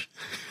back.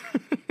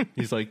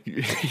 He's like,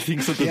 he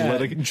thinks that the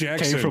letter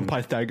Jackson. came from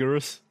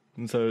Pythagoras,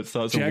 and so it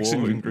starts a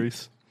Jackson. war in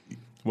Greece.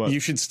 What?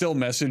 You should still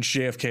message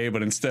JFK,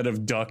 but instead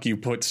of duck, you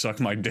put suck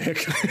my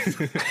dick.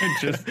 And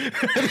just,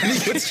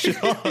 he gets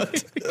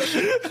shot.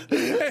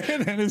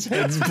 and then his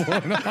head's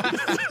blown off.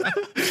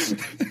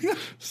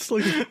 It's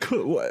like,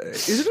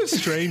 isn't it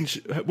strange?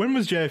 When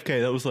was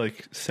JFK? That was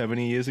like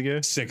 70 years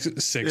ago. 60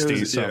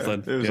 It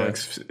something.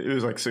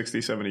 was like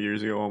 60, 70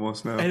 years ago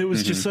almost now. And it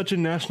was just such a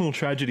national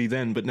tragedy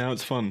then, but now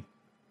it's fun.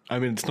 I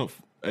mean, it's not.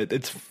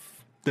 It's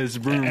there's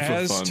room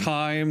for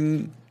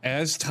fun.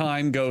 As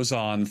time goes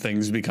on,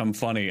 things become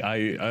funny.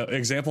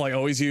 Example I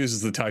always use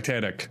is the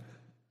Titanic.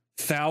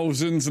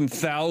 Thousands and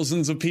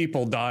thousands of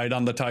people died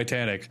on the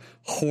Titanic.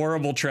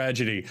 Horrible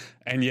tragedy.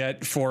 And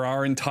yet, for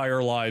our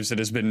entire lives, it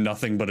has been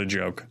nothing but a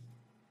joke.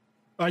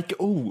 Like,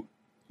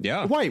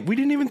 Yeah. wait, we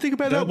didn't even think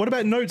about that. What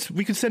about notes?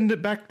 We could send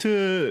it back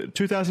to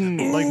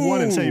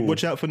 2001 and say,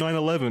 watch out for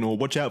 9/11 or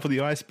watch out for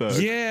the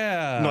iceberg.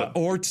 Yeah.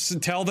 Or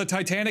tell the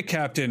Titanic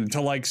captain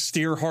to like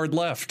steer hard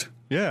left.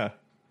 Yeah.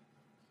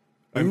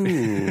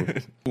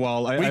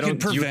 Well, I can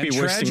don't. You'd be prevent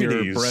wasting your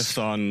tragedies. breath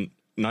on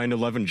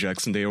 9/11,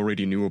 Jackson. They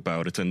already knew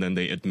about it, and then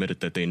they admitted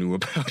that they knew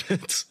about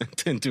it and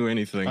didn't do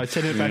anything. I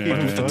sent it back Yeah.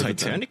 even The further.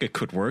 Titanic, it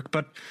could work,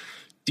 but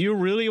do you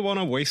really want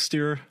to waste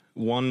your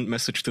one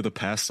message to the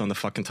past on the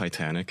fucking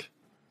Titanic?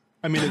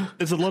 I mean,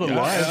 there's a lot of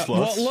lives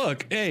lost. Well,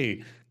 look,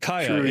 hey,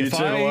 Kaya, True, you'd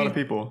save a lot of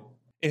people.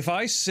 if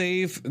I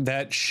save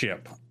that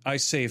ship, I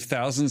save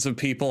thousands of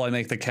people, I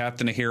make the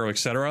captain a hero,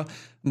 etc.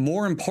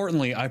 More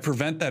importantly, I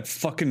prevent that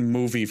fucking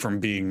movie from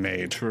being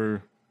made.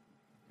 True.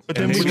 But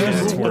then, And we maybe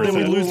that's worth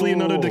we it. lose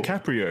Leonardo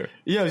DiCaprio.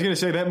 Yeah, I was gonna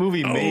say that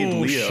movie made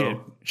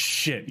Leo.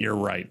 Shit, you're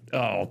right.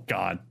 Oh,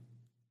 God.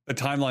 The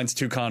timeline's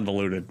too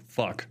convoluted.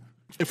 Fuck.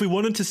 If we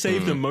wanted to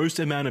save the most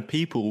amount of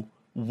people,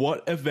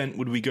 what event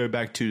would we go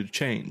back to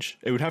change?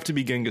 It would have to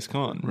be Genghis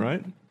Khan,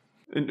 right?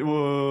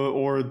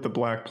 Or the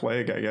Black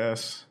Plague, I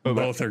guess.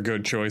 Both are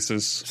good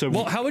choices. So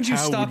well, how would you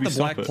how stop would we the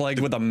Black stop it? Plague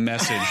with a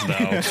message,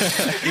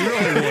 though? You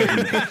really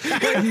wouldn't.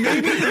 Like,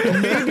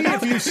 maybe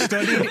if you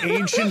studied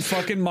ancient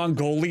fucking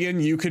Mongolian,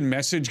 you can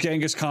message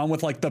Genghis Khan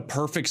with like the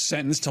perfect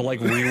sentence to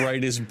like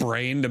rewrite his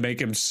brain to make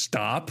him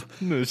stop.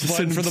 No, it's just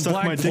But for the suck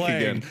my Black dick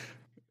Plague, again.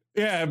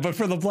 Yeah, but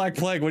for the Black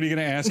Plague, what are you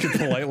going to ask it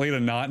politely to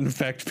not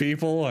infect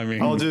people? I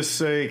mean, I'll just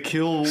say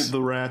kill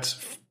the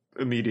rats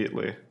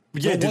immediately.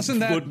 Yeah, wasn't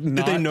that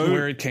not did they know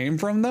where it came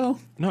from, though?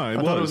 No, I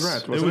thought it was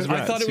rats. It was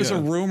rats. I thought it was a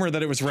rumor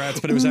that it was rats,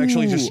 but it was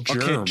actually just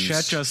germs. Okay,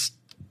 chat just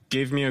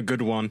gave me a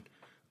good one.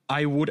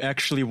 I would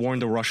actually warn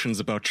the Russians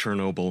about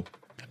Chernobyl.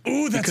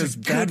 Ooh, that's a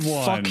good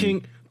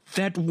one.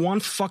 That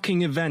one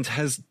fucking event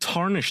has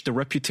tarnished the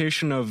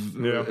reputation of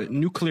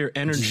nuclear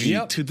energy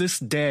to this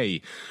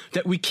day.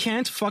 That we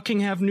can't fucking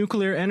have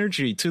nuclear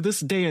energy to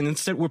this day, and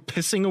instead we're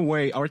pissing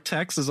away our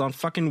taxes on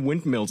fucking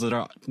windmills that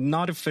are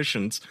not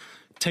efficient,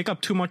 take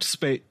up too much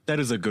space. That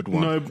is a good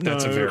one. No,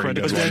 that's a very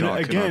good one.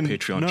 Again,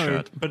 Patreon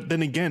chat. But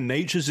then again,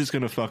 nature's just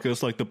going to fuck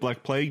us like the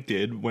Black Plague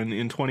did when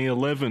in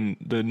 2011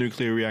 the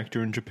nuclear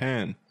reactor in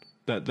Japan.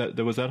 That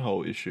there was that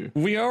whole issue.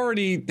 We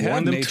already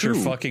had nature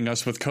fucking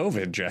us with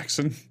COVID,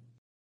 Jackson.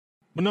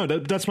 Well, no,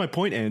 that's my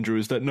point, Andrew,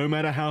 is that no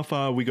matter how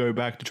far we go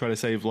back to try to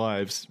save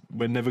lives,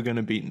 we're never going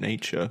to beat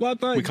nature. Well,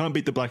 we can't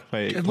beat the Black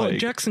Plague. Well,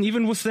 Jackson,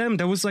 even with them,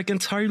 that was like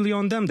entirely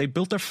on them. They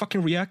built their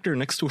fucking reactor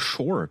next to a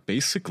shore,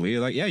 basically.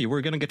 Like, yeah, you were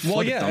going to get flooded.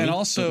 Well, yeah, dummy. And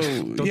also,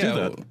 don't do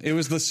that. It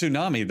was the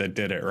tsunami that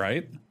did it,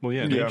 right? Well,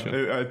 yeah,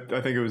 nature.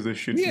 I think it was the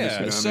shit.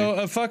 Yeah, so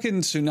a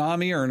fucking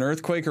tsunami or an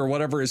earthquake or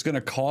whatever is going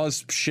to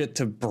cause shit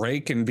to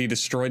break and be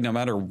destroyed no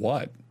matter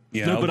what.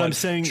 You know? But I'm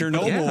saying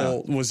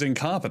Chernobyl was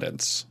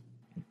incompetence.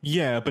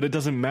 Yeah, but it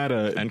doesn't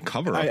matter. And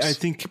cover-ups. I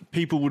think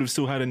people would have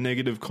still had a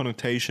negative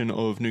connotation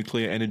of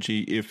nuclear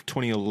energy if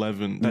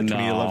 2011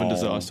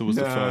 disaster was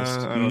the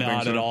first.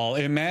 Not at all.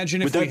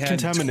 Imagine if we had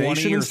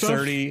 20 or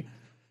 30...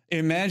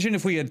 Imagine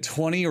if we had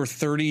 20 or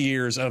 30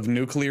 years of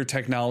nuclear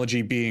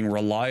technology being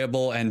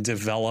reliable and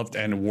developed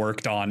and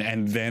worked on,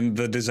 and then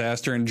the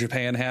disaster in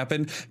Japan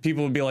happened.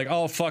 People would be like,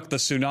 "Oh fuck, the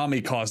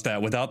tsunami caused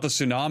that. Without the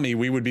tsunami,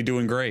 we would be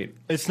doing great."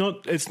 It's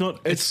so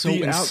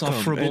the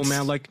insufferable,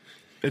 man. Like,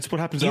 it's what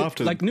happens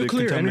after. Like,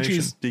 nuclear energy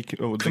is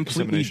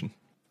completely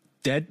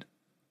dead.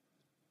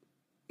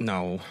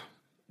 No.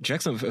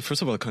 Jackson,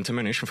 first of all, the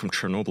contamination from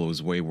Chernobyl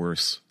was way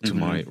worse, to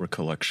my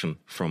recollection,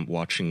 from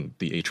watching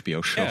the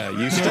HBO show. Yeah,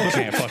 you still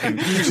can't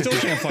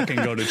fucking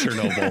go to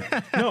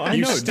Chernobyl. No, I know.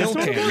 You still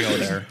can't go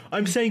there.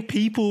 I'm saying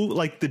people,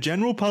 like the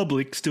general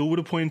public, still would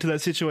have pointed to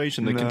that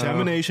situation, the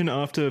contamination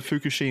after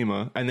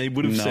Fukushima, and they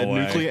would have said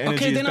nuclear energy is bad.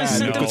 Okay, then I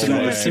sent them two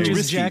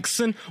messages,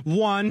 Jackson.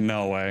 One,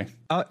 no way.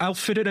 I'll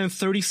fit it in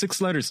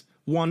 36 letters.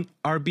 1,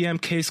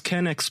 RBM case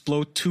can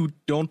explode. 2,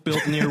 don't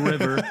build near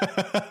river.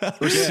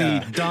 Or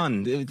C,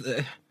 done.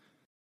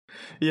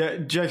 Yeah,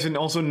 Jackson,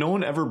 also, no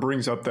one ever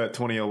brings up that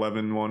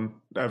 2011 one,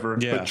 ever.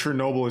 Yeah. But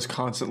Chernobyl is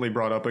constantly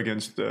brought up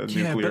against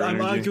nuclear energy. But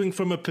I'm arguing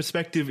from a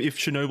perspective if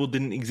Chernobyl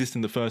didn't exist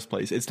in the first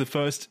place. It's the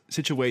first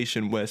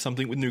situation where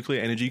something with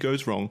nuclear energy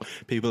goes wrong.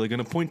 People are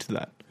going to point to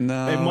that.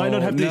 No, it might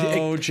not have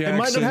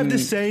the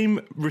same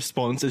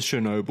response as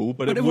Chernobyl,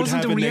 but it would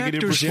have a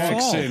negative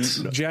response.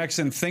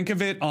 Jackson, think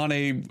of it on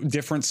a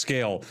different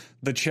scale.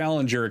 The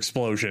Challenger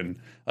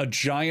explosion. A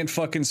giant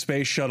fucking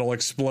space shuttle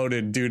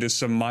exploded due to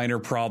some minor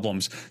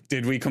problems.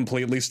 Did we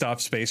completely stop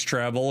space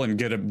travel and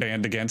get a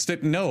banned against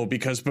it? No,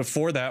 because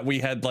before that we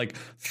had like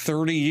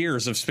 30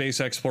 years of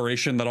space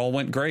exploration that all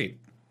went great.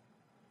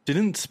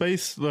 Didn't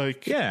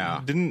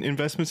didn't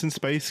investments in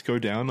space go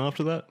down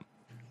after that?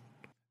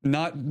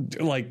 Not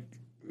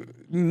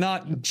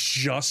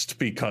just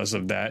because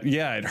of that.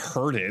 Yeah, it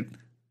hurt it,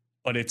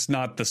 but it's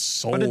not the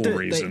sole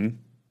reason.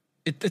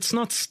 It's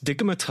not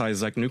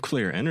stigmatized like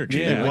nuclear energy.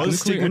 Yeah, it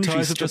was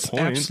stigmatized at the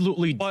point.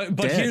 Absolutely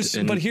but here's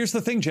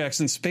the thing,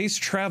 Jackson. Space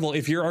travel,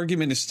 if your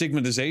argument is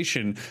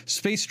stigmatization,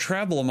 space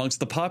travel amongst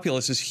the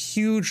populace is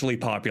hugely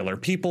popular.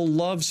 People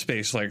love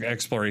space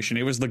exploration.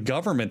 It was the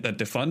government that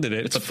defunded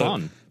it. It's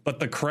fun. But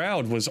the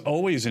crowd was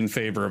always in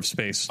favor of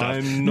space stuff.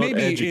 I'm not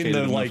educated in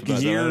the enough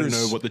about years. That. I don't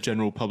know what the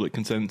general public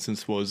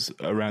consensus was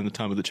around the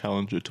time of the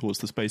Challenger towards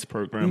the space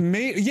program.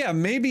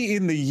 Maybe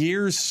in the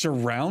years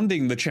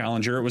surrounding the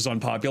Challenger it was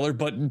unpopular,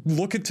 but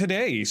look at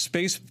today.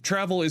 Space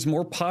travel is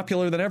more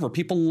popular than ever.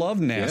 People love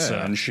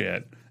NASA and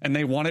shit, and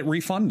they want it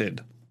refunded.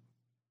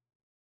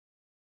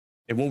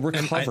 It will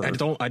recover.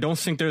 I don't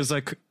think there's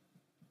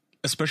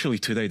especially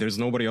today, there's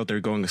nobody out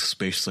there going,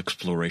 space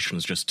exploration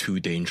is just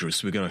too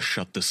dangerous. We gotta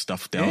shut this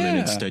stuff down and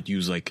instead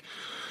use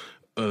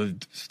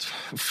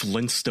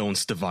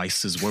Flintstones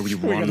devices where we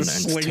run and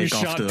take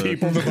off the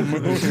people to the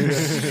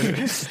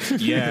moon.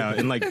 Yeah,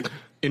 and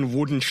in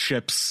wooden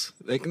ships.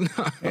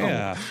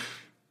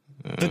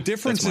 The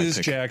difference is,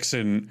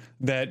 Jackson,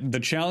 that the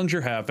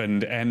Challenger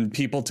happened and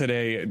people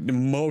today,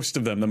 most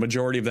of them, the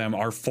majority of them,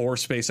 are for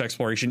space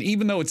exploration,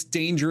 even though it's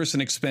dangerous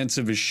and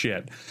expensive as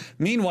shit.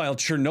 Meanwhile,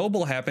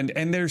 Chernobyl happened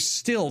and there's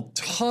still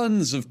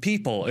tons of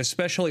people,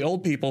 especially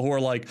old people, who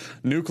are like,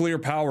 nuclear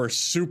power,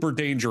 super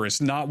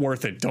dangerous, not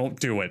worth it, don't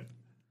do it.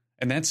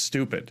 And that's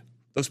stupid.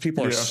 Those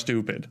people are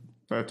stupid.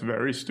 That's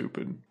very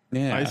stupid.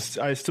 Yeah.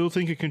 I still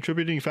think a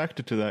contributing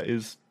factor to that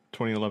is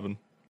 2011.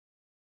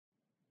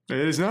 It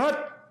is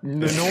not.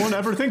 No one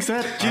ever thinks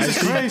that.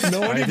 Jesus Christ.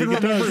 No one even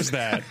remembers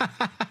that.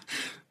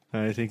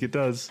 I think it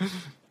does.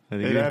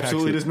 It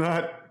absolutely does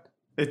not.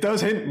 It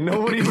does hint.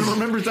 No one even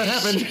remembers that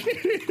happened.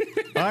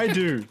 I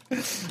do.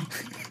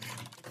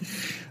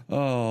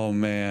 Oh,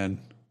 man.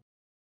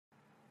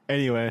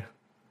 Anyway,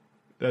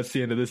 that's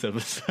the end of this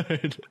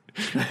episode.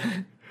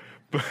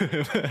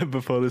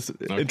 Before this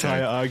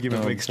entire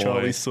argument makes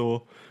Charlie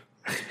sore.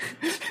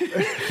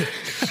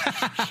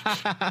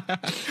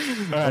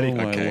 Alrighty. Oh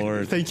my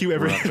lord. Thank you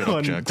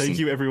everyone. Thank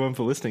you everyone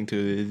for listening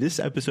to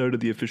this episode of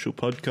the official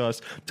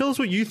podcast. Tell us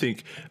what you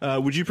think.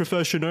 Would you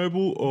prefer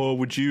Chernobyl or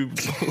would you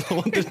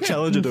want the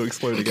Challenger to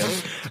explode again?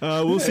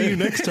 We'll see you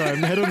next time.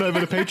 Head on over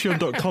to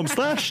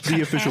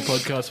patreon.com/the official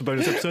podcast for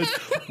bonus episodes.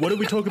 What did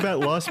we talk about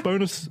last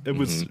bonus? It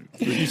was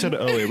you said it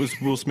earlier. It was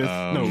Will Smith.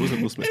 No, it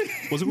wasn't Will Smith.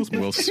 Was it Will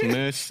Smith? Will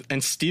Smith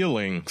and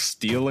stealing.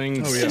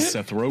 Oh, yeah.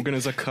 Seth Rogen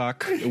is a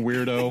cock, a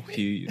weirdo.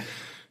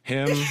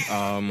 Him,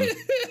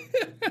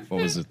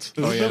 what was it?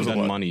 Oh yeah, and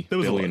then money,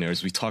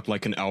 billionaires. We talked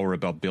like an hour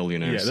about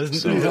billionaires.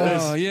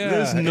 Yeah,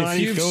 there's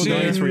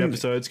 93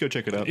 episodes. Go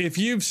check it out. If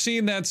you've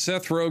seen that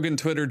Seth Rogen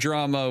Twitter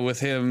drama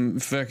with him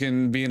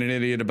fucking being an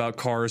idiot about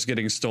cars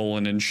getting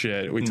stolen and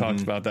shit, we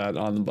talked about that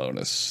on the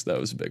bonus. That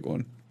was a big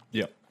one.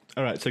 Yep.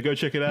 All right, so go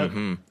check it out.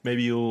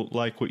 Maybe you'll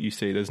like what you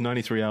see. There's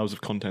 93 hours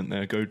of content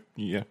there.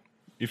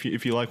 If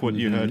you like what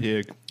you heard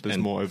here, there's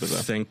more over there.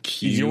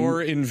 Thank you.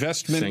 Your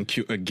investment. Thank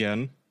you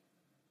again.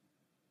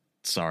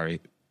 Sorry.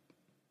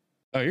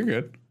 Oh, you're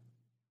good.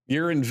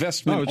 Your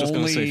investment. I was just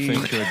only... going to say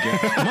thank you again.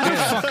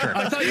 Motherfucker.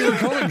 I thought you were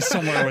going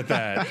somewhere with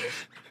that. I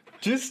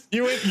was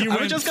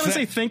just going to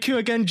say thank you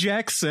again,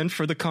 Jackson,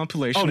 for the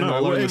compilation and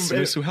all our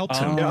listeners who helped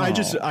him. I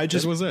just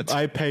that was it.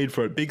 I paid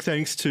for it. Big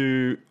thanks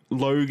to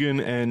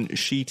Logan and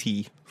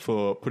Sheety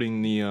for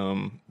putting the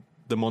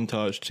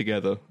montage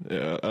together.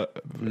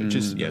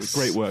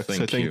 Great work.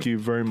 Thank you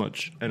very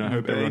much. And I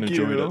hope everyone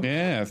enjoyed it.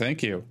 Yeah,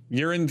 thank you.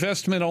 Your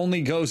investment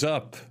only goes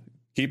up.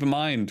 Keep in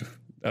mind,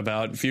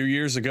 about a few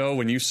years ago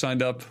when you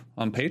signed up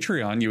on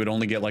Patreon, you would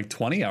only get like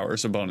 20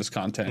 hours of bonus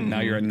content. Now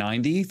you're at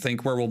 90.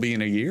 Think where we'll be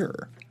in a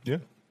year. Yeah.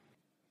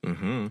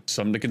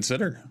 Something to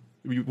consider.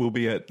 We'll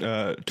be at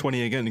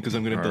 20 again because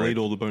I'm going to delete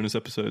all the bonus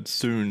episodes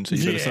soon. So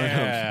you better sign up.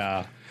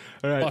 Yeah.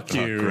 All right. Fuck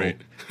you. Great.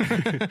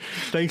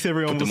 Thanks,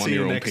 everyone. We'll see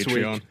you next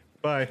week.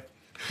 Bye.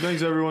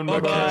 Thanks, everyone.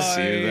 Bye-bye.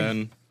 See you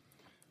then.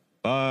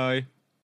 Bye.